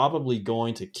probably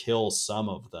going to kill some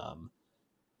of them.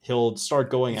 He'll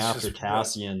start going He's after just, what?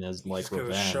 Cassian as He's like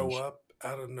gonna show revenge. up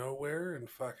out of nowhere and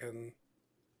fucking.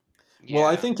 Well,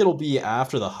 I Yeah, think it'll be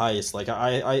after the heist. Like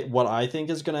what I think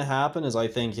is going to happen is I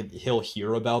think he'll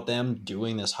hear about them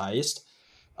doing this heist,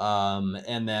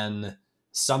 and then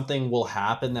something will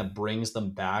happen that brings them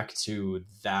back to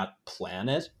that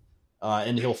planet,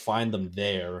 and he'll find them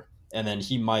there, and then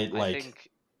he might I like. think.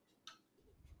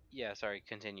 Yeah, sorry,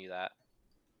 continue that.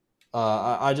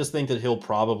 I just think that he'll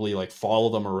probably like follow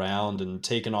them around and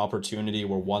take an opportunity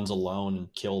where one's alone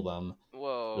and kill them,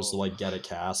 just to Whoa. like get at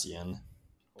Cassian.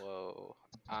 Whoa.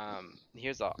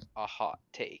 Here's a hot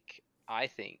take. I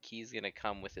think he's gonna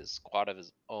come with his squad of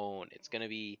his own. It's gonna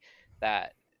be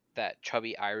that that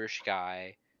chubby Irish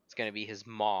guy, It's gonna be his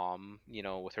mom,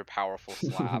 with her powerful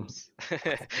slaps,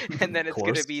 and then Of it's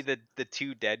gonna course. be the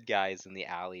two dead guys in the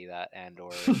alley that Andor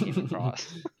came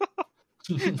across.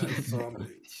 As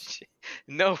zombies.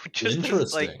 No, just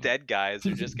as like Interesting. dead guys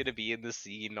are just gonna be in the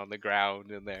scene on the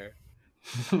ground in there,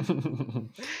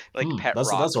 like pet That's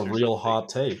a rocks or real something. hot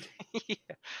take.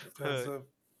 That's Yeah. a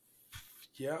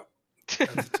yeah.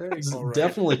 That's a take. It's All right.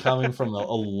 definitely coming from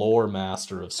a lore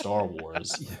master of Star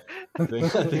Wars. I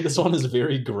think this one is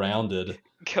very grounded.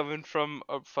 Coming from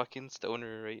a fucking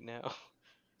stoner right now.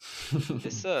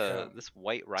 This Yeah. this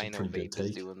white It's a rhino pretty good vape is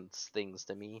take. doing things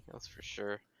to me. That's for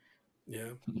sure.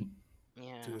 Yeah.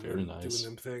 Yeah, Very Doing nice.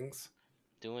 them things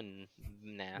doing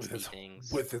nasty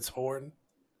things. with its horn.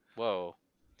 Whoa,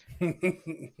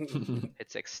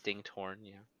 it's extinct horn.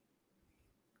 Yeah.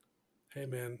 Hey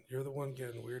man, you're the one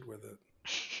getting weird with it.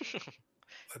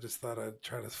 I just thought I'd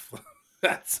try to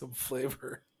add some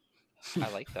flavor. I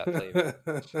like that flavor.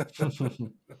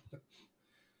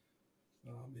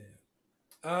 Oh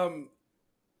man.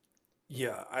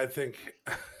 Yeah, I think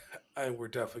we're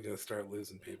definitely gonna start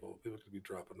losing people. People could be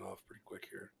dropping off pretty quick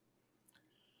here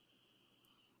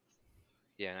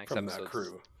Yeah, next from that episode's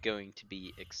crew. going to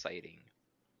be exciting.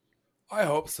 I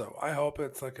hope so. I hope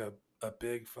it's like a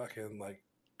big fucking like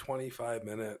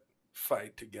 25-minute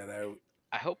fight to get out.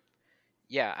 I hope.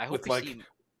 Yeah, I hope with we like see.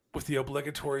 with the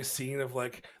obligatory scene of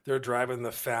like they're driving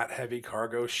the fat heavy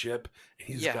cargo ship and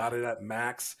he's Yeah. got it at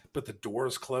max, but the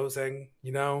door's closing,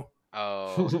 you know?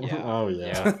 Oh yeah. Oh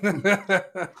yeah.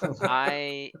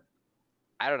 I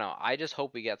don't know. I just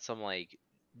hope we get some like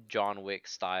John Wick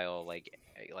style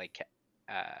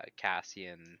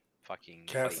Cassian fucking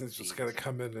fight Cassian's just scenes. gonna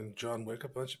come in and John Wick a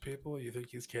bunch of people. You think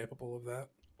he's capable of that?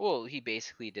 Well, he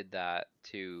basically did that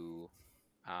to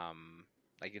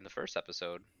like in the first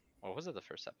episode. Or was it the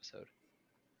first episode?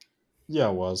 Yeah,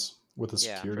 it was with the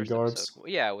Yeah, security first guards. episode.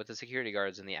 Yeah, with the security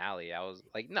guards in the alley. I was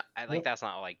like, no, Yep. that's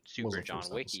not like Was super the John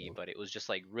first Wicky, episode. but it was just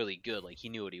like really good. Like he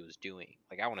knew what he was doing.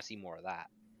 Like I want to see more of that.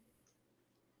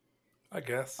 I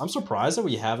guess. I'm surprised that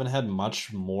we haven't had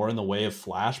much more in the way of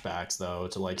flashbacks though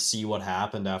to like see what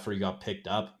happened after he got picked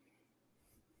up.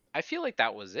 I feel like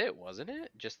that was it, wasn't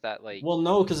it? Just that like. Well,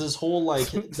 no, because his whole like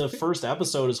the first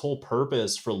episode, his whole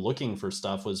purpose for looking for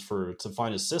stuff was to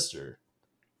find his sister.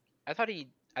 I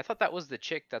thought that was the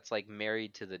chick that's like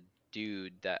married to the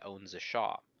dude that owns a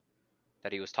shop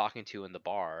that he was talking to in the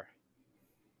bar.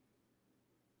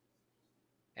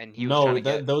 And he was trying to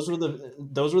get. those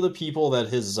were the people that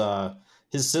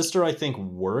his sister I think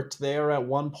worked there at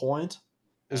one point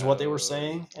is what they were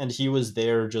saying, and he was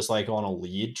there just like on a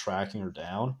lead tracking her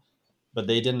down, but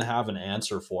they didn't have an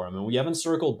answer for him, and we haven't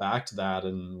circled back to that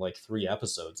in like 3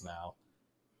 episodes now.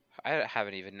 I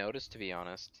haven't even noticed, to be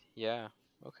honest. Yeah.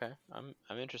 Okay. I'm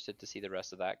interested to see the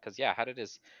rest of that because yeah,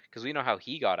 because we know how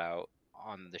he got out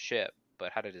on the ship,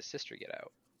 but how did his sister get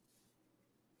out?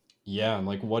 Yeah, and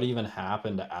like what even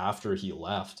happened after he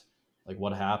left? Like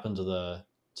what happened to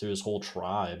his whole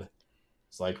tribe?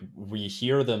 It's like we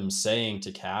hear them saying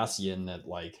to Cassian that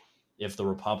like if the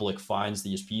Republic finds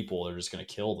these people, they're just gonna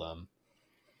kill them.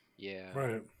 Yeah.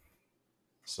 Right.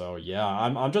 So yeah,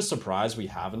 I'm just surprised we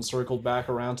haven't circled back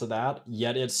around to that.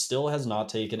 Yet it still has not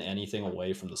taken anything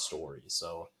away from the story.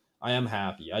 So I am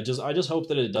happy. I just hope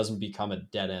that it doesn't become a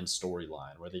dead end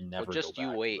storyline where they never Well, just go you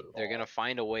back wait. to it at They're all. gonna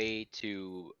find a way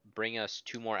to bring us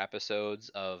 2 more episodes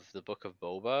of the Book of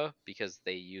Boba because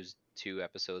they used 2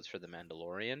 episodes for the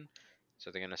Mandalorian, so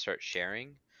they're gonna start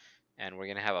sharing, and we're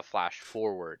gonna have a flash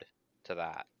forward to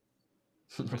that.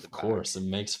 Of course, it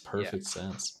makes perfect Yeah.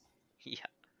 sense. Yeah,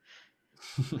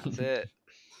 that's it.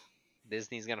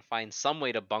 Disney's gonna find some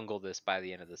way to bungle this by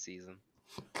the end of the season.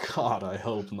 God, I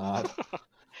hope not.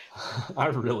 I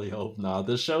really hope not.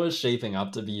 This show is shaping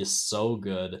up to be so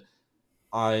good.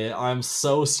 I'm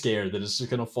so scared that it's just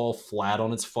gonna fall flat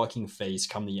on its fucking face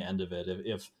come the end of it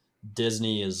if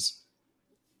Disney is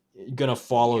gonna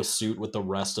follow suit with the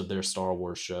rest of their Star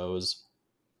Wars shows.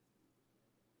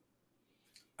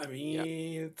 I mean,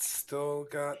 it's still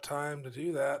got time to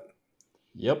do that.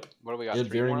 Yep, What do we got? it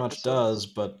 3 very more much episodes? does,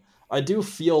 but I do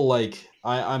feel like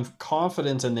I'm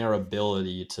confident in their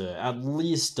ability to at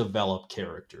least develop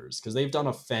characters because they've done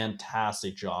a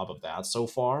fantastic job of that so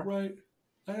far. Right.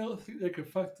 I don't think they could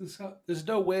fuck this up. There's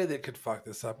no way they could fuck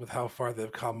this up with how far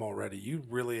they've come already. You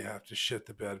really have to shit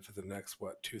the bed for the next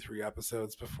 2-3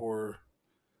 episodes before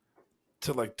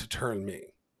to turn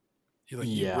me. You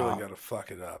really got to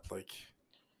fuck it up. Like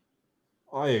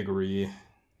I agree.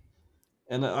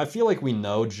 And I feel like we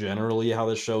know generally how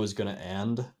the show is going to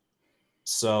end.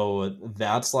 So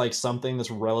that's like something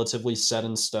that's relatively set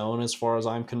in stone as far as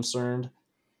I'm concerned.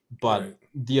 but Right.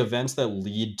 the events that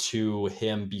lead to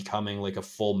him becoming like a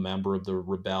full member of the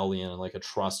rebellion and like a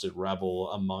trusted rebel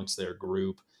amongst their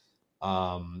group,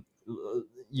 um,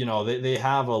 they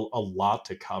have a lot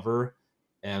to cover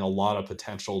and a lot of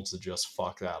potential to just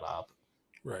fuck that up.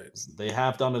 Right. They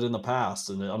have done it in the past,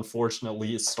 and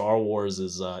unfortunately, Star Wars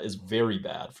is very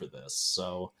bad for this.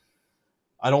 So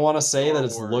I don't want to say that Star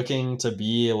it's Wars. looking to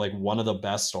be like one of the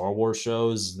best Star Wars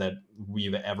shows that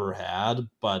we've ever had,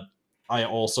 but I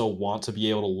also want to be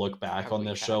able to look back Have on we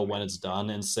this had? show when it's done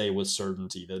and say with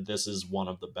certainty that this is one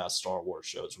of the best Star Wars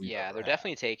shows we've Yeah, ever they're had.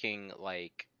 definitely taking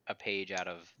like a page out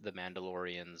of the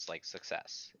Mandalorian's like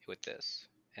success with this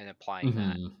and applying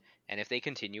that. Mm-hmm. And if they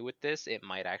continue with this, it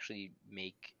might actually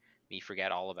make me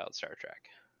forget all about Star Trek.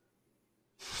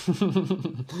 Start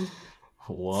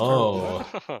what?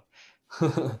 Whoa.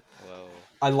 Whoa.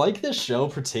 I like this show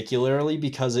particularly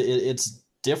because it's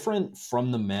different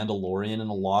from The Mandalorian in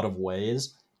a lot of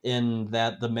ways, in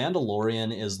that The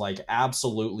Mandalorian is like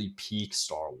absolutely peak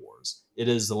Star Wars. It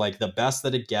is like the best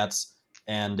that it gets,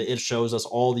 and it shows us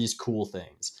all these cool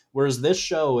things. Whereas this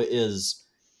show is.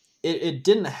 It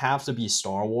didn't have to be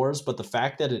Star Wars, but the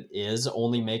fact that it is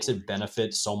only makes it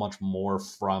benefit so much more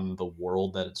from the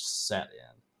world that it's set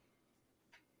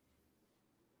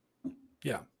in.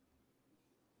 Yeah.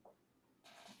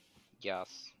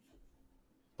 Yes.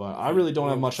 But I I'm a really don't boy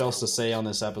have with much Star else to say Wars. on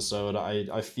this episode.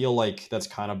 I feel like that's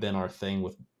kind of been our thing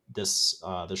with this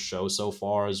show so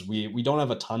far. Is we don't have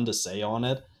a ton to say on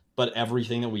it, but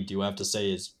everything that we do have to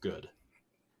say is good.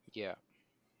 Yeah.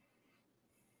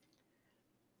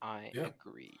 I Yeah.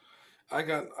 agree. I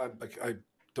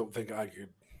don't think I could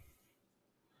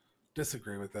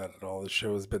disagree with that at all. The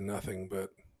show has been nothing but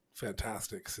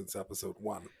fantastic since episode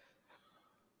 1.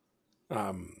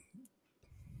 And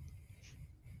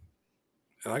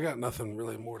I got nothing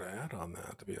really more to add on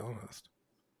that, to be honest.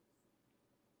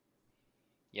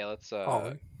 Yeah, let's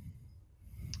Ollie,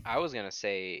 I was gonna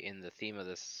say in the theme of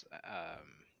this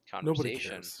nobody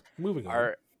conversation, cares. Moving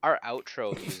on. our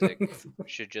outro music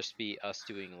should just be us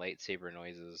doing lightsaber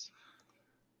noises.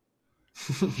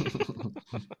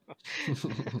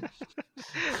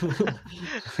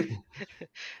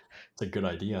 It's a good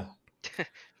idea.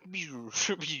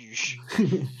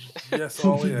 Yes,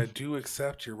 Ollie, I do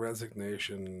accept your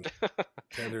resignation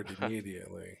tendered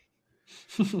immediately.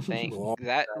 We'll all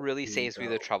That have really to saves me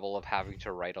the go. trouble of having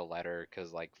to write a letter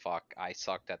because like fuck, I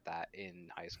sucked at that in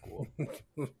high school.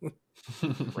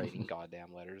 Writing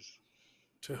goddamn letters.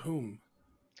 To whom?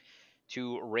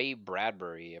 To Ray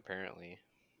Bradbury, apparently,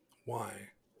 Why?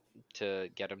 to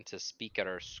get him to speak at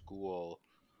our school.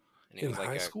 And it In was like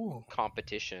high a school?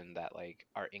 competition that like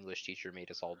our English teacher made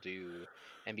us all do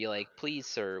and be like, please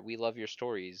sir, we love your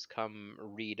stories, come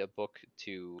read a book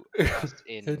to us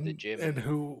in the and gym.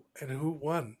 who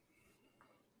won?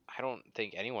 I don't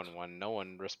think anyone won. No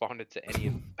one responded to any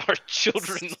of our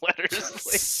children letters.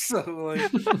 So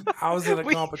like, how's it a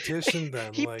competition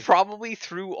then? He Like, probably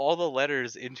threw all the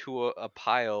letters into a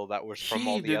pile that was from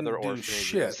all he the other didn't do orphanages.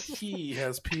 shit. He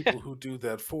has people who do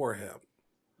that for him.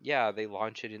 Yeah, they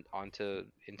launch it into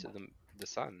the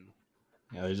sun.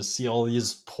 Yeah, they just see all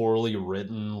these poorly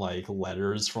written like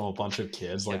letters from a bunch of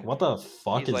kids. Yeah. Like, what the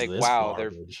fuck He's is like, this wow,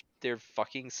 garbage? their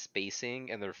fucking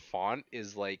spacing and their font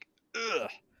is like, ugh.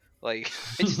 Like,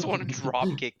 I just want to drop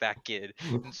kick that kid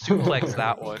and suplex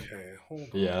that one. Okay, hold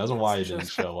on. Yeah, that's why he didn't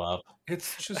just- show up.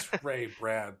 It's just Ray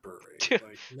Bradbury.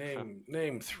 Like,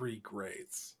 name 3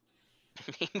 greats.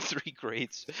 Name 3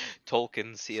 greats: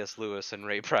 Tolkien, C.S. Lewis, and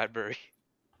Ray Bradbury.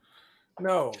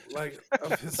 No, like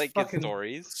of his Like his fucking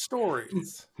stories.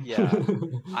 Stories. Yeah.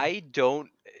 I don't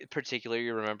particularly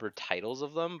remember titles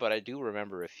of them, but I do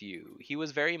remember a few. He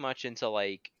was very much into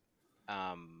like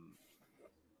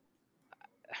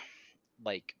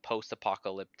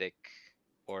post-apocalyptic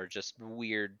or just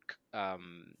weird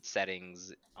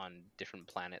settings on different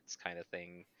planets kind of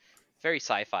thing. Very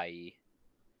sci-fi-y.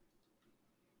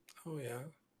 Oh yeah.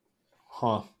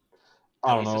 Huh. At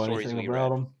I don't least the know stories anything we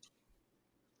about read. him.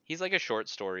 He's like a short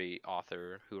story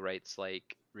author who writes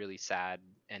like really sad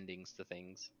endings to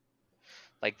things.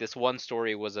 Like this one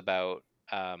story was about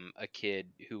a kid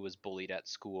who was bullied at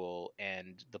school,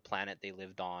 and the planet they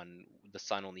lived on, the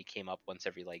sun only came up once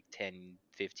every like 10,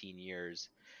 15 years.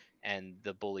 And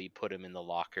the bully put him in the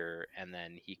locker, and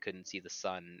then he couldn't see the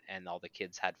sun, and all the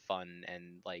kids had fun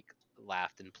and like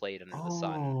laughed and played under the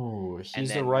sun. Oh, And he's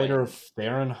the then writer when of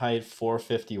Fahrenheit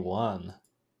 451.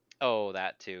 oh,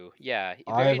 that too. Yeah,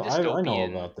 I very I know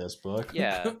dystopian. about this book.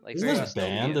 Yeah, like Isn't very this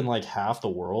banned in dystopian. like half the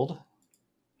world?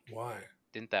 Why?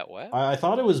 Didn't that what? I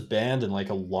thought it was banned in like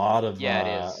a lot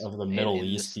Yeah, it is of the in Middle the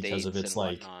East because of States its and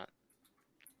like whatnot.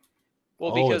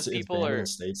 Well, Oh, because it's people banned in the are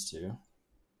States too.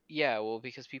 yeah, well,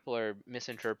 because people are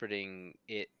misinterpreting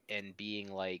it and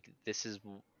being like, this is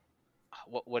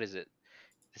what is it?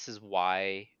 This is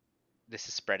why this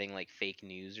is spreading like fake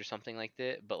news or something like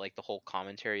that. But like the whole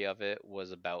commentary of it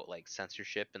was about like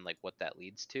censorship and like what that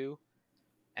leads to,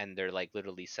 and they're like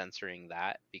literally censoring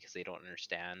that because they don't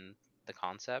understand the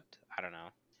concept. I don't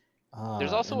know.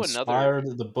 There's also another,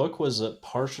 Inspired. The book was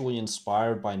partially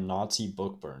inspired by Nazi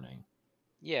book burning.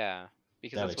 yeah,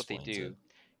 because That that's what they explains it. do.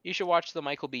 You should watch the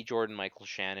Michael B. Jordan, Michael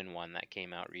Shannon one that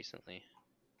came out recently.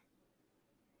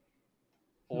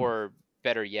 Hmm. Or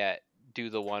better yet, do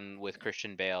the one with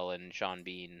Christian Bale and Sean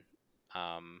Bean.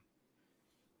 Um,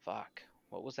 fuck,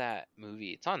 what was that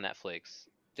movie? It's on Netflix.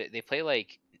 They play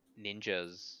like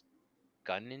ninjas,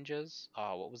 gun ninjas.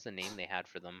 Oh, what was the name they had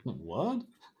for them? What?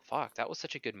 Fuck, that was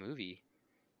such a good movie.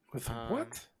 With Um,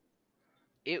 what?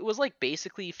 it was like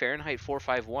basically Fahrenheit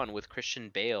 451 with Christian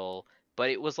Bale, but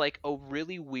it was like a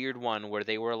really weird one where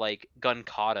they were like gun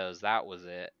katas. That was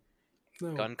it.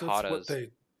 No, Gun that's what katas. they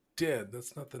did.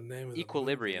 That's not the name of the movie.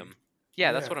 Equilibrium.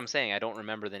 Yeah, that's Yeah. what I'm saying. I don't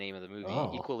remember the name of the movie. Oh,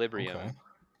 okay. Equilibrium.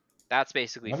 That's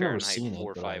basically I've never Fahrenheit seen it,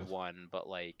 but I've. 451, but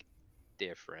like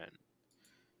different.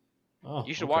 Oh,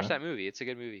 You should watch okay. that movie. It's a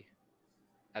good movie.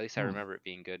 At least I Hmm. remember it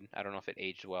being good. I don't know if it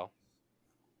aged well.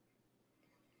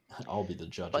 I'll be the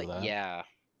judge of But that. yeah,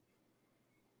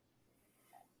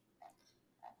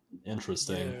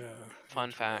 Interesting. Yeah.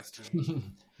 fun fact. Interesting.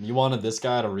 You wanted this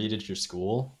guy to read at your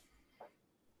school?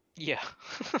 Yeah.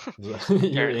 Your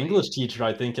Apparently. English teacher,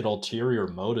 I think, had ulterior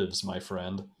motives, my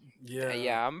friend. Yeah.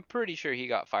 Yeah, I'm pretty sure he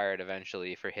got fired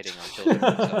eventually for hitting on children.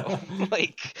 So,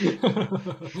 like,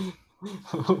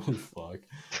 Holy fuck.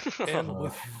 And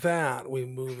with that, we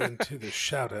move into the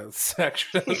shout out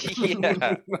section.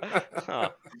 yeah. Huh.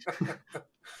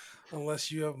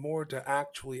 Unless you have more to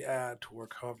actually add to our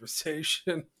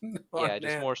conversation on Yeah,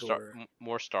 just Andor.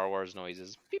 more Star Wars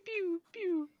noises. Pew pew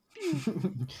pew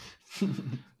pew.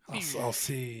 I'll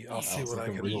see Sounds what like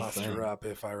I a can real muster thing. up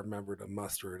if I remember to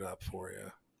muster it up for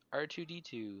you.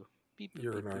 R2D2. Beep, boop,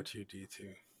 You're an boop, boop.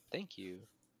 R2D2. Thank you.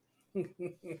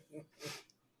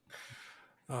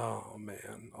 Oh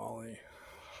man, Ollie.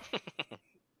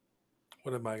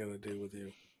 What am I gonna do with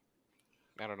you?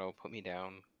 I don't know. Put me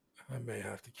down. I may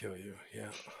have to kill you.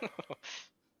 Yeah.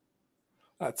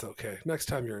 That's okay. Next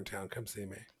time you're in town, come see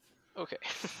me. Okay.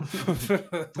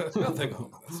 Nothing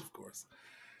ominous, of course.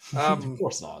 Of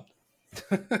course not.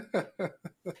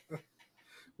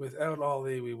 Without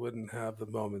Ollie, we wouldn't have the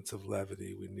moments of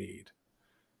levity we need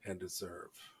and deserve.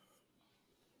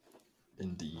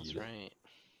 Indeed. That's right.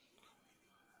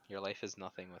 Your life is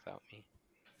nothing without me.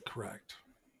 Correct.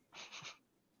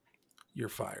 You're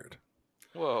fired.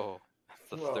 Whoa.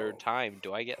 That's the Whoa. third time.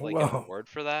 Do I get like Whoa. an award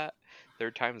for that?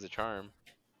 Third time's a charm.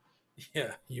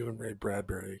 Yeah, you and Ray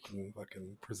Bradbury can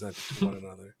fucking present it to one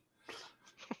another.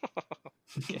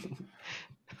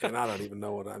 And I don't even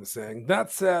know what I'm saying.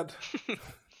 That said,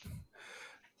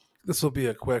 this will be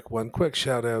a quick one. Quick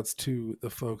shout outs to the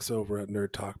folks over at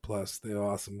Nerd Talk Plus. They're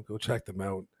awesome. Go check them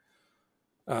out.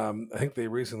 I think they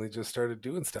recently just started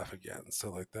doing stuff again. So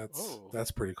like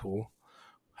that's pretty cool.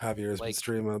 Javier's been Like-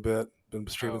 streaming a bit, been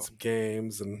streaming Oh. some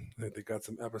games, and I think they got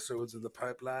some episodes in the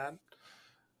pipeline.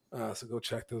 So go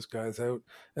check those guys out.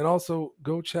 And also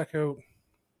go check out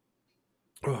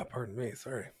oh, pardon me,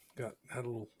 sorry. Had a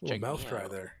little Check me mouth dry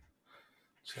out. there.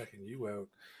 Checking you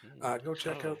out. Go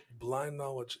check out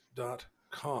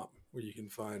blindknowledge.com, where you can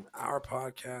find our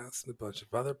podcast and a bunch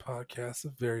of other podcasts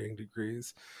of varying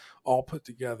degrees, all put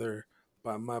together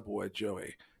by my boy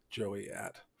Joey. Joey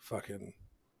at fucking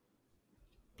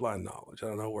Blind Knowledge. I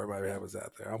don't know where my head was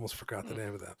at there. I almost forgot the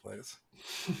name of that place.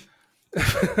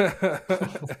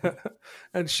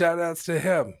 And shout outs to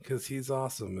him because he's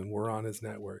awesome and we're on his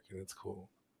network and it's cool.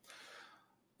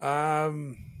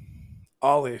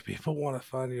 Ollie, if people want to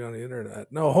find you on the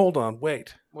internet, no, hold on,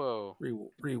 wait, Whoa.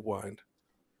 rewind.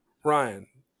 Ryan,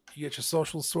 you get your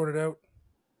socials sorted out?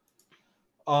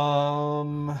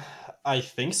 I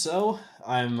think so.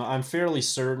 I'm fairly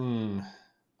certain.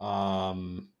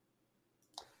 I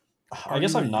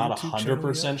guess you a I'm not YouTube channel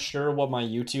 100% yet? sure what my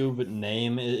YouTube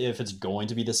name, if it's going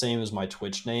to be the same as my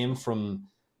Twitch name.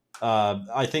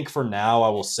 I think for now I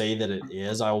will say that it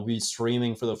is. I will be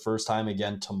streaming for the first time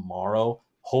again tomorrow,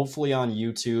 hopefully on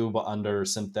YouTube under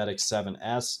Synthetic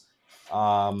 7S.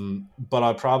 But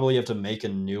I probably have to make a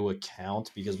new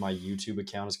account because my YouTube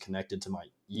account is connected to my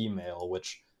email,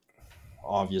 which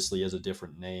obviously is a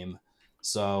different name.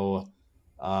 So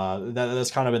that's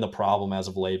kind of been the problem as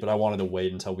of late. But I wanted to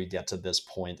wait until we get to this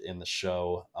point in the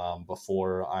show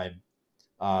before I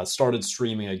started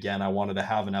streaming again, I wanted to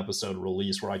have an episode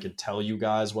release where I could tell you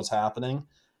guys what's happening.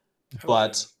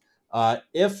 But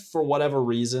if for whatever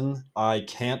reason I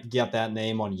can't get that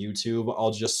name on YouTube,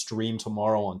 I'll just stream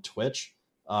tomorrow on Twitch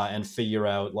and figure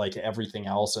out like everything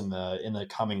else in the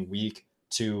coming week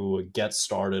to get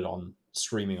started on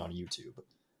streaming on YouTube.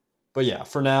 But yeah,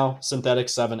 for now, Synthetic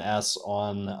 7S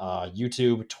on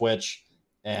YouTube, Twitch,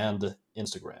 and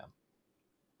Instagram.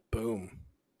 Boom.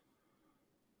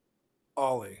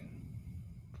 Ollie,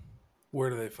 where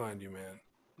do they find you, man?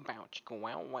 Wow, chicka,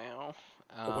 wow, wow.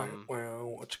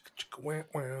 Wow, chicka, chicka, wow,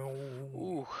 wow.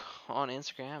 Ooh, on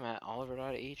Instagram at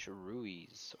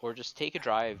Oliver.H.Ruiz. Or just take a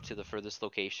drive to the furthest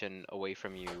location away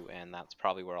from you, and that's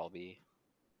probably where I'll be.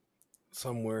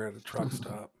 Somewhere at a truck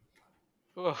stop.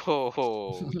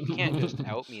 Whoa, you can't just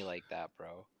out me like that,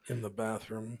 bro. In the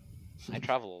bathroom. I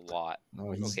travel a lot.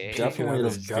 No, he's Okay. definitely at a Puking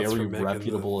out his guts very for making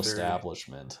reputable the very-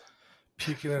 establishment.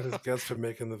 Puking at his guts for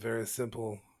making the very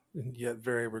simple and yet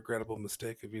very regrettable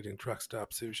mistake of eating truck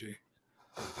stop sushi.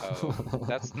 Oh,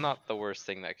 that's not the worst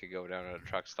thing that could go down at a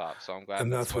truck stop, so I'm glad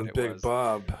And that's that's what when it Big was.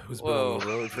 Bob, who's been Whoa. on the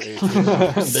road for 18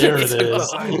 years, There it sits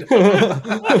is. behind.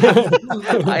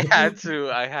 I had to.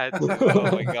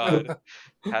 Oh my god.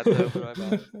 Had to open my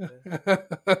mouth.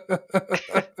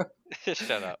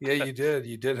 Shut up. Yeah, you did.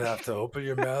 You did have to open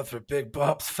your mouth for Big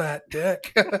Bob's fat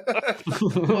dick.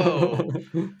 Whoa.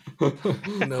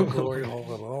 No glory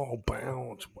hole at all.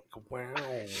 Bounce. Wow.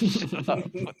 Shut up.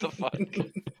 What the fuck?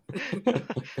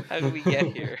 How did we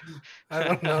get here? I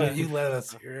don't know. You let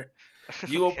us here.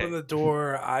 You Okay. open the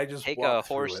door. I just Take walk a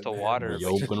through horse it, to man. water, The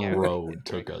but you open can't road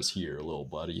drink. took us here, little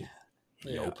buddy.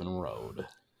 The Yeah. open road.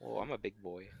 Whoa, I'm a big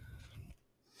boy.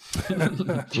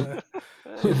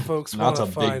 If folks Not want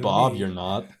a to big find Bob, me, you're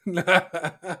not.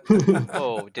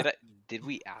 Oh, did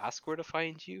we ask where to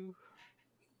find you?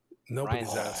 Nobody's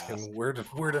Ryan's asking where to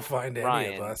find any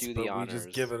Ryan, of us, do the but we honors.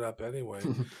 just give it up anyway.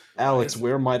 Alex, Yes.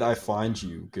 where might I find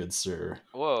you, good sir?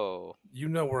 Whoa. You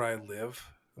know where I live.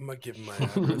 I'm not giving my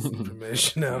address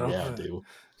information out. Yeah, I on do.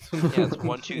 Yeah, it's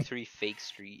 123 Fake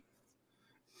Street.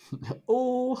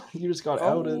 Oh, you just got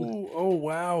outed. Oh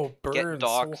wow! Get Burned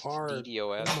doxxed, so hard.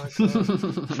 DDoS.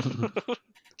 Oh my god!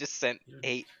 Just sent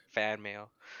 8 fan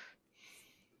mail.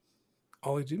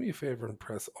 Ollie, do me a favor and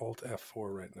press Alt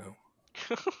F4 right now.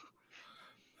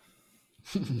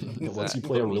 It lets that you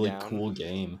play a put me really down? cool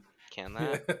game. Can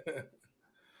that?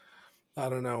 I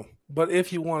don't know, but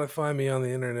if you want to find me on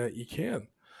the internet, you can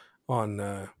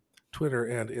on Twitter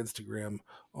and Instagram.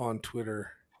 On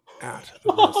Twitter at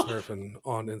the Real Snurfin,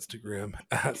 on Instagram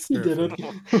at You did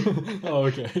Snurfin. it. Oh,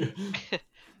 okay.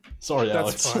 Sorry, That's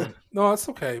Alex. fine. No, it's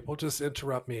okay. We'll just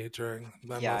interrupt me during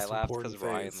my Yeah, I most laughed important because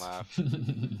Ryan phase. laughed.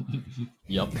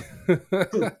 Yep,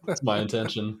 that's my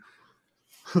intention.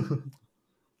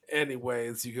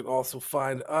 Anyways, you can also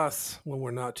find us when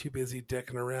we're not too busy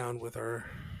dicking around with our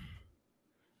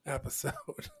episode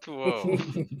Whoa.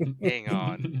 Hang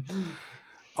on.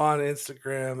 on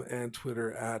Instagram and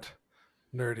Twitter at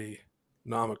Nerdy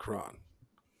Nomicron.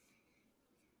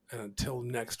 And until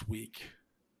next week,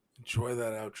 enjoy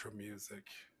that outro music.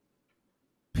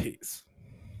 Peace.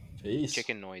 Peace.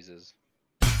 Chicken noises.